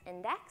stress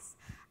index.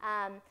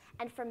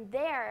 And from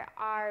there,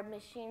 our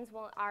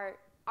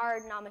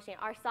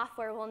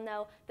software will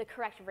know the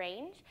correct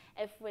range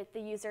if with the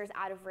user is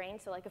out of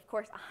range. So like, of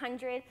course,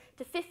 100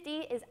 to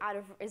 50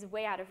 is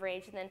way out of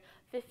range, and then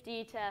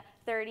 50 to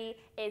 30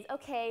 is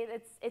okay.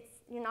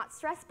 You're not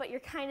stressed, but you're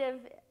kind of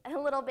a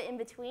little bit in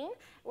between.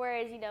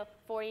 Whereas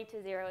 40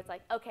 to 0, it's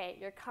like, okay,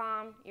 you're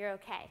calm, you're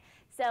okay.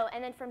 So,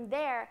 and then from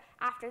there,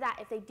 after that,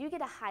 if they do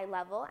get a high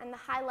level, and the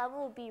high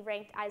level will be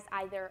ranked as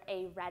either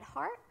a red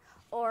heart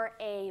or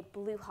a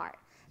blue heart.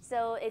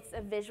 So it's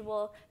a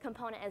visual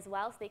component as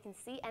well, so they can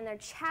see. And their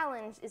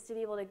challenge is to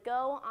be able to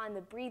go on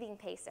the breathing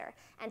pacer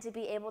and to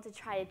be able to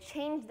try to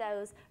change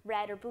those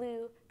red or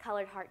blue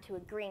colored heart to a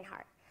green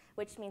heart,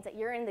 which means that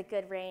you're in the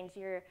good range.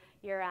 You're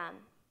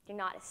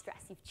not as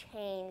stressed. You've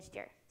changed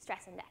your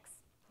stress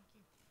index.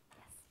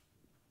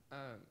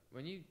 Yes.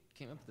 When you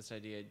came up with this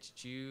idea,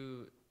 did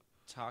you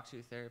talk to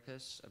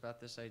therapists about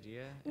this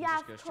idea and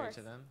just go straight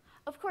to them?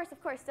 Of course.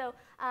 So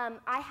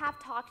I have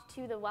talked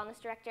to the wellness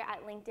director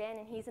at LinkedIn,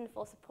 and he's in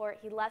full support.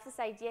 He loves this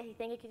idea. He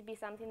thinks it could be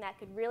something that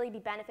could really be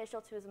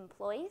beneficial to his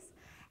employees.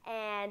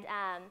 And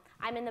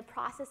I'm in the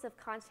process of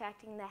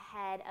contacting the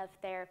head of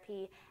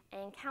therapy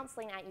and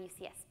counseling at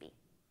UCSB.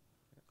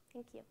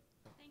 Thank you.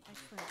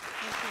 Excellent.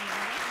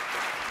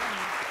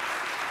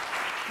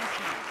 Thank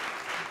you.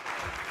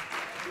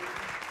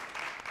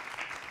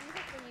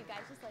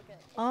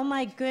 Oh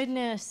my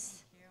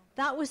goodness.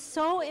 That was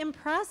so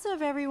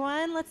impressive,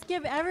 everyone. Let's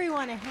give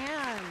everyone a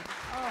hand.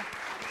 Oh.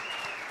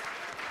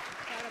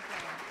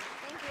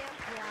 Thank you.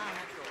 Yeah.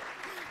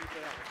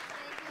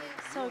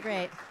 So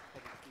great.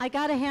 I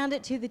got to hand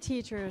it to the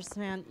teachers,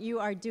 man. You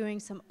are doing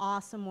some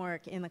awesome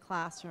work in the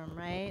classroom,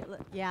 right?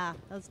 Yeah,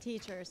 those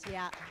teachers,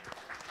 yeah.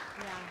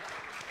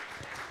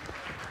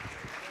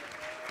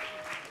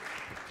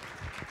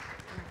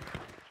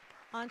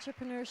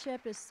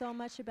 Entrepreneurship is so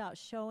much about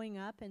showing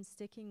up and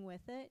sticking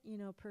with it,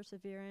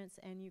 perseverance,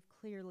 and you've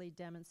clearly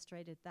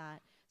demonstrated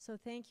that. So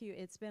thank you.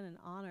 It's been an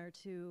honor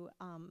to,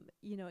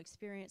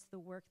 experience the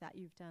work that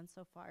you've done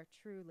so far,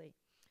 truly.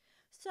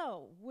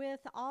 So with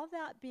all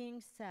that being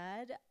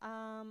said,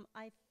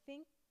 I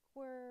think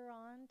we're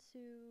on to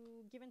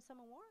giving some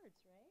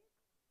awards, right?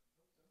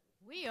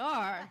 We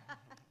are.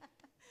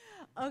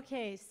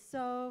 Okay,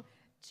 so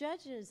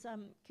judges,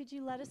 could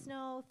you let us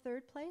know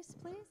third place,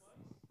 please?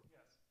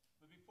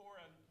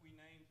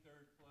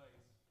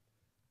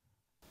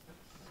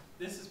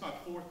 This is my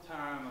 4th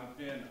time I've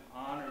been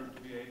honored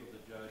to be able to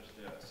judge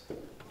this,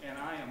 and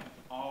I am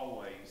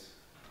always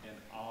in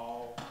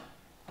awe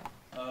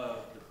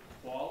of the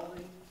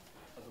quality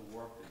of the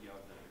work that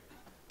y'all do.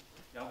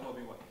 Y'all will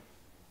be what?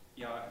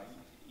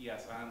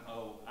 Yes, I'm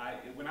old.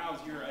 When I was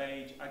your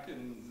age, I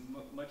couldn't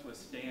much less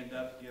stand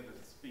up and give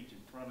a speech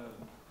in front of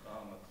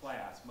a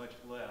class, much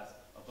less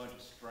a bunch of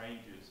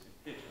strangers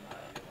and pitch an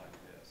idea like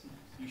this.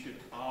 You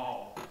should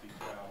all be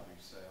proud of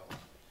yourselves.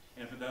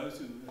 And for those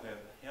who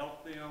have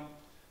helped them,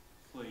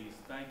 please,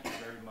 thank you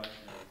very much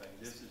and everything.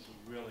 This is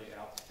really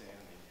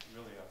outstanding,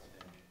 really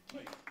outstanding.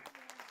 Please.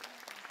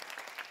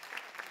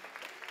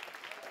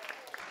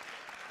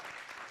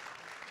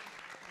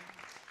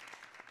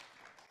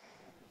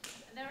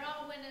 There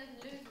are winners and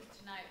losers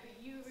tonight, but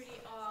you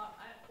really are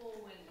all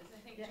winners.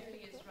 I think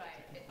Julie is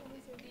right. The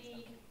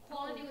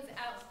quality was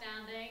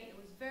outstanding. It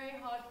was very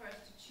hard for us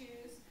to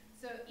choose.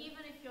 So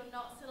even if you're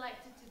not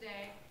selected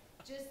today,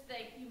 just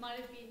think you might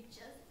have been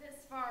just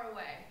this far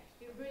away.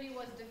 It really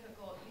was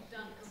difficult. You've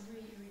done a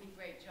really, really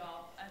great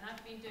job. And I've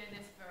been doing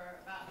this for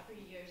about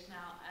 3 years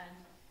now, and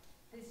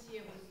this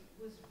year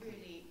was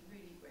really,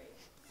 really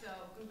great. So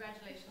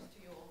congratulations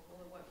to you all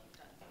for the work you've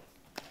done.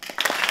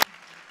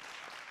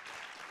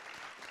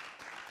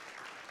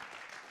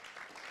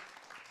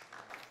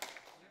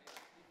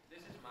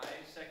 This is my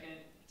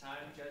 2nd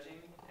time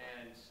judging,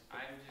 and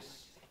I'm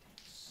just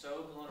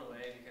so blown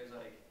away because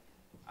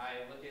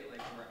I look at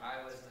where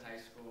I was in high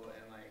school,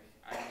 and I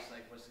just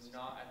was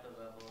not at the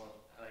level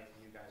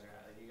you guys are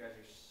at. You guys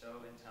are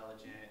so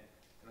intelligent,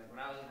 and when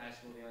I was in high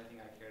school, the only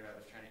thing I cared about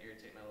was trying to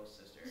irritate my little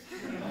sister.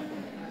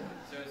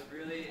 So it's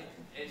really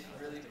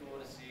cool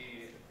to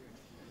see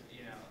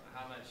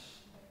how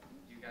much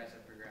you guys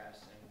have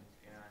progressed, and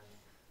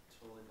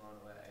blown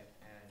away.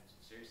 And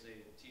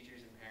seriously,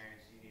 teachers and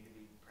parents, you need to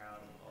be proud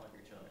of all of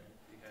your children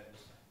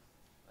because,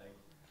 like,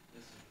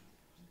 this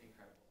is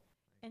incredible.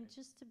 And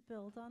just to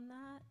build on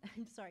that,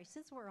 I'm sorry,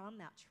 since we're on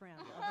that trend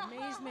of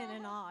amazement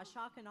and awe,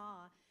 shock and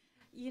awe,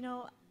 you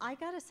know, I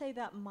gotta say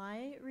that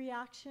my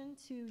reaction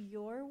to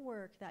your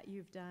work that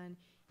you've done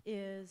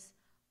is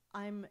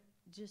I'm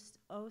just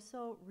oh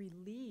so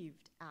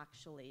relieved,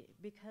 actually,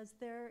 because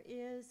there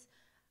is,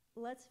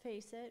 let's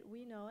face it,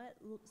 we know it,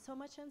 so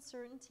much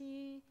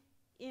uncertainty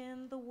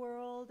in the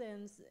world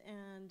and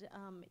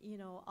you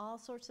know, all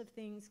sorts of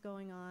things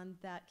going on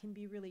that can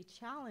be really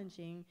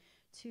challenging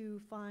to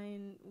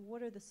find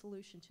what are the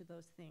solution to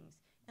those things.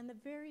 And the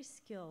very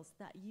skills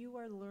that you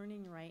are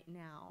learning right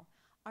now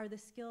are the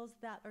skills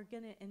that are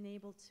going to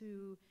enable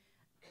to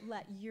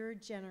let your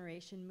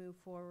generation move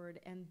forward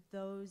and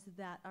those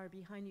that are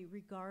behind you,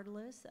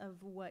 regardless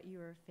of what you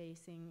are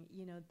facing,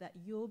 you know, that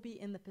you'll be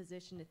in the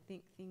position to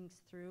think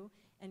things through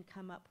and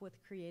come up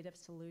with creative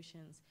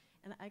solutions.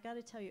 And I got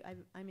to tell you,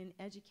 I'm in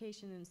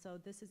education, and so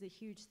this is a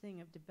huge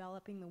thing of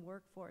developing the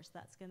workforce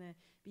that's going to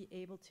be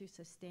able to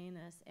sustain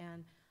us.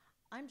 And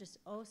I'm just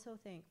oh so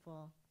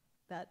thankful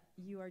that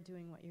you are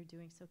doing what you're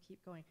doing, so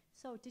keep going.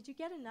 So did you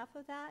get enough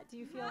of that? Do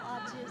you feel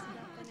obvious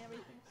enough and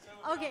everything?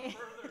 So okay.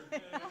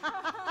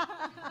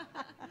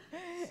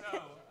 So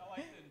I'd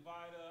like to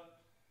invite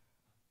up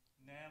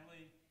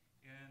Natalie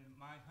and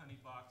my Honey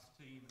Box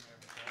team and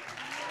everything.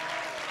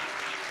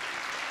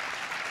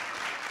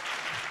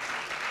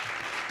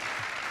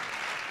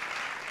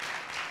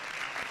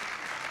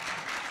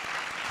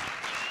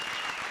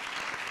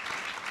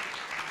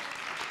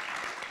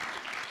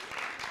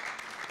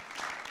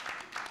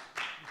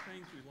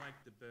 Things we like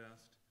the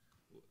best,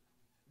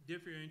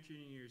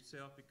 differentiating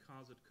yourself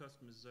because of the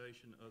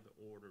customization of the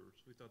orders.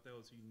 We thought that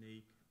was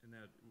unique and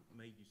that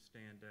made you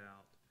stand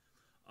out.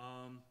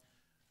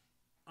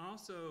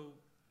 Also,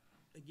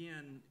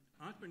 again,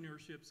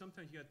 entrepreneurship,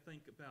 sometimes you got to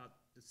think about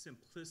the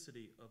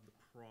simplicity of the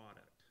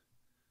product.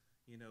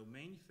 You know,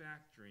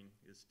 manufacturing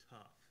is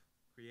tough.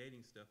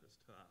 Creating stuff is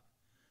tough.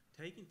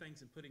 Taking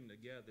things and putting them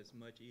together is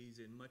much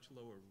easier and much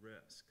lower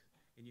risk.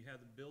 And you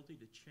have the ability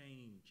to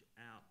change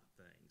out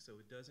things. So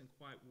it doesn't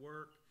quite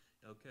work.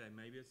 Okay,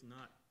 maybe it's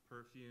not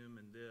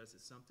perfume and this,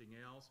 it's something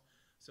else.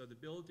 So the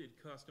ability to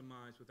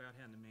customize without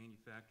having to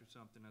manufacture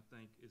something, I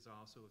think, is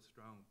also a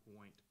strong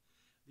point.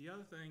 The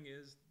other thing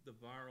is the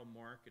viral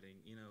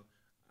marketing. You know,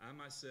 I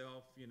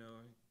myself, you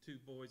know,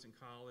 2 boys in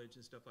college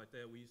and stuff like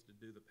that, we used to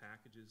do the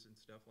packages and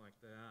stuff like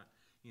that.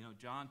 You know,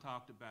 John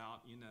talked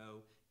about, you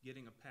know,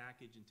 getting a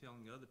package and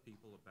telling other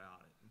people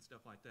about it and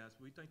stuff like that.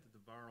 So we think that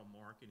the viral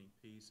marketing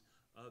piece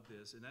of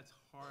this, and that's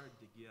hard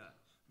to get,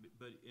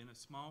 but in a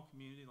small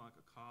community like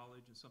a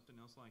college and something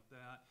else like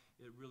that,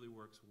 it really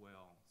works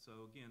well.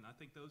 So again, I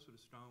think those are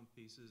the strong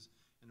pieces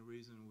and the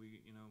reason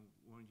we, you know,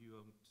 wanted you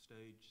on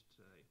stage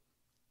today.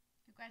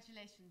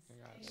 Congratulations.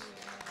 Congrats.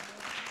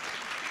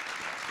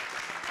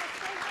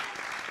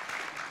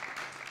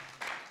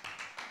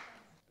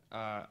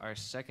 Our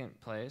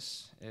second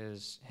place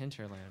is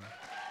Hinterland.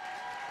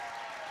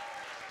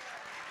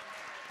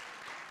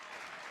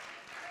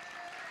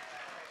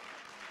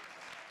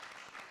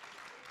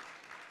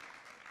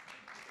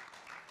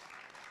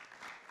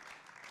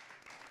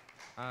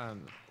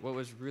 What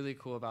was really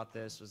cool about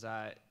this was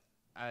that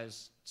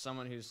as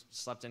someone who's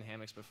slept in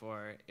hammocks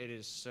before, it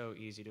is so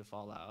easy to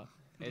fall out.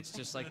 It's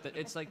just like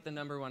it's like the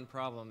 #1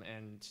 problem,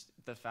 and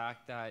the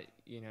fact that,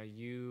 you know,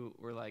 you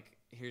were like,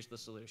 here's the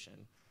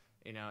solution.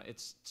 You know,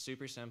 it's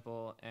super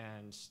simple,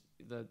 and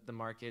the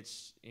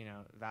market's, you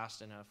know,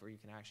 vast enough where you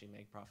can actually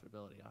make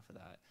profitability off of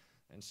that.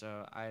 And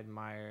so I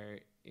admire,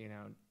 you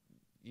know,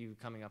 you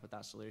coming up with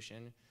that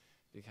solution,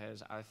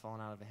 because I've fallen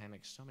out of a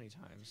hammock so many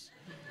times,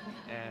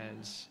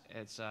 and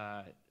it's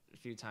a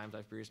few times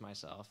I've bruised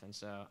myself, and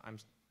so I'm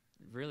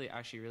really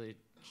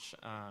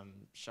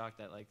shocked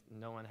that like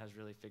no one has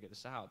really figured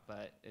this out.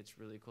 But it's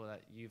really cool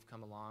that you've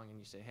come along and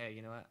you say, hey,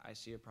 you know what? I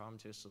see a problem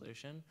to a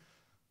solution.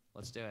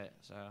 Let's do it.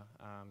 So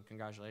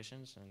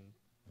congratulations, and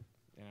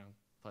you know,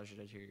 pleasure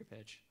to hear your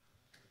pitch.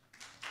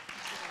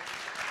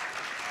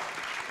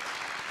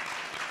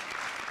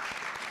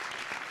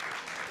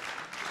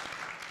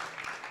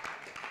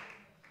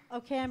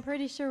 Okay, I'm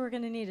pretty sure we're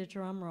going to need a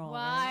drum roll.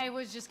 Well, right? I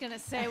was just going to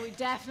say we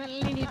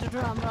definitely need a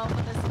drum roll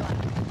for this one.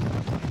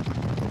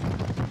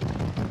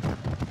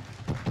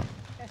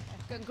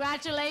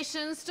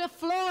 Congratulations to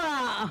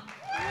Flora.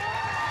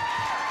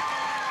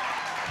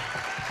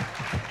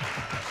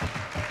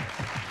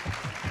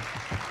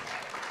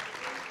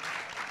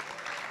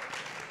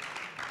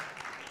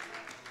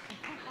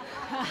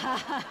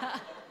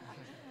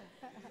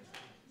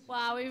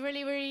 Wow, we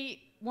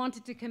really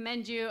wanted to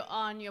commend you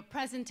on your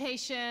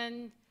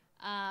presentation,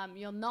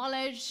 your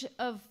knowledge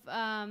of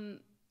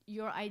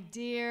your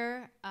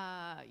idea.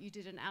 You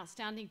did an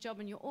outstanding job,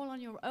 and you're all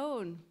on your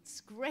own.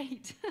 It's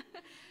great.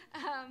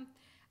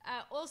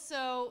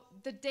 Also,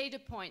 the data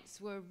points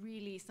were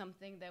really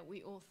something that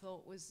we all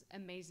thought was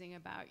amazing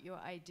about your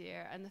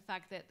idea, and the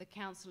fact that the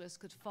counselors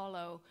could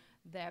follow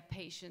their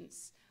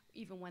patients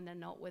even when they're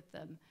not with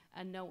them,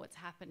 and know what's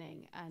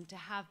happening. And to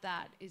have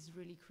that is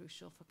really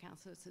crucial for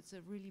counselors. It's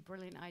a really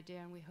brilliant idea,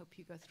 and we hope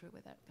you go through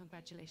with it.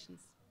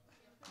 Congratulations.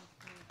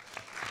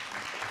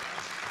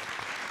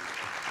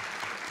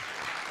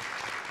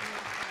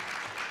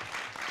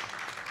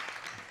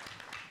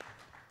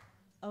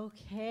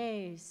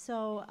 Okay,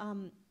 so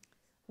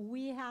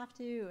we have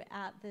to,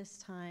 at this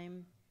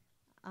time,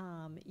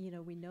 you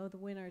know, we know the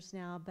winners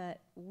now,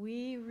 but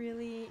we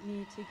really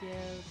need to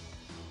give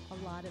a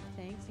lot of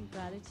thanks and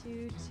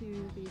gratitude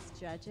to these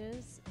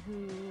judges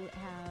who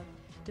have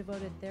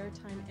devoted their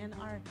time and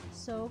are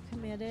so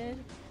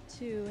committed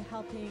to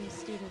helping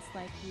students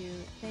like you.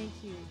 Thank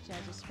you,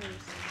 judges, for your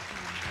service.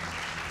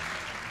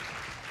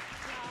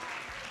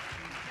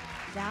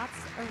 That's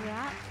a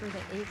wrap for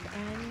the 8th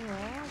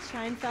Annual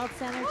Scheinfeld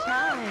Center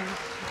Challenge.